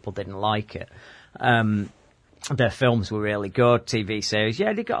lot of people didn't like it. Their films were really good, TV series.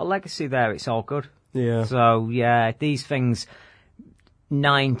 Yeah, they got a legacy there. It's all good. Yeah. So, yeah, these things,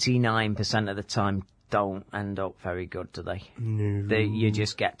 99% of the time, don't end up very good, do they? No. You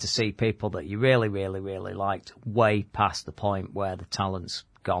just get to see people that you really, really, really liked way past the point where the talent's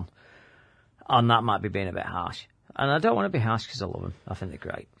gone. And that might be being a bit harsh. And I don't want to be harsh because I love them. I think they're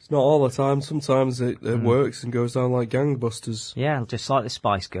great. It's not all the time. Sometimes it works and goes down like gangbusters. Yeah, just like the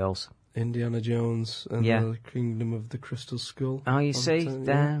Spice Girls. Indiana Jones and the Kingdom of the Crystal Skull. Oh, you see,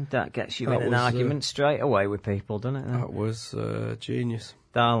 that gets you in an argument straight away with people, doesn't it? That was genius.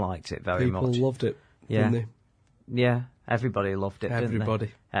 I liked it very much. People loved it, didn't they? Yeah, everybody loved it, Everybody.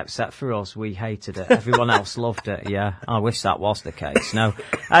 Didn't they? Except for us, we hated it. Everyone else loved it, yeah. I wish that was the case. No,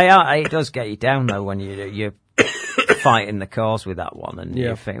 it does get you down, though, when you're fighting the cause with that one, and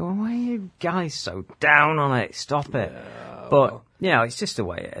you think, well, why are you guys so down on it? Stop it. Yeah, but, it's just the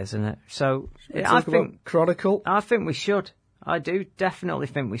way it is, isn't it? So, I think Chronicle? I think we should. I do definitely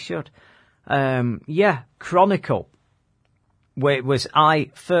think we should. Chronicle. I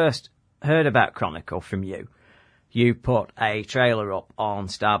first heard about Chronicle from you. You put a trailer up on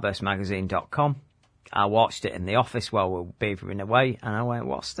starburstmagazine.com. I watched it in the office while we were beavering away, and I went,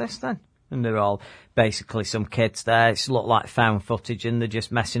 what's this then? And they're all basically some kids there. It's looked like found footage, and they're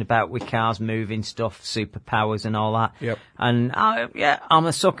just messing about with cars, moving stuff, superpowers and all that. Yep. And I'm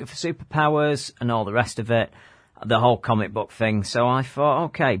a sucker for superpowers and all the rest of it, the whole comic book thing. So I thought,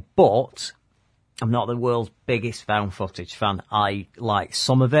 okay, but I'm not the world's biggest found footage fan. I like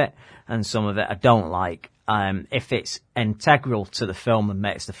some of it, and some of it I don't like. If it's integral to the film and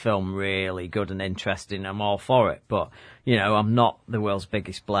makes the film really good and interesting, I'm all for it. But, I'm not the world's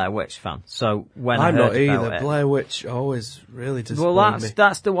biggest Blair Witch fan. So when I heard not either. about it, Blair Witch always really disappointed me. Well,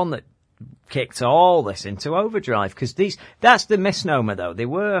 that's the one that kicked all this into overdrive, because that's the misnomer, though. There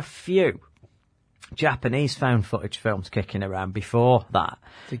were a few Japanese found footage films kicking around before that.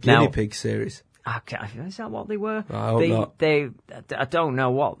 The Guinea Pig series. Okay, is that what they were? I hope not. I don't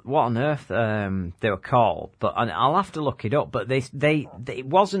know what on earth they were called, but I'll have to look it up. But it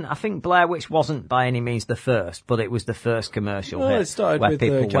wasn't. I think Blair Witch wasn't by any means the first, but it was the first commercial hit. It started with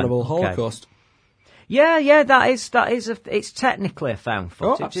the Cannibal Holocaust. Yeah, that is. It's technically a found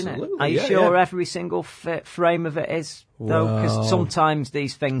footage, isn't it? Are you sure every single frame of it is? Though, because sometimes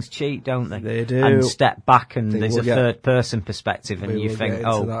these things cheat, don't they? They do. And step back, and there's a third-person perspective, and you think,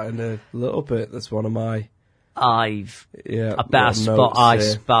 get into that in a little bit. That's one of my. I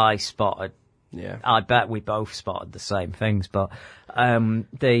spotted. Yeah. I bet we both spotted the same things, but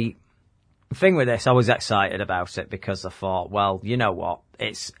the thing with this, I was excited about it because I thought, well, you know what?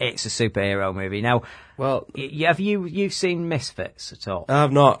 it's a superhero movie. Now, Well, have you've seen Misfits at all? I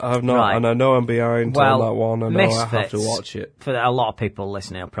have not, Right. and I know I'm behind Well, on that one. I know I have Misfits, to watch it. For a lot of people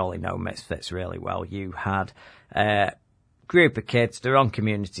listening, will probably know Misfits really well. You had a group of kids, they're on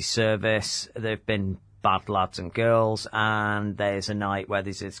community service, they've been bad lads and girls, and there's a night where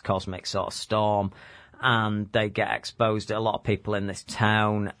there's this cosmic sort of storm, and they get exposed to a lot of people in this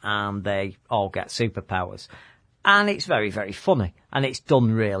town, and they all get superpowers. And it's very, very funny, and it's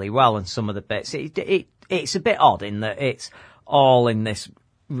done really well, and some of the bits, it's a bit odd in that it's all in this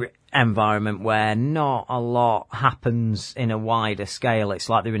environment where not a lot happens in a wider scale. It's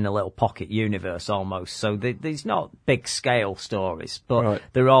like they're in a little pocket universe almost. So there's not big scale stories, but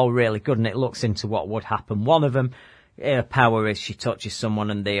they're all really good, and it looks into what would happen. One of them, her power is she touches someone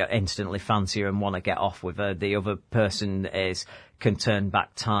and they instantly fancy her and want to get off with her. The other person can turn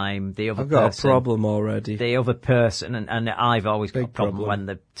back time. The other I've got person, a problem already. The other person, and I've always got a problem when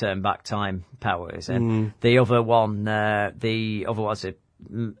the turn back time power is in. The other one,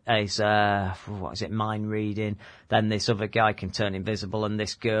 is what is it, mind reading. Then this other guy can turn invisible, and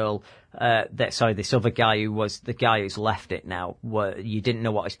this girl, this other guy who was the guy who's left it now, you didn't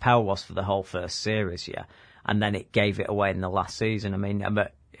know what his power was for the whole first series, and then it gave it away in the last season. I mean,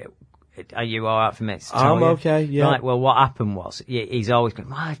 are you all right for me to tell I'm you? okay, yeah. Right, well, what happened was, he's always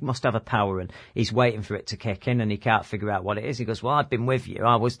going, I must have a power, and he's waiting for it to kick in, and he can't figure out what it is. He goes, well, I've been with you,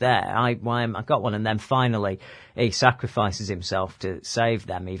 I was there, I got one, and then finally he sacrifices himself to save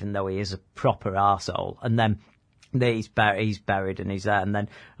them, even though he is a proper arsehole, and then he's buried and he's there, and then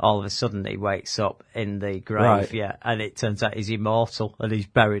all of a sudden he wakes up in the grave, and it turns out he's immortal, and he's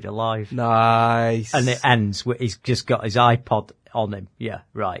buried alive. Nice. And it ends with, he's just got his iPod on him,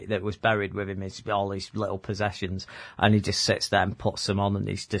 that was buried with him, all his little possessions, and he just sits there and puts them on, and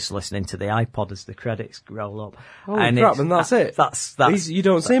he's just listening to the iPod as the credits roll up. Holy and crap, and that's it? That's you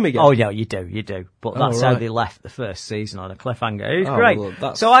don't see him again? Oh, yeah, you do. But that's how they left the first season, on a cliffhanger. It was great.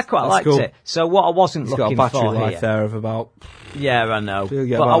 Well, so I quite liked cool. it. So what I wasn't He's looking got a battery for life here, there of about... Yeah, I know. You'll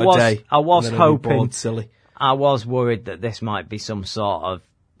get But about a day, I was and then he'll be hoping, bored silly. I was worried that this might be some sort of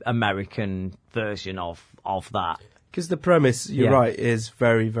American version of that. Because the premise, you're right, is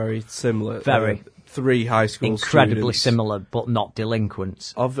very, very similar. Very. 3 high school incredibly students. similar, but not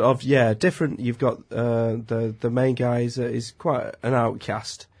delinquents. Different. You've got the main guy is quite an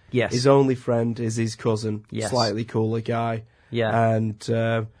outcast. Yes. His only friend is his cousin, slightly cooler guy. Yeah. And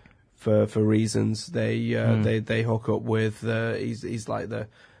for reasons they hook up with. He's like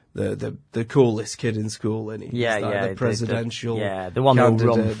the coolest kid in school, and he's like the presidential the one candidate,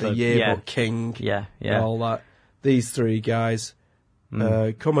 who run for the yearbook king, and all that. These 3 guys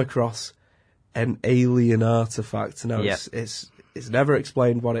come across an alien artifact. Now it's never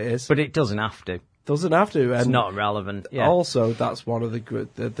explained what it is, but it doesn't have to. Doesn't have to. It's and not relevant. Yeah. Also, that's one of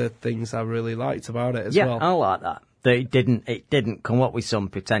the things I really liked about it as well. Yeah, I like that. That it didn't come up with some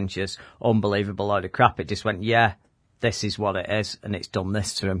pretentious, unbelievable load of crap. It just went, this is what it is, and it's done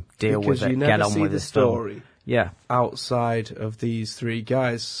this to him. Deal with it. Get on with the story. Yeah. Outside of these 3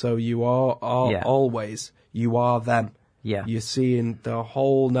 guys, so you are always, you are them. Yeah. You're seeing the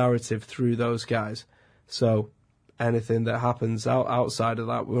whole narrative through those guys. So anything that happens outside of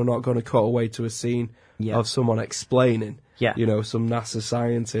that, we're not going to cut away to a scene of someone explaining. Yeah. Some NASA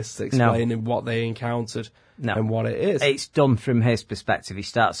scientists explaining what they encountered and what it is. It's done from his perspective. He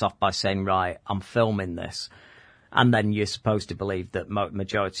starts off by saying, right, I'm filming this. And then you're supposed to believe that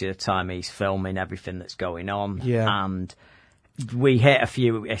majority of the time he's filming everything that's going on. Yeah. And we hit a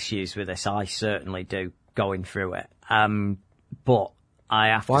few issues with this. I certainly do, going through it. But I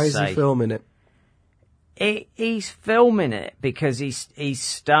have to say... Why is he filming it? He's filming it because he's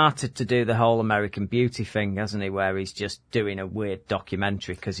started to do the whole American Beauty thing, hasn't he? Where he's just doing a weird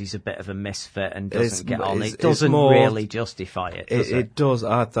documentary because he's a bit of a misfit and doesn't get on. It doesn't really justify it. It does.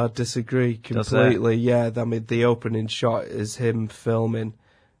 I disagree completely. Yeah, I mean the opening shot is him filming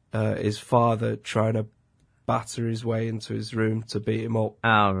his father trying to batter his way into his room to beat him up.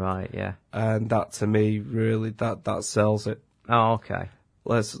 Oh right, yeah. And that to me really that sells it. Oh okay.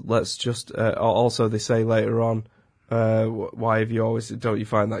 Let's just also they say later on, why have you always, don't you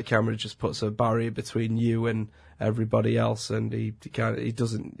find that camera just puts a barrier between you and everybody else, and he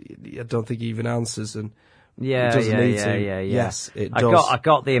doesn't, I don't think he even answers, and he doesn't need to. Yes, it does. I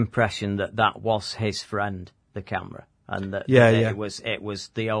got the impression that was his friend, the camera, and that it was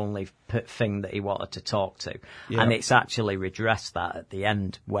the only thing that he wanted to talk to, and it's actually redressed that at the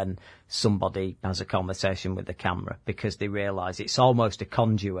end when somebody has a conversation with the camera because they realise it's almost a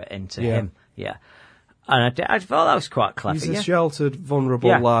conduit into him. Yeah. And I thought that was quite clever. He's a sheltered, vulnerable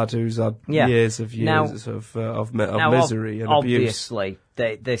lad who's had years of misery and abuse. Obviously,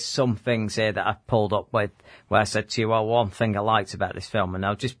 there's some things here that I've pulled up with where I said to you, well, one thing I liked about this film, and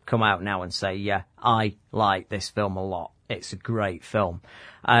I'll just come out now and say, yeah, I like this film a lot. It's a great film.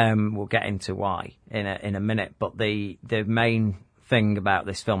 We'll get into why in a minute, but the main thing about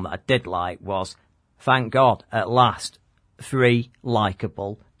this film that I did like was, thank God, at last, 3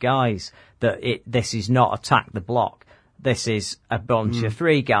 likeable guys. This is not Attack the Block. This is a bunch of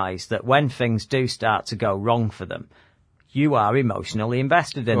 3 guys that when things do start to go wrong for them, you are emotionally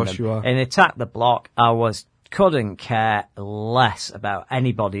invested in them. You are. In Attack the Block, couldn't care less about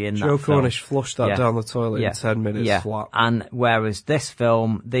anybody in that film. Joe Cornish flushed that down the toilet in 10 minutes flat. And whereas this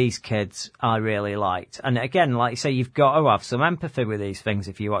film, these kids, I really liked. And again, like you say, you've got to have some empathy with these things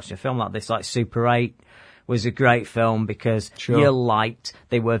if you watch a film like this. Like Super 8 was a great film because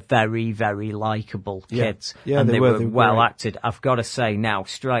they were very, very likeable kids. Yeah, and they were well great. acted. I've got to say now,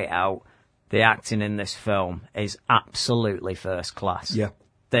 straight out, the acting in this film is absolutely first class. Yeah.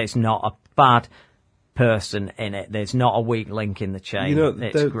 There's not a bad person in it. There's not a weak link in the chain.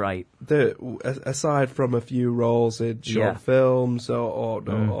 It's great. Aside from a few roles in short films or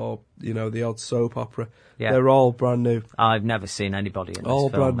the odd soap opera, they're all brand new. I've never seen anybody in this all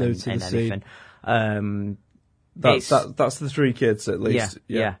film brand new to the anything. Scene. That's the 3 kids at least.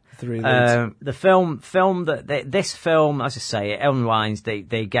 Yeah. 3 leads. The film this film, as I say, it unwinds. They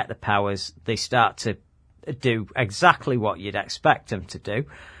get the powers. They start to do exactly what you'd expect them to do,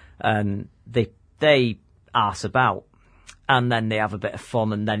 and they arse about, and then they have a bit of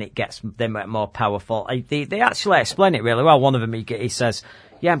fun, and then they get more powerful. They actually explain it really well. One of them, he says,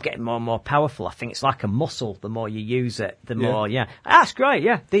 yeah, I'm getting more and more powerful. I think it's like a muscle. The more you use it, the more, That's great,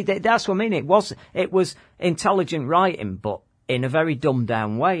 yeah. That's what I mean. It was intelligent writing, but in a very dumbed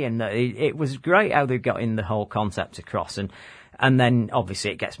down way, and it was great how they got in the whole concept across, and then obviously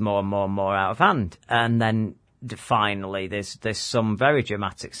it gets more and more and more out of hand, and then finally there's some very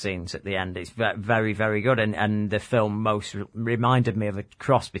dramatic scenes at the end. It's very, very good, and the film most reminded me of a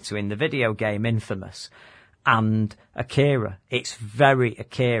cross between the video game Infamous and Akira. It's very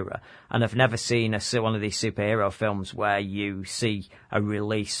Akira, and I've never seen one of these superhero films where you see a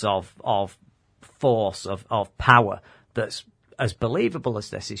release of force, of power that's as believable as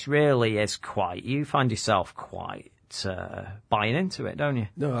this. It really is you find yourself quite buying into it, don't you?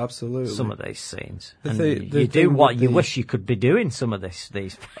 No, absolutely. Some of these scenes. You do what you wish you could be doing, some of these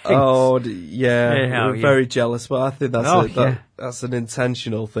things. Oh, yeah. We're very jealous, but I think that's an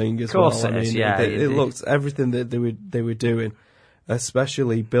intentional thing as well. Of course it is, yeah. It looks, everything that they were doing,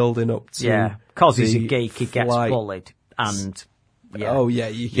 especially building up to... Yeah, because he's a geek, he gets bullied, and... Yeah. Oh, yeah,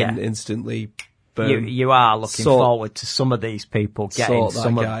 you can instantly... You are looking forward to some of these people getting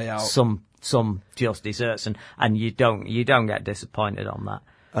some just desserts, and you don't get disappointed on that.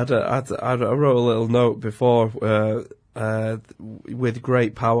 I wrote a little note before. With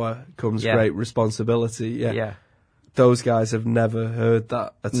great power comes great responsibility. Yeah. Those guys have never heard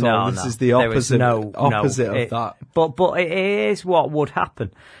that at all. This is the opposite. Opposite of that. But it is what would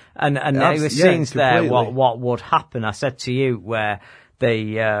happen, and there were scenes there. What would happen? I said to you where.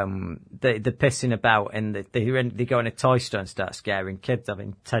 They're pissing about and they go in a toy store and start scaring kids,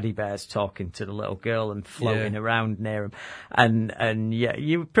 having teddy bears talking to the little girl and floating around near them. And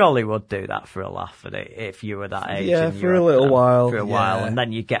you probably would do that for a laugh at it if you were that age. Yeah, for a little while. For a while, and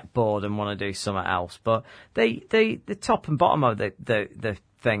then you get bored and want to do something else. But the top and bottom of the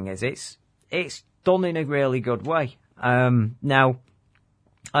thing is it's done in a really good way. Now,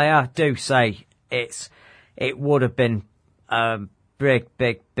 I do say it would have been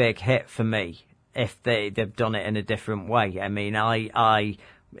big hit for me if they've done it in a different way. I mean,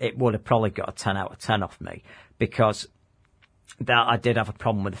 it would have probably got a 10 out of 10 off me, because that I did have a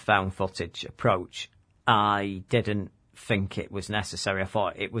problem with the found footage approach. I didn't think it was necessary. I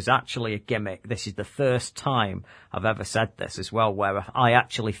thought it was actually a gimmick. This is the first time I've ever said this as well, where I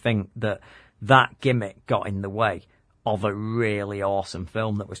actually think that gimmick got in the way of a really awesome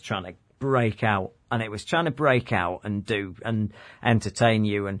film that was trying to break out, and it was trying to break out and do and entertain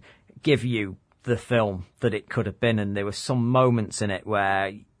you and give you the film that it could have been. And there were some moments in it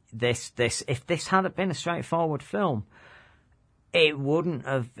where if this hadn't been a straightforward film, it would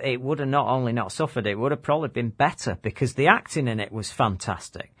have not only not suffered, it would have probably been better, because the acting in it was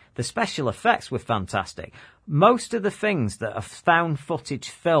fantastic. The special effects were fantastic. Most of the things that a found footage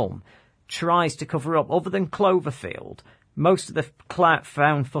film tries to cover up, other than Cloverfield, most of the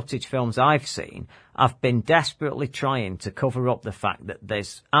found footage films I've seen have been desperately trying to cover up the fact that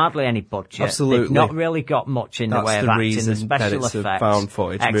there's hardly any budget. Absolutely. They've not really got much in the way of acting, the special that it's effects. a found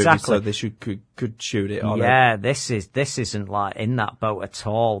footage Exactly. movie, so they could shoot it on Yeah, this isn't like in that boat at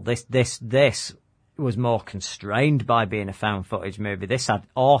all. This was more constrained by being a found footage movie. This had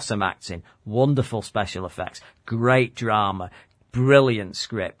awesome acting, wonderful special effects, great drama, brilliant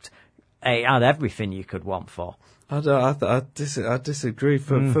script. It had everything you could want for. I disagree.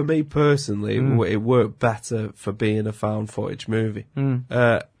 For me personally, it worked better for being a found footage movie.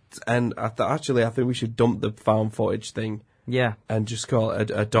 And I think we should dump the found footage thing. Yeah. And just call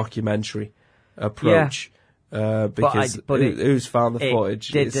it a documentary approach. Because who's found the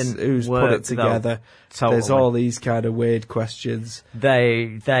footage? Who's put it together? Totally. There's all these kind of weird questions.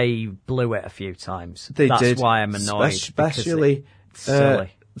 They blew it a few times. They That's did. why I'm annoyed. Especially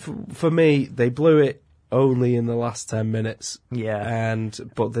silly. For me, they blew it only in the last 10 minutes. Yeah.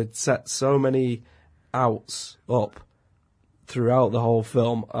 But they'd set so many outs up throughout the whole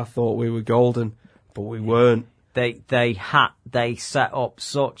film. I thought we were golden, but we weren't. They set up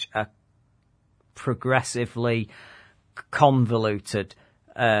such a progressively convoluted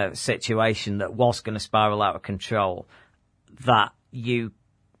situation that was going to spiral out of control that you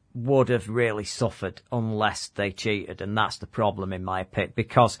would have really suffered unless they cheated, and that's the problem in my opinion,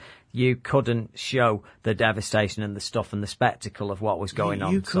 because you couldn't show the devastation and the stuff and the spectacle of what was going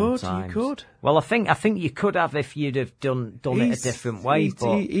on. You could. Well, I think you could have if you'd have done it a different way.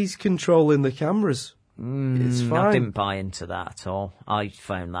 He's controlling the cameras. It's fine. I didn't buy into that at all. I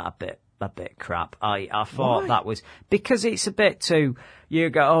found that a bit crap. I thought that was because it's a bit too. You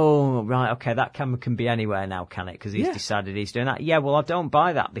go, oh right, okay, that camera can be anywhere now, can it? Because he's decided he's doing that. Yeah, well, I don't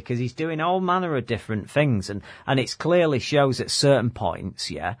buy that because he's doing all manner of different things, and it clearly shows at certain points,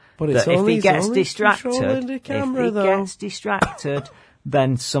 But that if he gets distracted, gets distracted,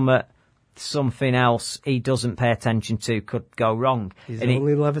 then something else he doesn't pay attention to could go wrong. He's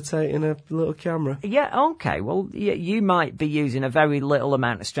only levitating a little camera. Yeah, okay. Well, you might be using a very little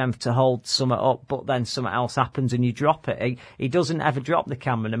amount of strength to hold something up, but then something else happens and you drop it. He doesn't ever drop the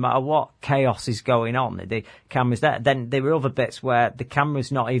camera, no matter what chaos is going on. The camera's there. Then there were other bits where the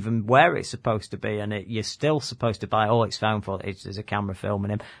camera's not even where it's supposed to be, and you're still supposed to buy, it's found footage, there's a camera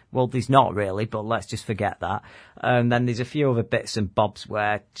filming him. Well, there's not really, but let's just forget that. And then there's a few other bits and bobs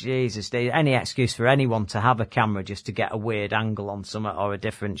where, Jesus, any excuse for anyone to have a camera just to get a weird angle on something or a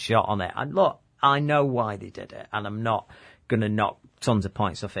different shot on it. And look, I know why they did it, and I'm not going to knock tons of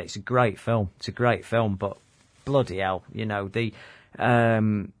points off it. It's a great film. But bloody hell, it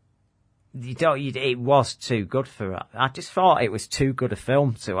was too good for it. I just thought it was too good a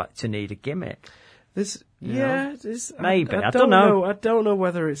film to need a gimmick. Maybe. I don't know. I don't know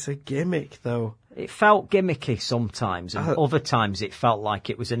whether it's a gimmick, though. It felt gimmicky sometimes, and other times it felt like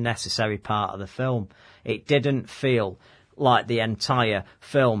it was a necessary part of the film. It didn't feel like the entire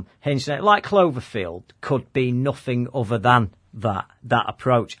film hinged on it. Like Cloverfield could be nothing other than that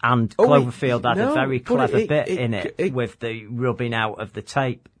approach, and Cloverfield had a very clever bit in it with the rubbing out of the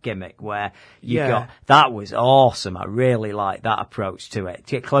tape gimmick where that was awesome. I really liked that approach to it.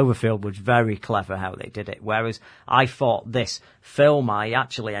 Cloverfield was very clever how they did it, whereas I thought this film, I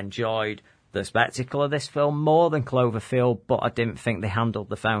actually enjoyed the spectacle of this film more than Cloverfield, but I didn't think they handled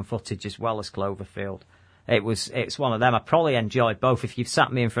the found footage as well as Cloverfield. It's one of them. I probably enjoyed both. If you've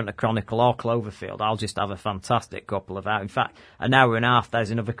sat me in front of Chronicle or Cloverfield, I'll just have a fantastic couple of hours. In fact, an hour and a half, there's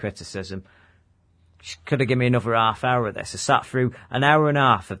another criticism. Could have given me another half hour of this. I sat through an hour and a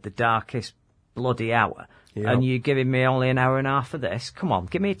half of the darkest bloody hour, and you're giving me only an hour and a half of this? Come on,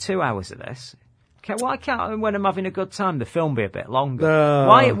 give me 2 hours of this. Why can't, when I'm having a good time, the film be a bit longer?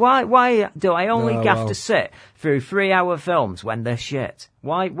 Why do I only have to sit through 3-hour films when they're shit?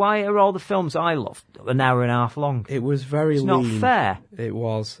 Why are all the films I love an hour and a half long? It was very lean. It's not fair. It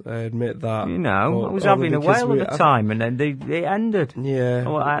was, I admit that. I was having a whale of a time, and then it ended. Yeah.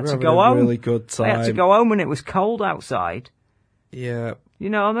 I had to go home. Really good time. I had to go home when it was cold outside. Yeah. You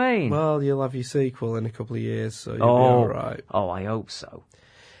know what I mean? Well, you'll have your sequel in a couple of years, so you'll be alright. Oh, I hope so.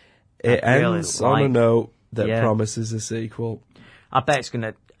 It ends on a note that promises a sequel. I bet it's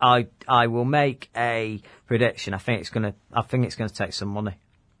gonna. I will make a prediction. I think it's gonna take some money.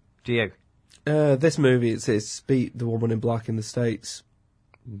 Do you? This movie, it's beat The Woman in Black in the States.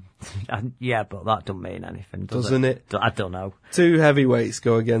 Yeah, but that doesn't mean anything, doesn't it? I don't know. Two heavyweights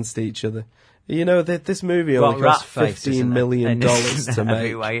go against each other. You know that this movie only cost $15 million to make.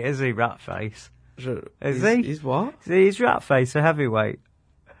 Heavyweight, is he? Ratface. Is he? He's what? He's Ratface, a heavyweight.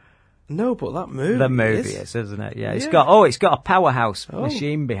 No, but that movie. The movie is, isn't it? Yeah. It's got a powerhouse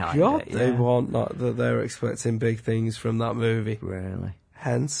machine behind it. They want that they're expecting big things from that movie. Really?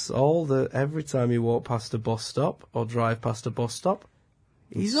 Hence, every time you walk past a bus stop or drive past a bus stop,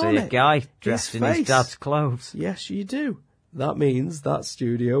 he's See on a it. guy dressed in his face. dad's clothes. Yes, you do. That means that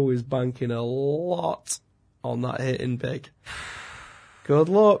studio is banking a lot on that hitting big. Good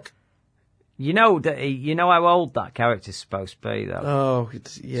luck. You know how old that character's supposed to be, though. Oh,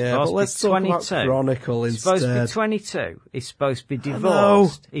 yeah, but let's talk about Chronicle He's instead. supposed to be 22. He's supposed to be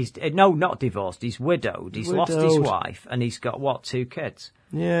divorced. He's not divorced. He's widowed. He's lost his wife, and he's got 2 kids.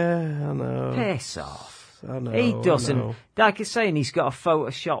 Yeah, I know. Piss off. I know. He doesn't. I know. Like I saying, he's got a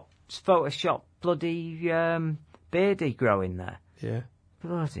Photoshop bloody beardy growing there. Yeah.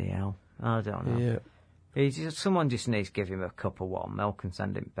 Bloody hell. I don't know. Yeah. Someone just needs to give him a cup of warm milk and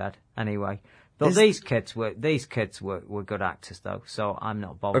send him to bed. Anyway, but these kids were good actors though, so I'm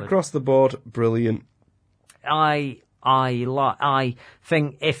not bothered. Across the board, brilliant. I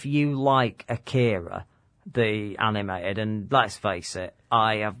think if you like Akira, the animated, and let's face it,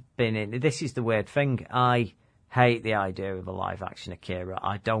 I have been in. This is the weird thing. I hate the idea of a live action Akira.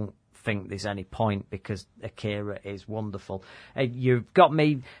 I don't think there's any point because Akira is wonderful. You've got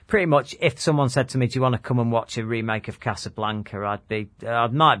me pretty much. If someone said to me, "Do you want to come and watch a remake of Casablanca?" I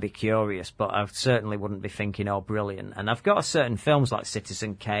might be curious, but I certainly wouldn't be thinking, "Oh, brilliant." And I've got certain films like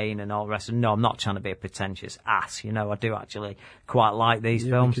Citizen Kane and all the rest. No, I'm not trying to be a pretentious ass. I do actually quite like these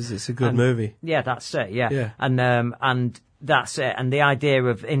films because it's a good movie. Yeah, that's it. Yeah. And that's it. And the idea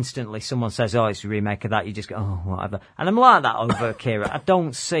of instantly someone says, "Oh, it's a remake of that," you just go, "Oh, whatever." And I'm like that over Akira. I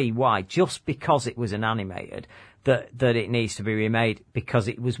don't see why, just because it was an animated, that it needs to be remade, because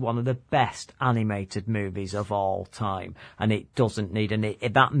it was one of the best animated movies of all time, and it doesn't need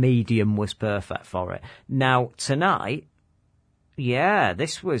that medium was perfect for it. Now tonight, yeah,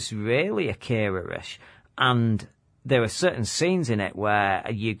 this was really Akira-ish, and there were certain scenes in it where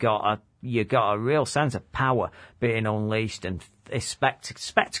you got a real sense of power being unleashed, and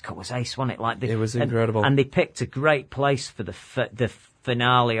spectacle was ace, wasn't it? It was incredible. And they picked a great place for the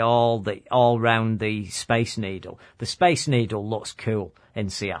finale, all round the Space Needle. The Space Needle looks cool in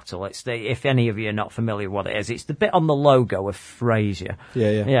Seattle. If any of you are not familiar with what it is, it's the bit on the logo of Frasier.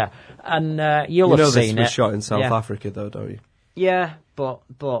 Yeah. And you'll have seen it. This was shot in South Africa, though, don't you? Yeah, but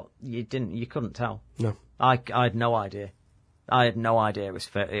you couldn't tell. No. I had no idea. I had no idea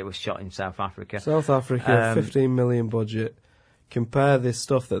it was shot in South Africa. South Africa, 15 million budget. Compare this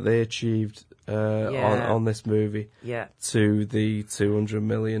stuff that they achieved on this movie to the $200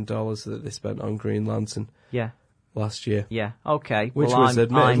 million that they spent on Green Lantern last year. Yeah, okay. Which was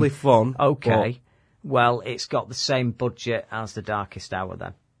admittedly fun. Okay. Well, it's got the same budget as The Darkest Hour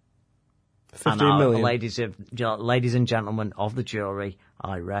then. 15 million. Ladies and gentlemen of the jury,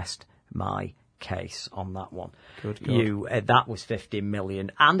 I rest my case on that one. Good God. That was 15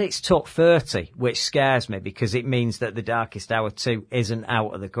 million, and it's took 30, which scares me, because it means that The Darkest Hour 2 isn't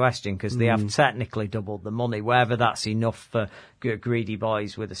out of the question, because they have technically doubled the money. Whether that's enough for greedy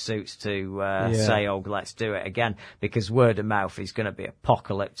boys with the suits to say, "Oh, let's do it again," because word of mouth is going to be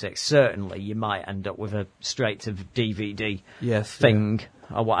apocalyptic. Certainly, you might end up with a straight to DVD thing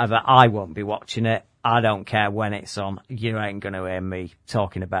or whatever. I won't be watching it. I don't care when it's on. You ain't going to hear me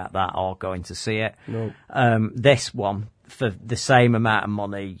talking about that or going to see it. No. This one, for the same amount of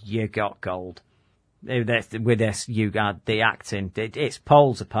money, you got gold. With this, you got the acting. It's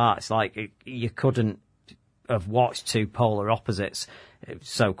poles apart. It's like you couldn't have watched two polar opposites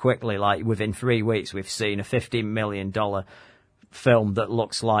so quickly. Like within 3 weeks, we've seen a $15 million film that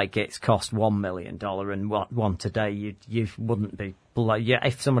looks like it's cost $1 million, and one today you wouldn't be.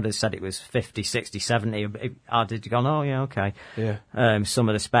 If someone had said it was 50, 60, 70, I'd have gone, "Oh yeah, okay." Yeah. Some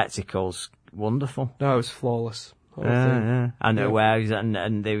of the spectacles, wonderful. No, it was flawless. I know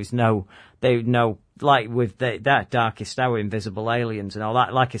and there was no like with that Darkest Hour, Invisible Aliens and all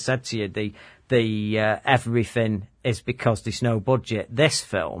that. Like I said to you, the everything is because there's no budget. This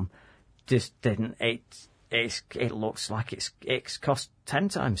film just didn't. It looks like it's cost 10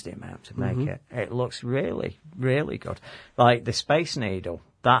 times the amount to make it. It looks really, really good. Like the Space Needle,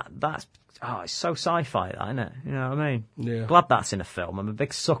 that's it's so sci-fi, that, isn't it? You know what I mean? Yeah. Glad that's in a film. I'm a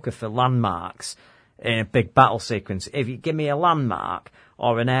big sucker for landmarks in a big battle sequence. If you give me a landmark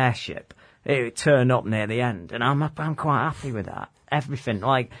or an airship, it would turn up near the end, and I'm quite happy with that. Everything,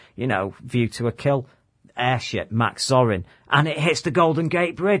 like, View to a Kill, airship, Max Zorin, and it hits the Golden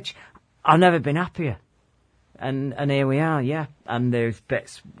Gate Bridge. I've never been happier. And here we are, yeah. And there's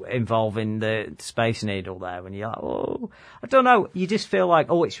bits involving the Space Needle there, and you're like, oh, I don't know. You just feel like,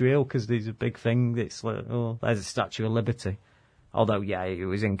 oh, it's real because there's a big thing. It's like, oh, there's a Statue of Liberty. Although, yeah, it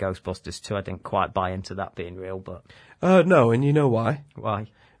was in Ghostbusters too. I didn't quite buy into that being real, but no, and you know why? Why?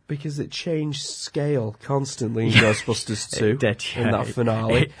 Because it changed scale constantly in Ghostbusters 2 It did, yeah. in that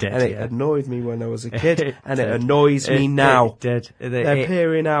finale. It did, and it yeah. annoyed me when I was a kid, and it did. annoys me now. It did. They're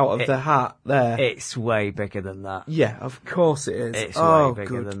peering out of the hat there. It's way bigger than that. Yeah, of course it is. It's oh, way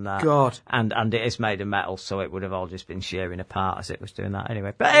bigger good than that. God. And it is made of metal, so it would have all just been shearing apart as it was doing that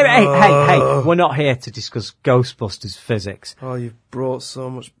anyway. But hey, we're not here to discuss Ghostbusters physics. Oh, you've brought so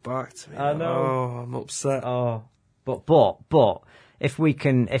much back to me. I know. Oh, I'm upset. Oh, but if we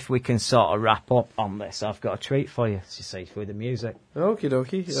can sort of wrap up on this, I've got a treat for you. As you see, through the music. Okie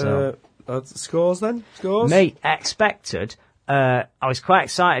dokie. So- Scores then? Scores? Me, expected. I was quite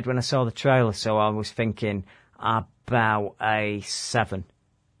excited when I saw the trailer, so I was thinking about a 7,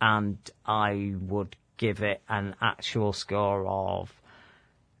 and I would give it an actual score of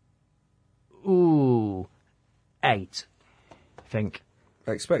 8. I think.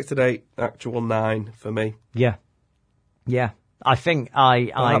 Expected 8, actual 9 for me. Yeah. I think I've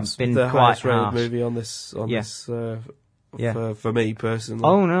Perhaps been the quite highest rated harsh. movie on this. Yeah. For me personally.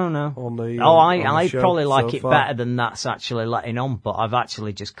 Oh no! On the, I show probably like so it far. better than that's actually letting on. But I've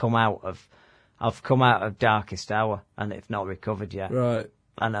actually just come out of Darkest Hour, and it's not recovered yet. Right.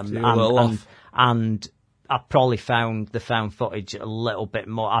 And So you're a little off. and I probably found the found footage a little bit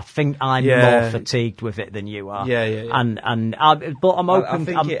more. I think I'm Yeah. more fatigued with it than you are. Yeah. But I'm open. I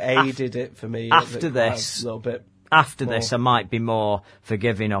think it aided it for me after quite this. a little bit. After more. this, I might be more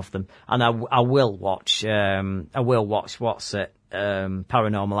forgiving of them, and I will watch. What's it?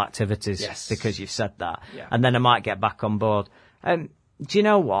 Paranormal Activities. Yes. Because you've said that, Yeah. and then I might get back on board. Do you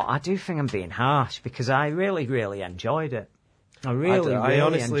know what? I do think I'm being harsh because I really, really enjoyed it. I really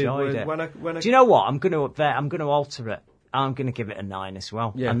honestly enjoyed would- it. when I- Do you know what? I'm going to alter it. I'm going to give it a 9 as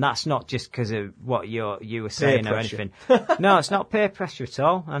well. Yeah. And that's not just because of what you were saying or pressure. anything. No, it's not peer pressure at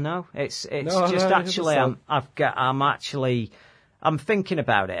all. I know. It's No, just no, actually, 100%. I'm thinking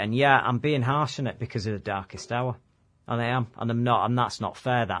about it, and yeah, I'm being harsh on it because of the Darkest Hour. And I am. And I'm not, and that's not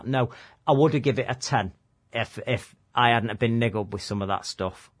fair, that. No, I would have given it a 10 if I hadn't have been niggled with some of that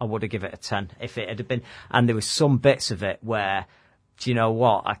stuff. I would have given it a 10 if it had been, and there was some bits of it where, do you know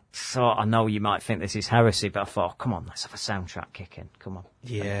what? I know you might think this is heresy, but I thought, come on, let's have a soundtrack kick in. Come on.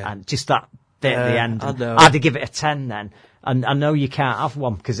 Yeah. And just that bit at the end. I know. I had to give it a 10 then. And I know you can't have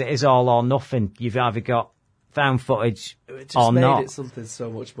one because it is all or nothing. You've either got found footage It just or made not. it something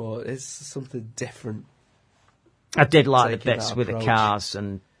so much more. It's something different. I did like the taking bits that with approach. the cars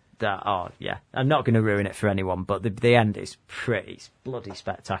and that. Oh, yeah. I'm not going to ruin it for anyone, but the end is it's bloody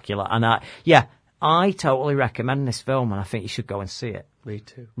spectacular. And I totally recommend this film, and I think you should go and see it. Me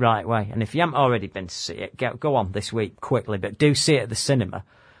too. Right way. And if you haven't already been to see it, go on this week quickly, but do see it at the cinema.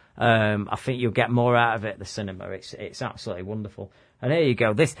 I think you'll get more out of it at the cinema. It's absolutely wonderful. And here you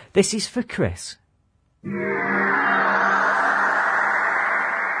go. This is for Chris.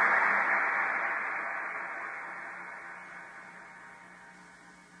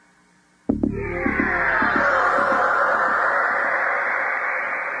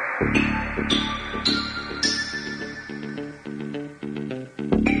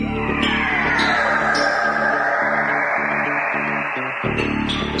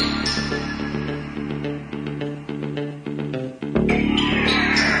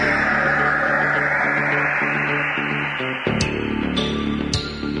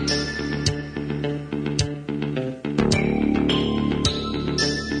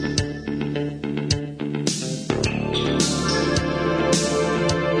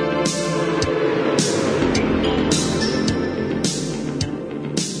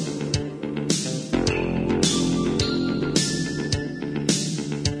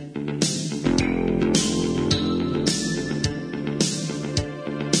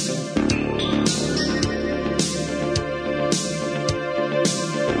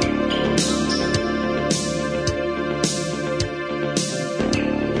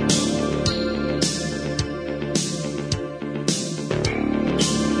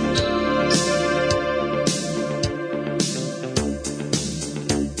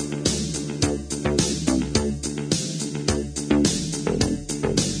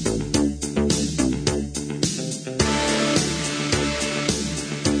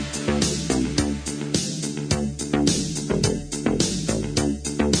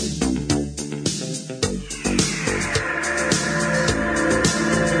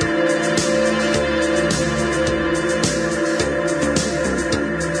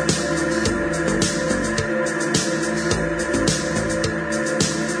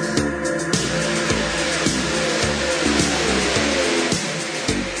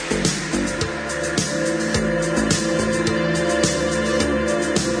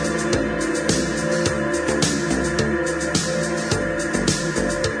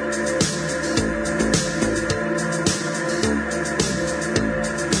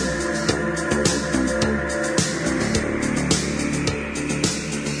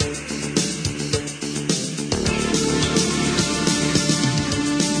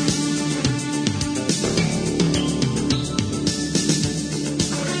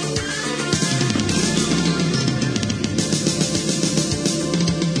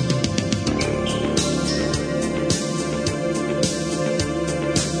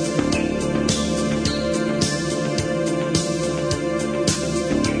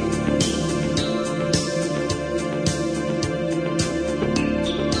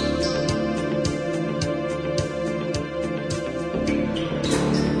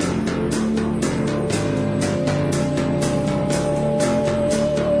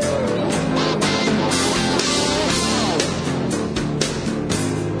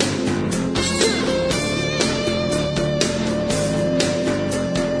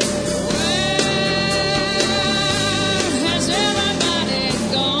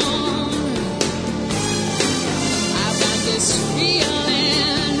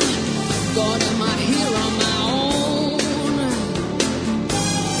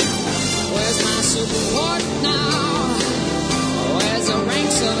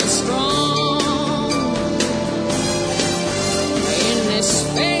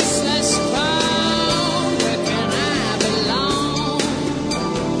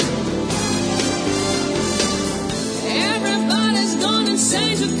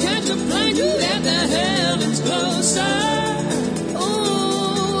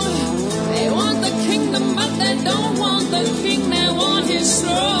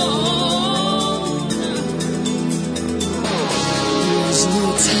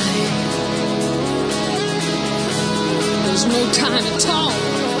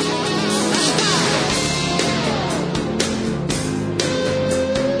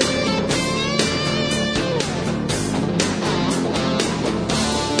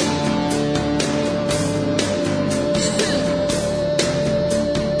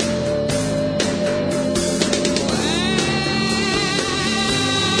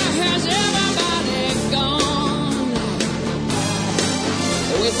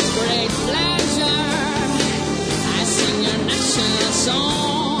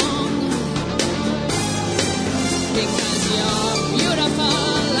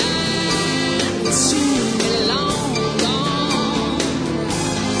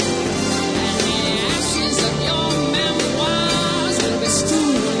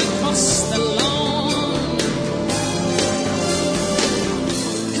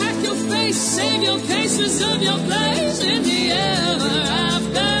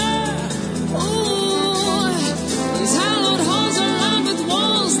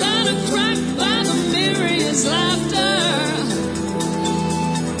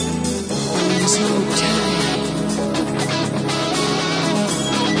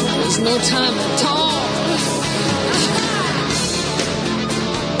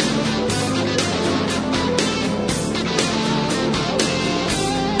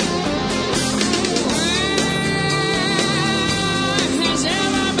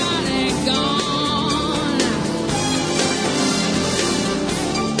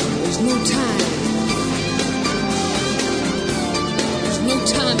 no time. There's no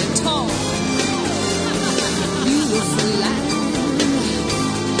time at all. Beautiful life.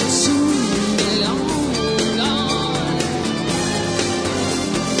 Soon be long gone.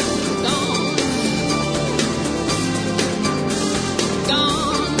 Gone.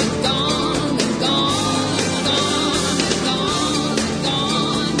 Gone, gone, gone, gone, gone, gone,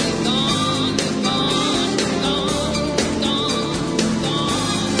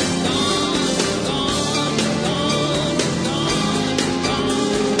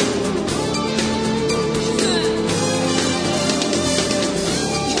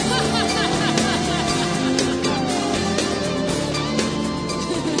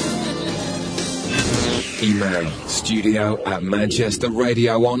 Email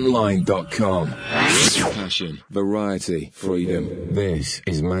studio@manchesterradioonline.com. Passion, variety, freedom. This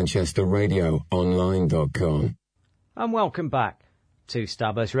is manchesterradioonline.com. And welcome back to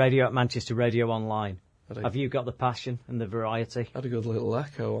Starburst Radio at Manchester Radio Online. Have you got the passion and the variety? Had a good little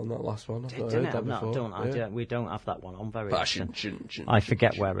echo on that last one. I've not heard that before. We don't have that one on very Passion, often. I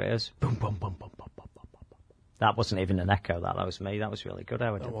forget where it is. Boom, boom, boom, boom, boom, boom, boom, boom. That wasn't even an echo. That was me. That was really good.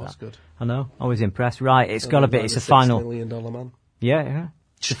 How I did that. Was good. I know. I was impressed. Right, it's got to be. It's a final. $6 million man. Yeah.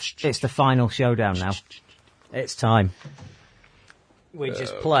 It's the final showdown now. It's time. We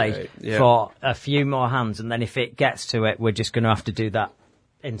just play for a few more hands, and then if it gets to it, we're just going to have to do that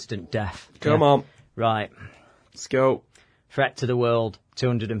instant death. Come on. Right. Let's go. Threat to the World,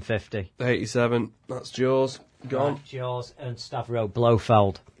 250. 87. That's Jaws. Gone. Right, Jaws and Stavro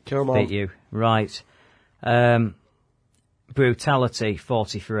Blofeld. Come on. Beat you. Right. Brutality,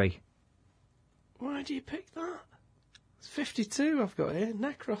 43. Why do you pick that? It's 52 I've got here.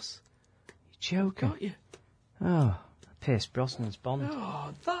 Necros. You joking? Got you. Oh, Pierce Brosnan's Bond.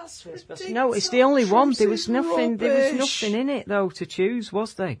 Oh, that's ridiculous. No, it's the only one. There was nothing in it, though, to choose,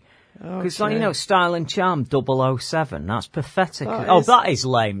 was there? Because, Style and Charm, 007, that's pathetic. That is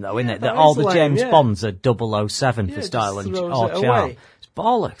lame, though, isn't it? That all the lame, James Bonds are 007 for Style and Charm. Away. It's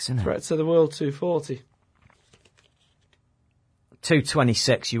bollocks, isn't it? Threat to the World, 240.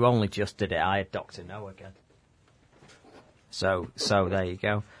 226, you only just did it. I had Dr. No again. So there you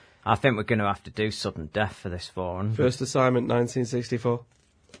go. I think we're going to have to do sudden death for this 400. First assignment, 1964.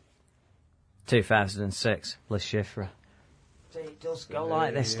 2006, Le Chiffre. It does go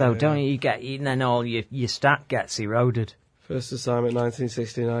like this, though, don't you? And then all your stat gets eroded. First assignment,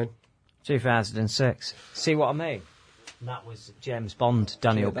 1969. 2006. See what I mean? That was James Bond,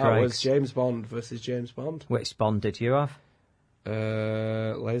 Daniel Craig. That was James Bond versus James Bond. Which Bond did you have?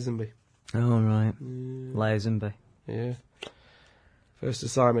 Lazenby. Oh, right. Lazenby. Yeah. First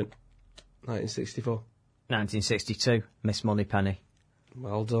assignment, 1964. 1962, Miss Moneypenny.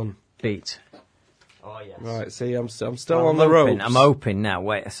 Well done. Beat. Oh, yes. Right, see, I'm still on the ropes. I'm hoping now.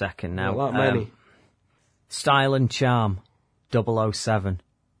 Wait a second now. Not that many. Style and Charm, 007.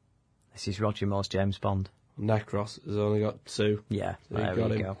 This is Roger Moore's James Bond. Necros has only got 2. Yeah, so there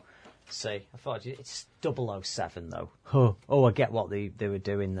you go. See, I thought it's 007 though. Huh. Oh, I get what they were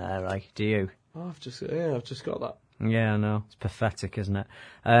doing there, eh? Do you? Oh, I've just got that. Yeah, I know. It's pathetic, isn't it?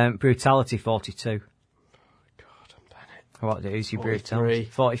 Brutality, 42. God, I'm Bennett. What is your Brutality?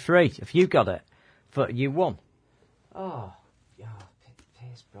 43. Have you got it? But you won. Oh,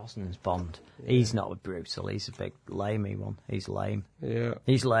 Pierce Brosnan's Bond. Yeah. He's not a brutal. He's a big lamey one. He's lame. Yeah.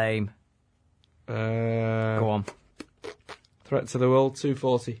 He's lame. Go on. Threat to the World,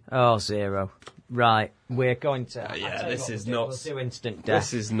 240. Oh, 0. Right, we're going to... this is nuts. We'll do instant death.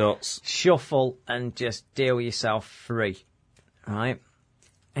 This is nuts. Shuffle and just deal yourself free. Right?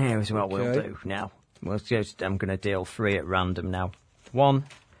 Here's what we'll do now. I'm going to deal 3 at random now. 1,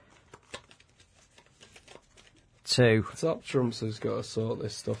 2. Top Trumps has got to sort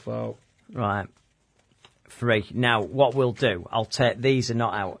this stuff out. Right. 3. Now, what we'll do, I'll take... These are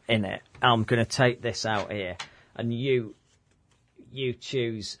not out in it. I'm going to take this out here. And you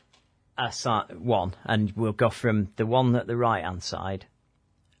choose one, and we'll go from the one at the right-hand side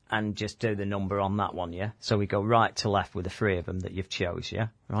and just do the number on that one, yeah? So we go right to left with the 3 of them that you've chose, yeah?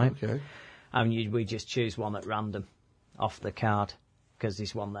 Right? Okay. And we just choose one at random off the card, because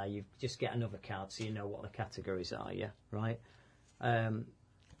there's one there. You just get another card so you know what the categories are, yeah? Right?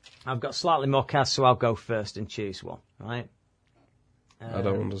 I've got slightly more cards, so I'll go first and choose one, right? I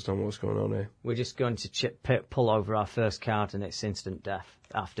don't understand what's going on here. We're just going to pull over our first card, and it's instant death.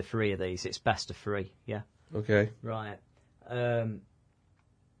 After 3 of these, it's best of 3, yeah? Okay. Right. I'll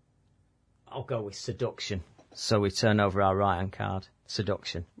go with Seduction. So we turn over our right-hand card.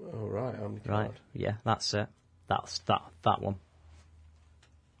 Seduction. Oh, right-hand card. Right, yeah, that's it. That's that one.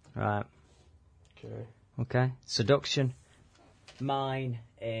 Right. Okay. Okay, Seduction. Mine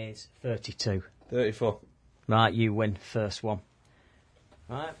is 32. 34. Right, you win first one.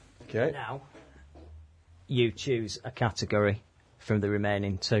 Right. Okay. Now, you choose a category from the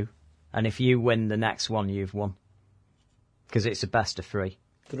remaining 2. And if you win the next one, you've won. Because it's a best of 3.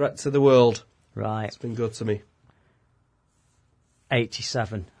 Threat to the world. Right. It's been good to me.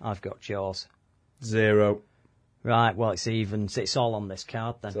 87, I've got yours. 0. Right, well, it's even. It's all on this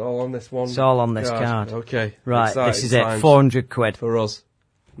card, then. It's all on this one. It's all on this card. Okay. Right, Exciting this is it. times 400 quid. for us,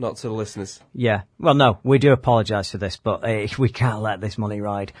 not to the listeners. Yeah. Well, no, we do apologise for this, but we can't let this money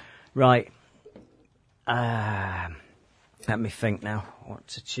ride. Right. Let me think now what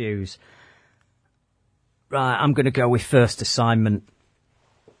to choose. Right, I'm going to go with First Assignment,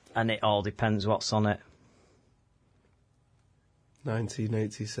 and it all depends what's on it.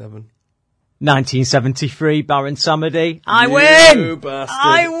 1987. 1973, Baron Samedi. I You win! bastard.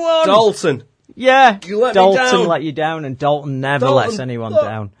 I won! Dalton. Yeah, You let me Dalton down. let you down, and Dalton never Dalton, lets anyone look.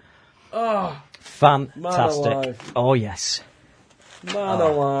 down. Oh, Fantastic. Man alive. Oh, yes. man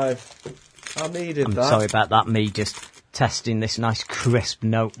alive. I needed I'm that. sorry about that, me just testing this nice crisp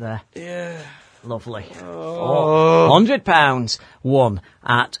note there. Yeah. Lovely. Oh. £100 won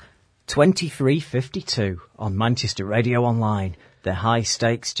at 23.52 on Manchester Radio Online. The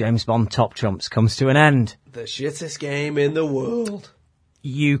high-stakes James Bond Top Trumps comes to an end. The shittest game in the world.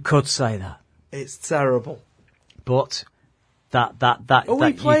 You could say that, It's terrible. but that we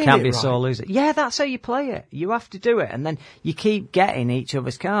you playing can't it be a sore right? loser. Yeah, that's how you play it. You have to do it, and then you keep getting each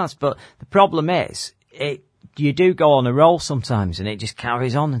other's cards. But the problem is, you do go on a roll sometimes, and it just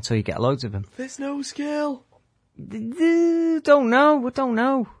carries on until you get loads of them. There's no skill. Don't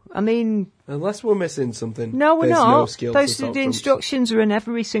know. I mean, Unless we're missing something. no, we're there's not. No skill Those to Top the Trumps. instructions are in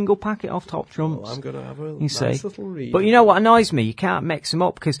every single packet of Top Trumps. Well, I'm going to have a You nice see, little read. but you know what annoys me? You can't mix them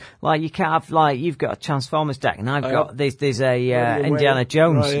up because, like, you can't have you've got a Transformers deck, and I've got there's a Indiana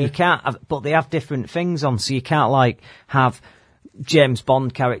Jones. Right, yeah. You can't have, but they have different things on, so you can't have James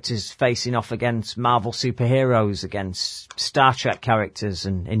Bond characters facing off against Marvel superheroes, against Star Trek characters,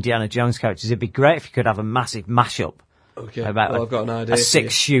 and Indiana Jones characters. It'd be great if you could have a massive mashup. Okay, About well, I've got an idea. a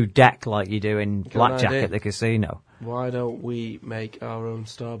 6-shoe deck like you do in Got an Blackjack idea. at the casino. Why don't we make our own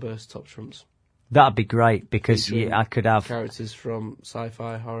Starburst Top Trumps? That'd be great because Featuring I could have characters from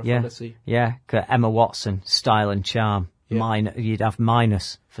sci-fi, horror, yeah, fantasy. yeah. Emma Watson, style and charm. Yeah. You'd have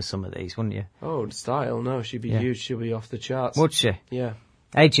minus for some of these, wouldn't you? Oh, style? No, she'd be Yeah. huge. She'll be off the charts. Would she? Yeah.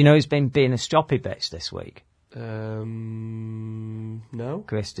 Hey, do you know who's been being a stroppy bitch this week? No.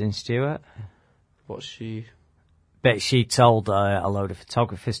 Kristen Stewart. What's she? But she told a load of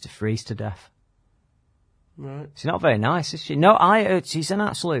photographers to freeze to death. Right. She's not very nice, is she? No, I heard she's an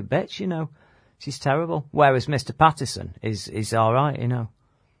absolute bitch, you know. She's terrible. Whereas Mr. Patterson is alright, you know.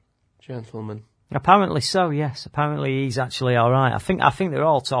 Gentleman. Apparently so, yes. Apparently he's actually alright. I think they're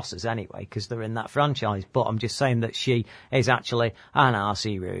all tossers anyway, because they're in that franchise. But I'm just saying that she is actually an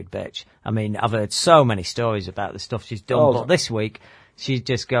arsey rude bitch. I mean, I've heard so many stories about the stuff she's done, Oh. but this week she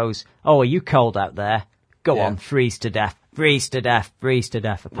just goes, "Oh, are you cold out there? Go Yeah. on, freeze to death, freeze to death, freeze to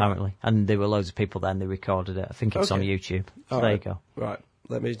death," apparently. And there were loads of people there and they recorded it. I think it's on Okay. YouTube. So All there right. you go. Right.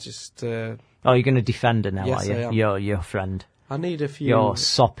 Let me just. Oh, you're going to defend her now, Yes, are you? I am. Your friend. I need a few. Your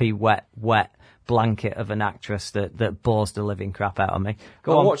soppy, wet blanket of an actress that bores the living crap out of me.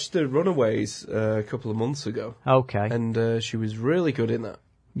 Go I on. watched The Runaways a couple of months ago. Okay. And she was really good in that.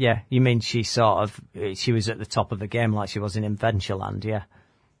 Yeah, you mean she was at the top of the game like she was in Adventureland, yeah.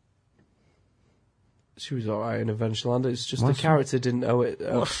 She was alright in Adventureland. It's just Was the she? character didn't owe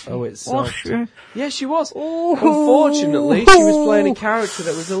itself. Was she? Yeah, she was. Oh. Unfortunately, she was playing a character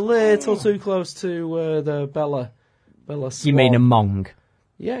that was a little too close to the Bella Swan. You mean a mong?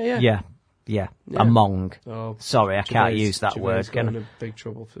 Yeah. Yeah. Yeah. A mong. Oh, Sorry, I can't Gervais- use that Gervais word, got can in I? a big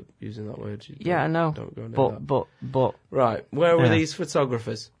trouble for using that word. You Yeah, I know. Don't go near that. But Right, where were Yeah. these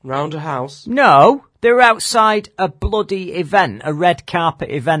photographers? Round a house? no, they were outside a bloody event, a red carpet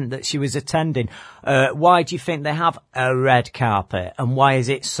event that she was attending. Why do you think they have a red carpet, and why is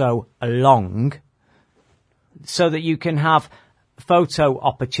it so long? So that you can have photo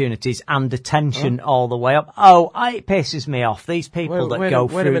opportunities and attention all the way up. Oh, it pisses me off. These people that go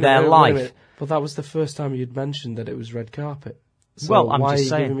through their life. But that was the first time you'd mentioned that it was red carpet. So Well, I'm why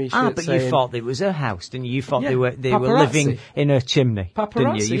just are you giving saying. me shit But saying, you thought it was her house, didn't you? You thought Yeah, they were paparazzi. living in her chimney, didn't you?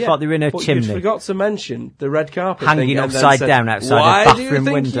 paparazzi? You Yeah. thought they were in her But chimney. You forgot to mention the red carpet Hanging thing and then upside said, down outside a Why do you bathroom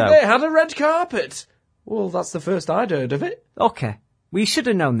think window." they had a red carpet? Well, that's the first I'd heard of it. Okay, we should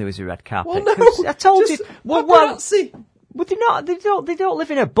have known there was a red carpet. Well, no, 'cause I told you. just Well, paparazzi. they don't live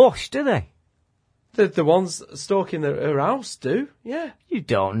in a bush, do they? The ones stalking her house do, yeah. You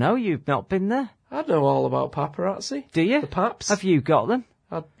don't know. You've not been there. I know all about paparazzi. Do you? The paps. Have you got them?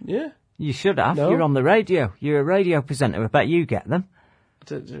 Yeah. You should have. No. You're on the radio. You're a radio presenter. I bet you get them.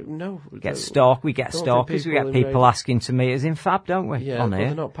 No. We get stalkers. We get people asking to meet us in Fab, don't we? Yeah, on but here.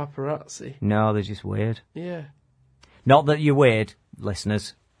 they're not paparazzi. No, they're just weird. Yeah. Not that you're weird,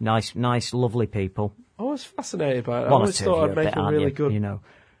 listeners. Nice, lovely people. I was fascinated by it. I One or always two thought of you I'd make bit, a aren't really you? good You know.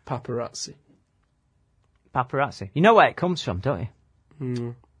 paparazzi. Paparazzi. You know where it comes from, don't you?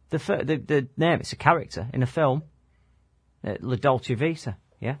 Mm. The name, it's a character in a film. La Dolce Vita,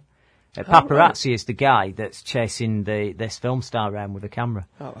 yeah? Oh, paparazzi is the guy that's chasing this film star around with a camera.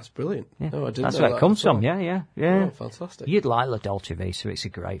 Oh, that's brilliant. Yeah. No, I didn't That's know where that it comes before. from, yeah. Oh, fantastic. You'd like La Dolce Vita, it's a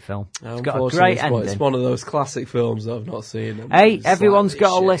great film. It's got a Unfortunately, great ending. It's one of those classic films that I've not seen. Hey, It's everyone's slightly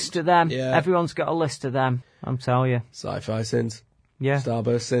got a shit. list of them. Yeah. Everyone's got a list of them, I'm telling you. Sci-fi sins. Yeah.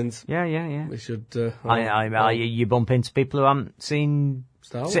 Starburst sins. Yeah. We should... You bump into people who haven't seen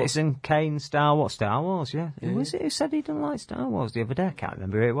Star Wars. Citizen Kane, Star Wars, yeah. Who was it who said he didn't like Star Wars the other day? I can't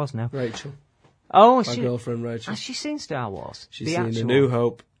remember who it was now. Rachel. Oh, My girlfriend Rachel. Has she seen Star Wars? She's The seen actual- A New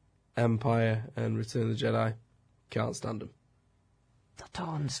Hope, Empire, and Return of the Jedi. Can't stand them. I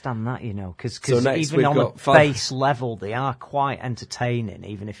don't understand that, you know, because So next even we've on a got five- base level, they are quite entertaining,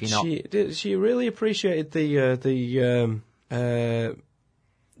 even if you're not... She really appreciated the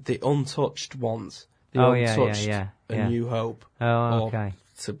untouched ones. The Oh, untouched yeah. A New Hope. Oh, or, okay.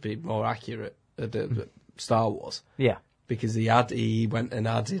 to be more accurate, Star Wars. Yeah. Because he went and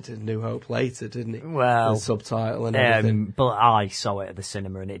added A New Hope later, didn't he? Well, the subtitle and everything. but I saw it at the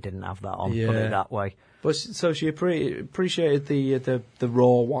cinema and it didn't have that on, put it that way. But so she appreciated the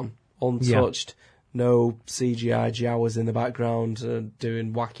raw one, untouched, no CGI Jawas in the background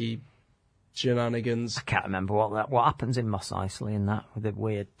doing wacky shenanigans. I can't remember what happens in Mos Eisley in that with the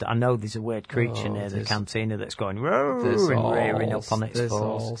weird. I know there's a weird creature near the cantina that's going roar and rearing up on its There's paws.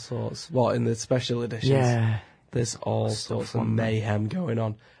 all sorts. What in the special editions? Yeah, there's all sorts of mayhem going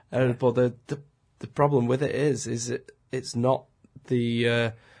on. But the problem with it is it's not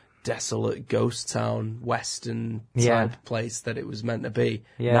the desolate ghost town western type place that it was meant to be.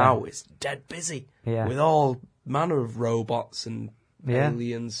 Yeah. Now it's dead busy with all manner of robots and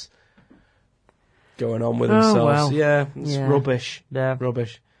aliens going on with themselves. Well. Yeah, it's rubbish. Yeah.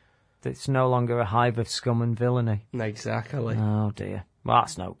 Rubbish. It's no longer a hive of scum and villainy. Exactly. Oh dear. Well,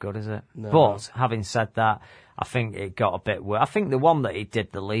 that's no good, is it? No. But having said that, I think it got a bit worse. I think the one that he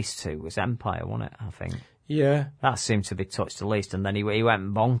did the least to was Empire, wasn't it? I think. Yeah. That seemed to be touched the least, and then he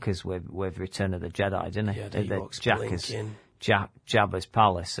went bonkers with Return of the Jedi, didn't he? Yeah, the Ewoks blinking. Jabba's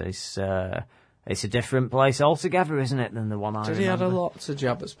palace is it's a different place altogether, isn't it, than the one I Did remember? he add a lot to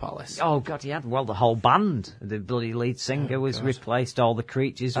Jabba's palace? Oh God, he had. Well, the whole band, the bloody lead singer was replaced. All the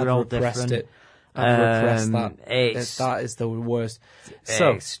creatures were all different. I've repressed that. It's that is the worst.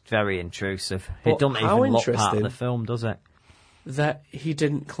 So it's very intrusive. But It doesn't how even look part of interesting the film, does it? that he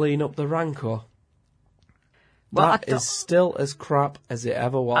didn't clean up the Rancor. Well, That is still as crap as it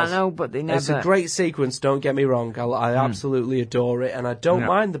ever was. I know, but they never. It's a great sequence, don't get me wrong. I absolutely adore it, and I don't Yeah.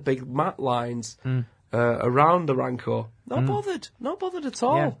 mind the big matte lines around the Rancor. Not bothered at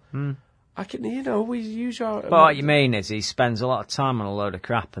all. Yeah. I can, we use our... But what you mean is he spends a lot of time on a load of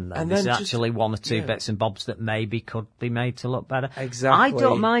crap, and then And there's then just- actually one or two yeah. bits and bobs that maybe could be made to look better. Exactly. I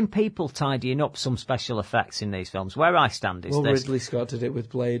don't mind people tidying up some special effects in these films. Where I stand is Well, this. Ridley Scott did it with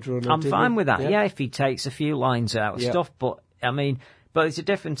Blade Runner. I'm didn't fine he? with that, yeah, if he takes a few lines out of Yeah. stuff, but there's a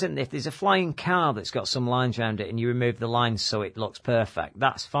difference, isn't there? If there's a flying car that's got some lines around it and you remove the lines so it looks perfect,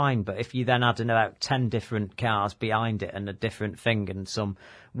 that's fine, but if you then add in about 10 different cars behind it and a different thing and some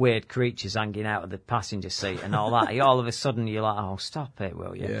weird creatures hanging out of the passenger seat and all that, all of a sudden you're like, oh, stop it,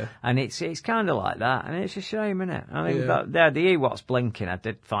 will you? Yeah. And it's kind of like that, and it's a shame, isn't it? I mean, Yeah. the Ewoks blinking, I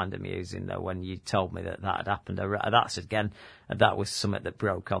did find amusing, though, when you told me that had happened. That was something that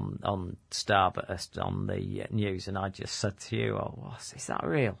broke on Starburst on the news, and I just said to you, oh, is that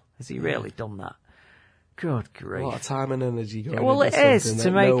real? Has he really done that? Good grief. A lot of time and energy going Well, into it is, something to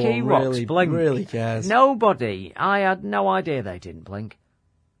that make no one Ewoks blink. really cares. Nobody. I had no idea they didn't blink.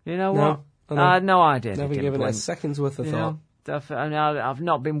 You know No, what? I know. I had no idea Never they didn't given it a blink. second's worth of You thought. know, I've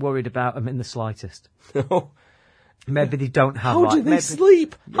not been worried about them in the slightest. No. Maybe they don't have. How do they maybe-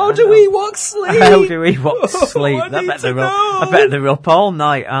 sleep? How I do know. Ewoks sleep? How do Ewoks sleep? I need to know. I bet they're up all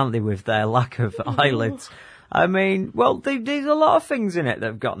night, aren't they, with their lack of eyelids? I mean, well, there's a lot of things in it that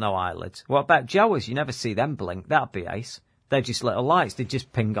have got no eyelids. What about Jawas? You never see them blink. That'd be ace. They're just little lights. They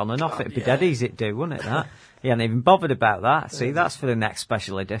just ping on and off. It'd be dead easy to do, wouldn't it, that? He hadn't even bothered about that. See, that's for the next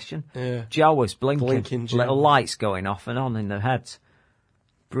special edition. Yeah. Jawas blinking Blinking Jawas. little lights going off and on in their heads.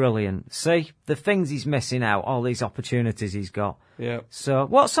 Brilliant. See, the things he's missing out, all these opportunities he's got. Yeah. So,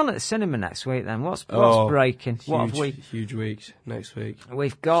 what's on at the cinema next week then? What's breaking? What have we? Huge week next week.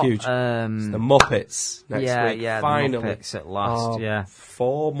 We've got Huge. It's the Muppets next week. Yeah, finally. the Muppets at last. Yeah.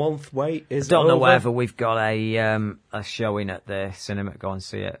 4-month wait is I don't know over. whether we've got a showing at the cinema. Go and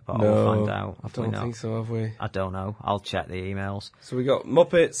see it, but I'll find out. I don't think so. Have we? I don't know. I'll check the emails. So we got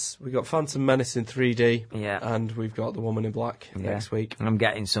Muppets, we got Phantom Menace in 3D, Yeah. and we've got The Woman in Black next week. I'm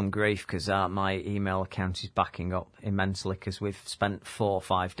getting some grief because my email account is backing up immensely because we've spent 4 or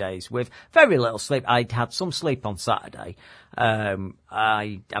 5 days with very little sleep. I'd had some sleep on Saturday.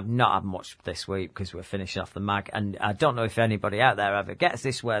 I have not had much this week because we're finishing off the mag, and I don't know if anybody out there ever gets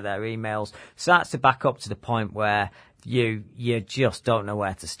this where their emails starts to back up to the point where you just don't know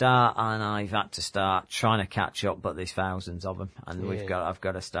where to start, and I've had to start trying to catch up, but there's thousands of them, and I've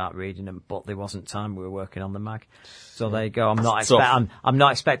got to start reading them, but there wasn't time. We were working on the mag, so there you go. I'm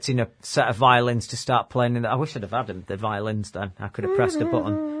not expecting a set of violins to start playing. I wish I'd have had them, the violins. Then I could have pressed a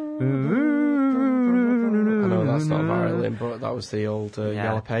button. I know that's not a violin, but that was the old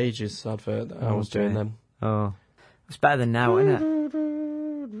Yellow Pages advert that I was doing then. Oh, it's better than now, isn't it?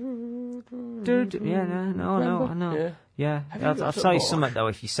 Yeah, no, I know. Yeah, I'll tell you something though.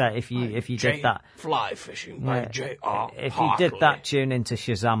 If you did that, Fly Fishing by J.R. If you did that tune into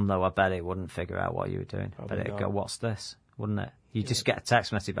Shazam though, I bet it wouldn't figure out what you were doing. Probably But it'd not. go, "What's this?" Wouldn't it? You just get a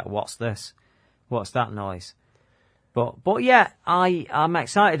text message about "What's this? What's that noise?" But yeah, I'm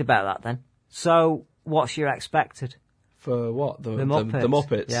excited about that then. So, what's your expected? For what? The Muppets. The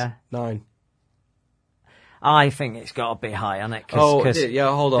Muppets? Yeah. 9. I think it's got to be high, hasn't it? Hold on. there's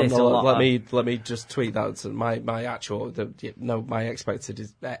a No, lot let me just tweet that. So my actual my expected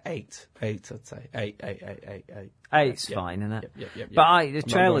is 8. 8, I'd say 8. 8's fine, isn't it? Yep. But the I'm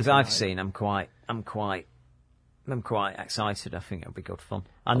trailers not going I've for seen, I'm quite excited. I think it'll be good fun.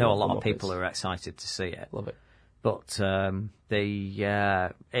 I know a lot of people are excited to see it. Love it. But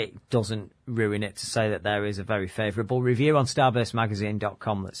it doesn't ruin it to say that there is a very favourable review on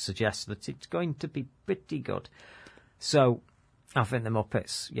starburstmagazine.com that suggests that it's going to be pretty good. So I think the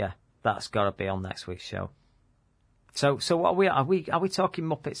Muppets, that's got to be on next week's show. So what are we talking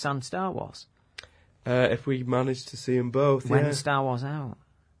Muppets and Star Wars? If we manage to see them both, When's Star Wars out?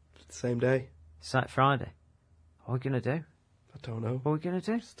 Same day. Is that Friday? What are we going to do? I don't know. What are we going to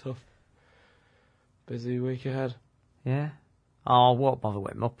do? It's tough. Busy week ahead. Yeah. Oh, I won't bother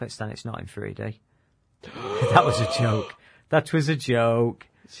with Muppets then, it's not in 3D. That was a joke. That was a joke.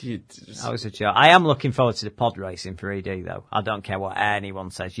 That was a joke. I am looking forward to the pod race in 3D though. I don't care what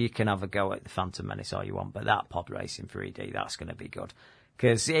anyone says. You can have a go at the Phantom Menace all you want, but that pod race in 3D, that's going to be good.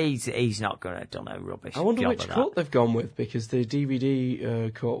 Because he's not going to have done a rubbish job. I wonder which of that. cut they've gone with, because the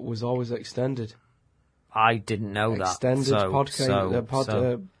DVD cut was always extended. I didn't know Extended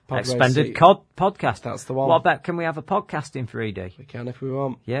that. Extended podcast. That's the one. What about, can we have a podcast in 3D? We can if we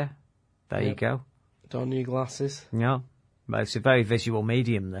want. Yeah. There you go. Don your glasses. Yeah. Well, it's a very visual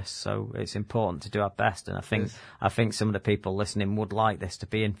medium, this, so it's important to do our best. And I think some of the people listening would like this to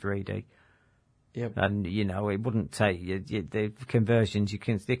be in 3D. Yep. And it wouldn't take the conversions.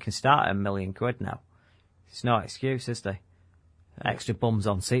 They can start at £1 million now. It's no excuse, is there? Extra bums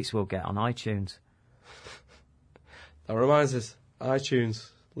on seats we'll get on iTunes. That reminds us, iTunes.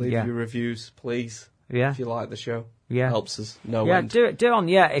 Leave Yeah. your reviews, please. Yeah. If you like the show. Yeah. Helps us. No Yeah, end. do it on.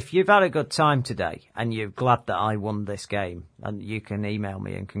 Yeah, if you've had a good time today and you're glad that I won this game, and you can email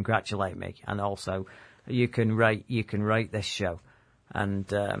me and congratulate me, and also you can rate this show, and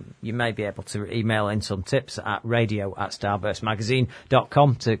you may be able to email in some tips at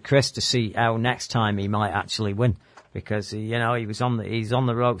radio@starburstmagazine.com to Chris to see how next time he might actually win, because he's on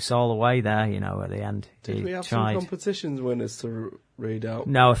the ropes all the way there. At the end. Did we have some competitions winners to read out?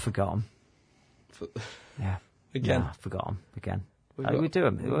 No, I forgot them. Yeah. Again? No, I forgot them again. We've We do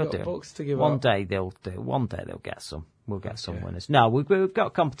them. we've We'll got do 'em. books to give One out. day they'll do. One day they'll get some. We'll get some winners. No, we've got a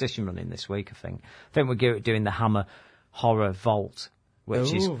competition running this week. I think we're doing the Hammer Horror Vault,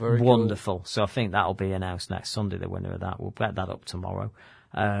 which is very wonderful. Cool. So I think that'll be announced next Sunday. The winner of that. We'll get that up tomorrow.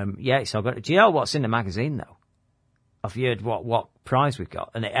 So I've got. Do you know what's in the magazine though? Have you heard what prize we've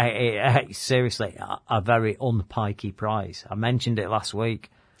got? And it seriously a very unpikey prize. I mentioned it last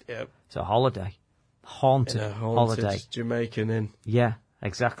week. Yep. It's a holiday. Haunted holiday. Jamaican Inn. Yeah,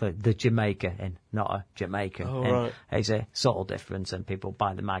 exactly. The Jamaica Inn, not a Jamaican Inn. Right. It's a subtle difference, and people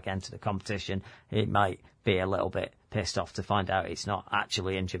buy the mag, enter the competition. It might be a little bit pissed off to find out it's not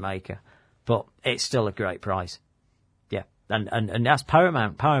actually in Jamaica, but it's still a great prize. Yeah, and that's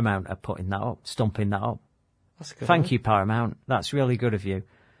Paramount. Paramount are putting that up, stumping that up. That's good. Thank you, Paramount. That's really good of you.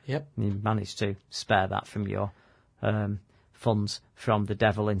 Yep. You managed to spare that from your funds from The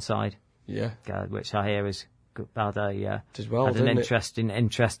Devil Inside, Yeah. which I hear has had a Did well, had an didn't it?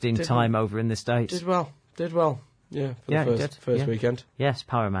 interesting Did time over in the States. Did well. Yeah, for Yeah, it the did. first Yeah. weekend. Yes,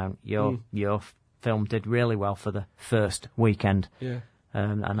 Paramount, your film did really well for the first weekend. Yeah.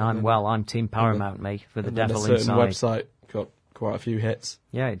 And I'm Team Paramount, me, for The And then Devil a certain Inside. website got quite a few hits.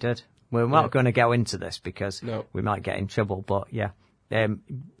 Yeah, it did. We're not going to go into this because No. we might get in trouble, but yeah.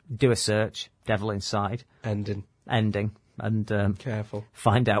 Do a search, Devil Inside, Ending. and Careful.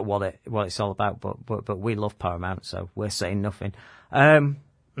 find out what it's all about. But we love Paramount, so we're saying nothing. But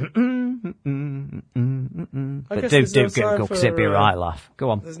do there's no go time because it'd be a for, right laugh. Go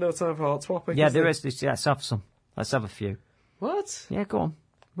on. There's no time for hot topic. Yeah, there is. Let's have some. Let's have a few. What? Yeah, go on.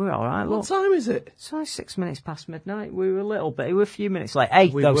 We're all right. What Look, time is it? it's only 6 minutes past midnight. We were a few minutes late. Hey,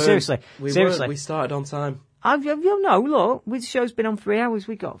 We no, weren't- seriously. We started on time. Look, the show's been on 3 hours.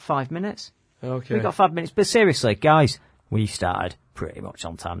 We got 5 minutes. Okay. We got 5 minutes. But seriously, guys, we started pretty much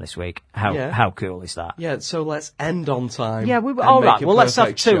on time this week. How cool is that? Yeah, so let's end on time. Yeah, we were and all make right. a Well, let's have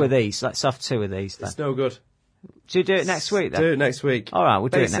perfect two show. of these. Let's have two of these then. It's no good. Do you do it next week then? Do it next week. All right, we'll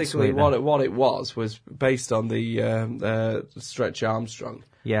do it next Basically, week then. what it was based on the Stretch Armstrong.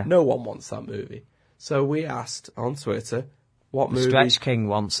 Yeah. No one wants that movie. So we asked on Twitter what movie Stretch King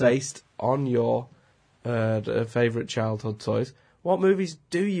wants it. based on your favourite childhood toys. What movies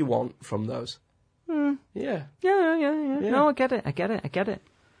do you want from those? Yeah. Yeah. No, I get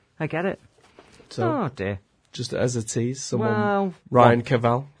it. So Oh dear. just as a tease, Well, Ryan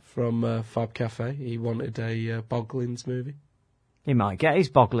Cavell from Fab Cafe, he wanted a Boglins movie. he might get his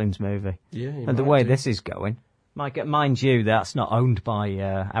Boglins movie. Yeah, he And the might way do. this is going, might get. Mind you, that's not owned by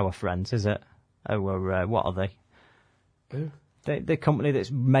our friends, is it? What are they? Who? The company that's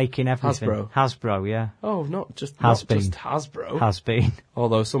making everything. Hasbro, yeah. Oh, not just Has Hasbro. Has been.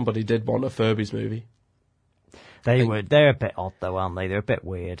 Although somebody did want a Furbies movie. They're a bit odd though, aren't they? They're a bit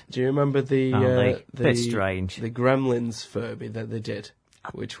weird. Do you remember the Aren't they? Bit strange. the Gremlins Furby that they did,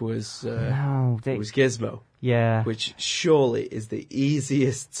 which was No, it was Gizmo, yeah. which surely is the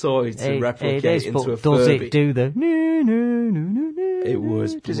easiest toy to It replicate is, into but a does Furby. it do the no? It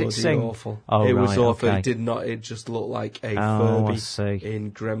was Does bloody it sing? awful. Oh, it was right, awful. okay. It did not. It just looked like a Oh, I Furby see.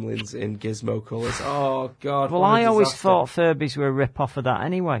 in Gremlins in Gizmo colours. Oh God! Well, what a I always disaster. thought Furbies were a rip-off of that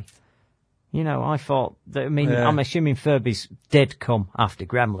anyway. You know, I thought that, Yeah. I'm assuming Furbies did come after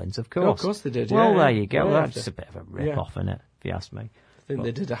Gremlins, of course. Oh, of course they did. Well, yeah, there yeah. you go. Yeah, That's a bit of a rip-off, isn't it, if you ask me? I think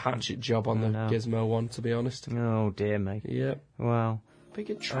they did a hatchet job on the know. Gizmo one, to be honest. Oh, dear me. Yep. Well, We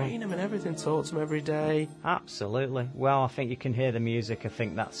could train them and everything, talk to them every day. absolutely. Well, I think you can hear the music. I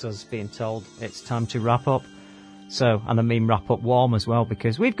think that's us being told it's time to wrap up. So, and I mean wrap up warm as well,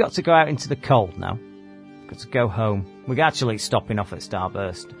 because we've got to go out into the cold now. Got to go home. We're actually stopping off at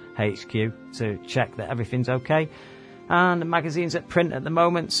Starburst HQ to check that everything's okay. And the magazine's at print at the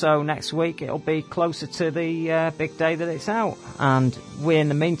moment, so next week it'll be closer to the big day that it's out. And we, in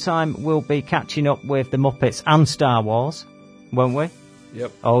the meantime, will be catching up with the Muppets and Star Wars, won't we?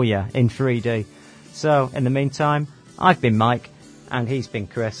 Yep. Oh yeah, in 3D. So, in the meantime, I've been Mike, and he's been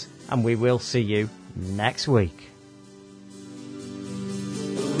Chris, and we will see you next week.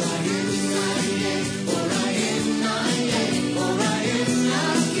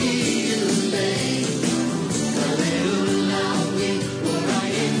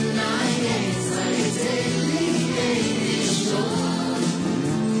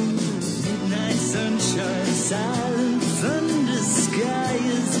 Midnight sunshine, silent thunder, sky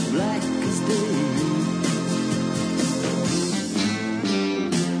as black as day.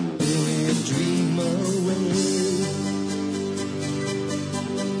 We dream away.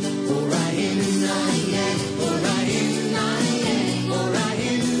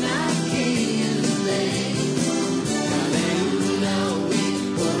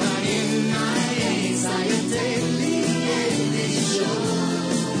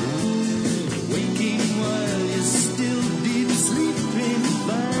 Waking while you're still deep sleeping,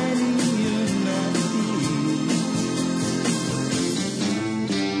 finding you're not here.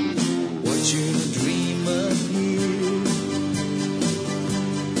 Watching a dream appear.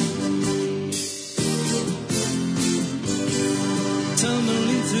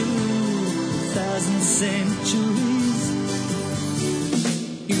 Tumbling through 1,000 centuries.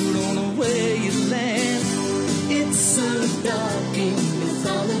 You don't know where you land. It's so dark in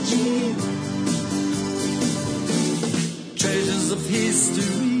mythology. Treasures of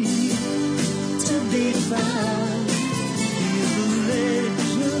history to be found. Hear the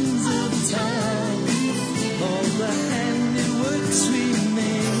legends of time. All the handiworks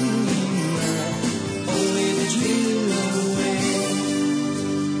remain. Only dream away.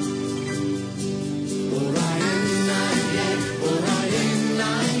 Orion,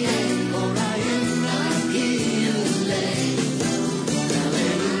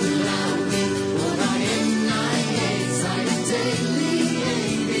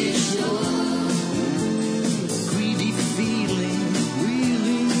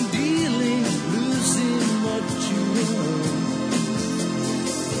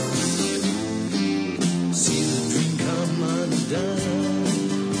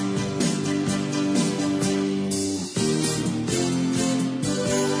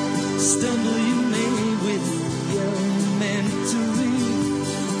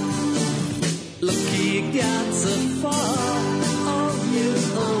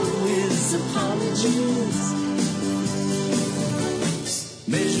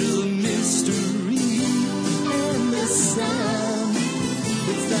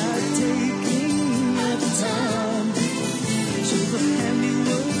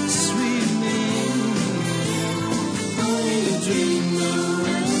 between the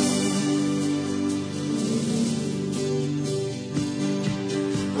roads.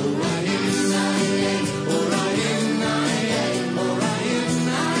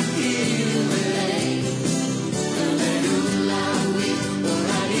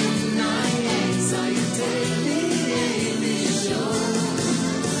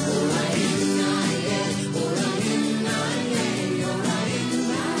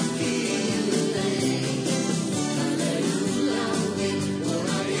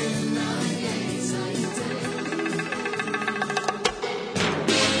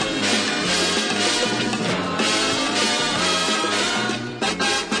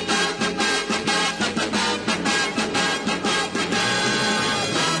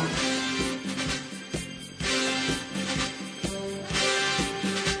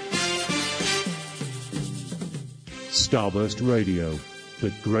 Starburst Radio,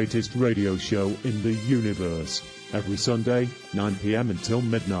 the greatest radio show in the universe. Every Sunday, 9 p.m. until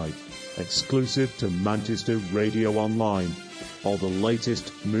midnight. Exclusive to Manchester Radio Online. All the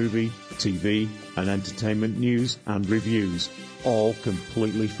latest movie, TV and entertainment news and reviews. All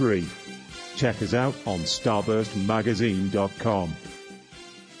completely free. Check us out on starburstmagazine.com.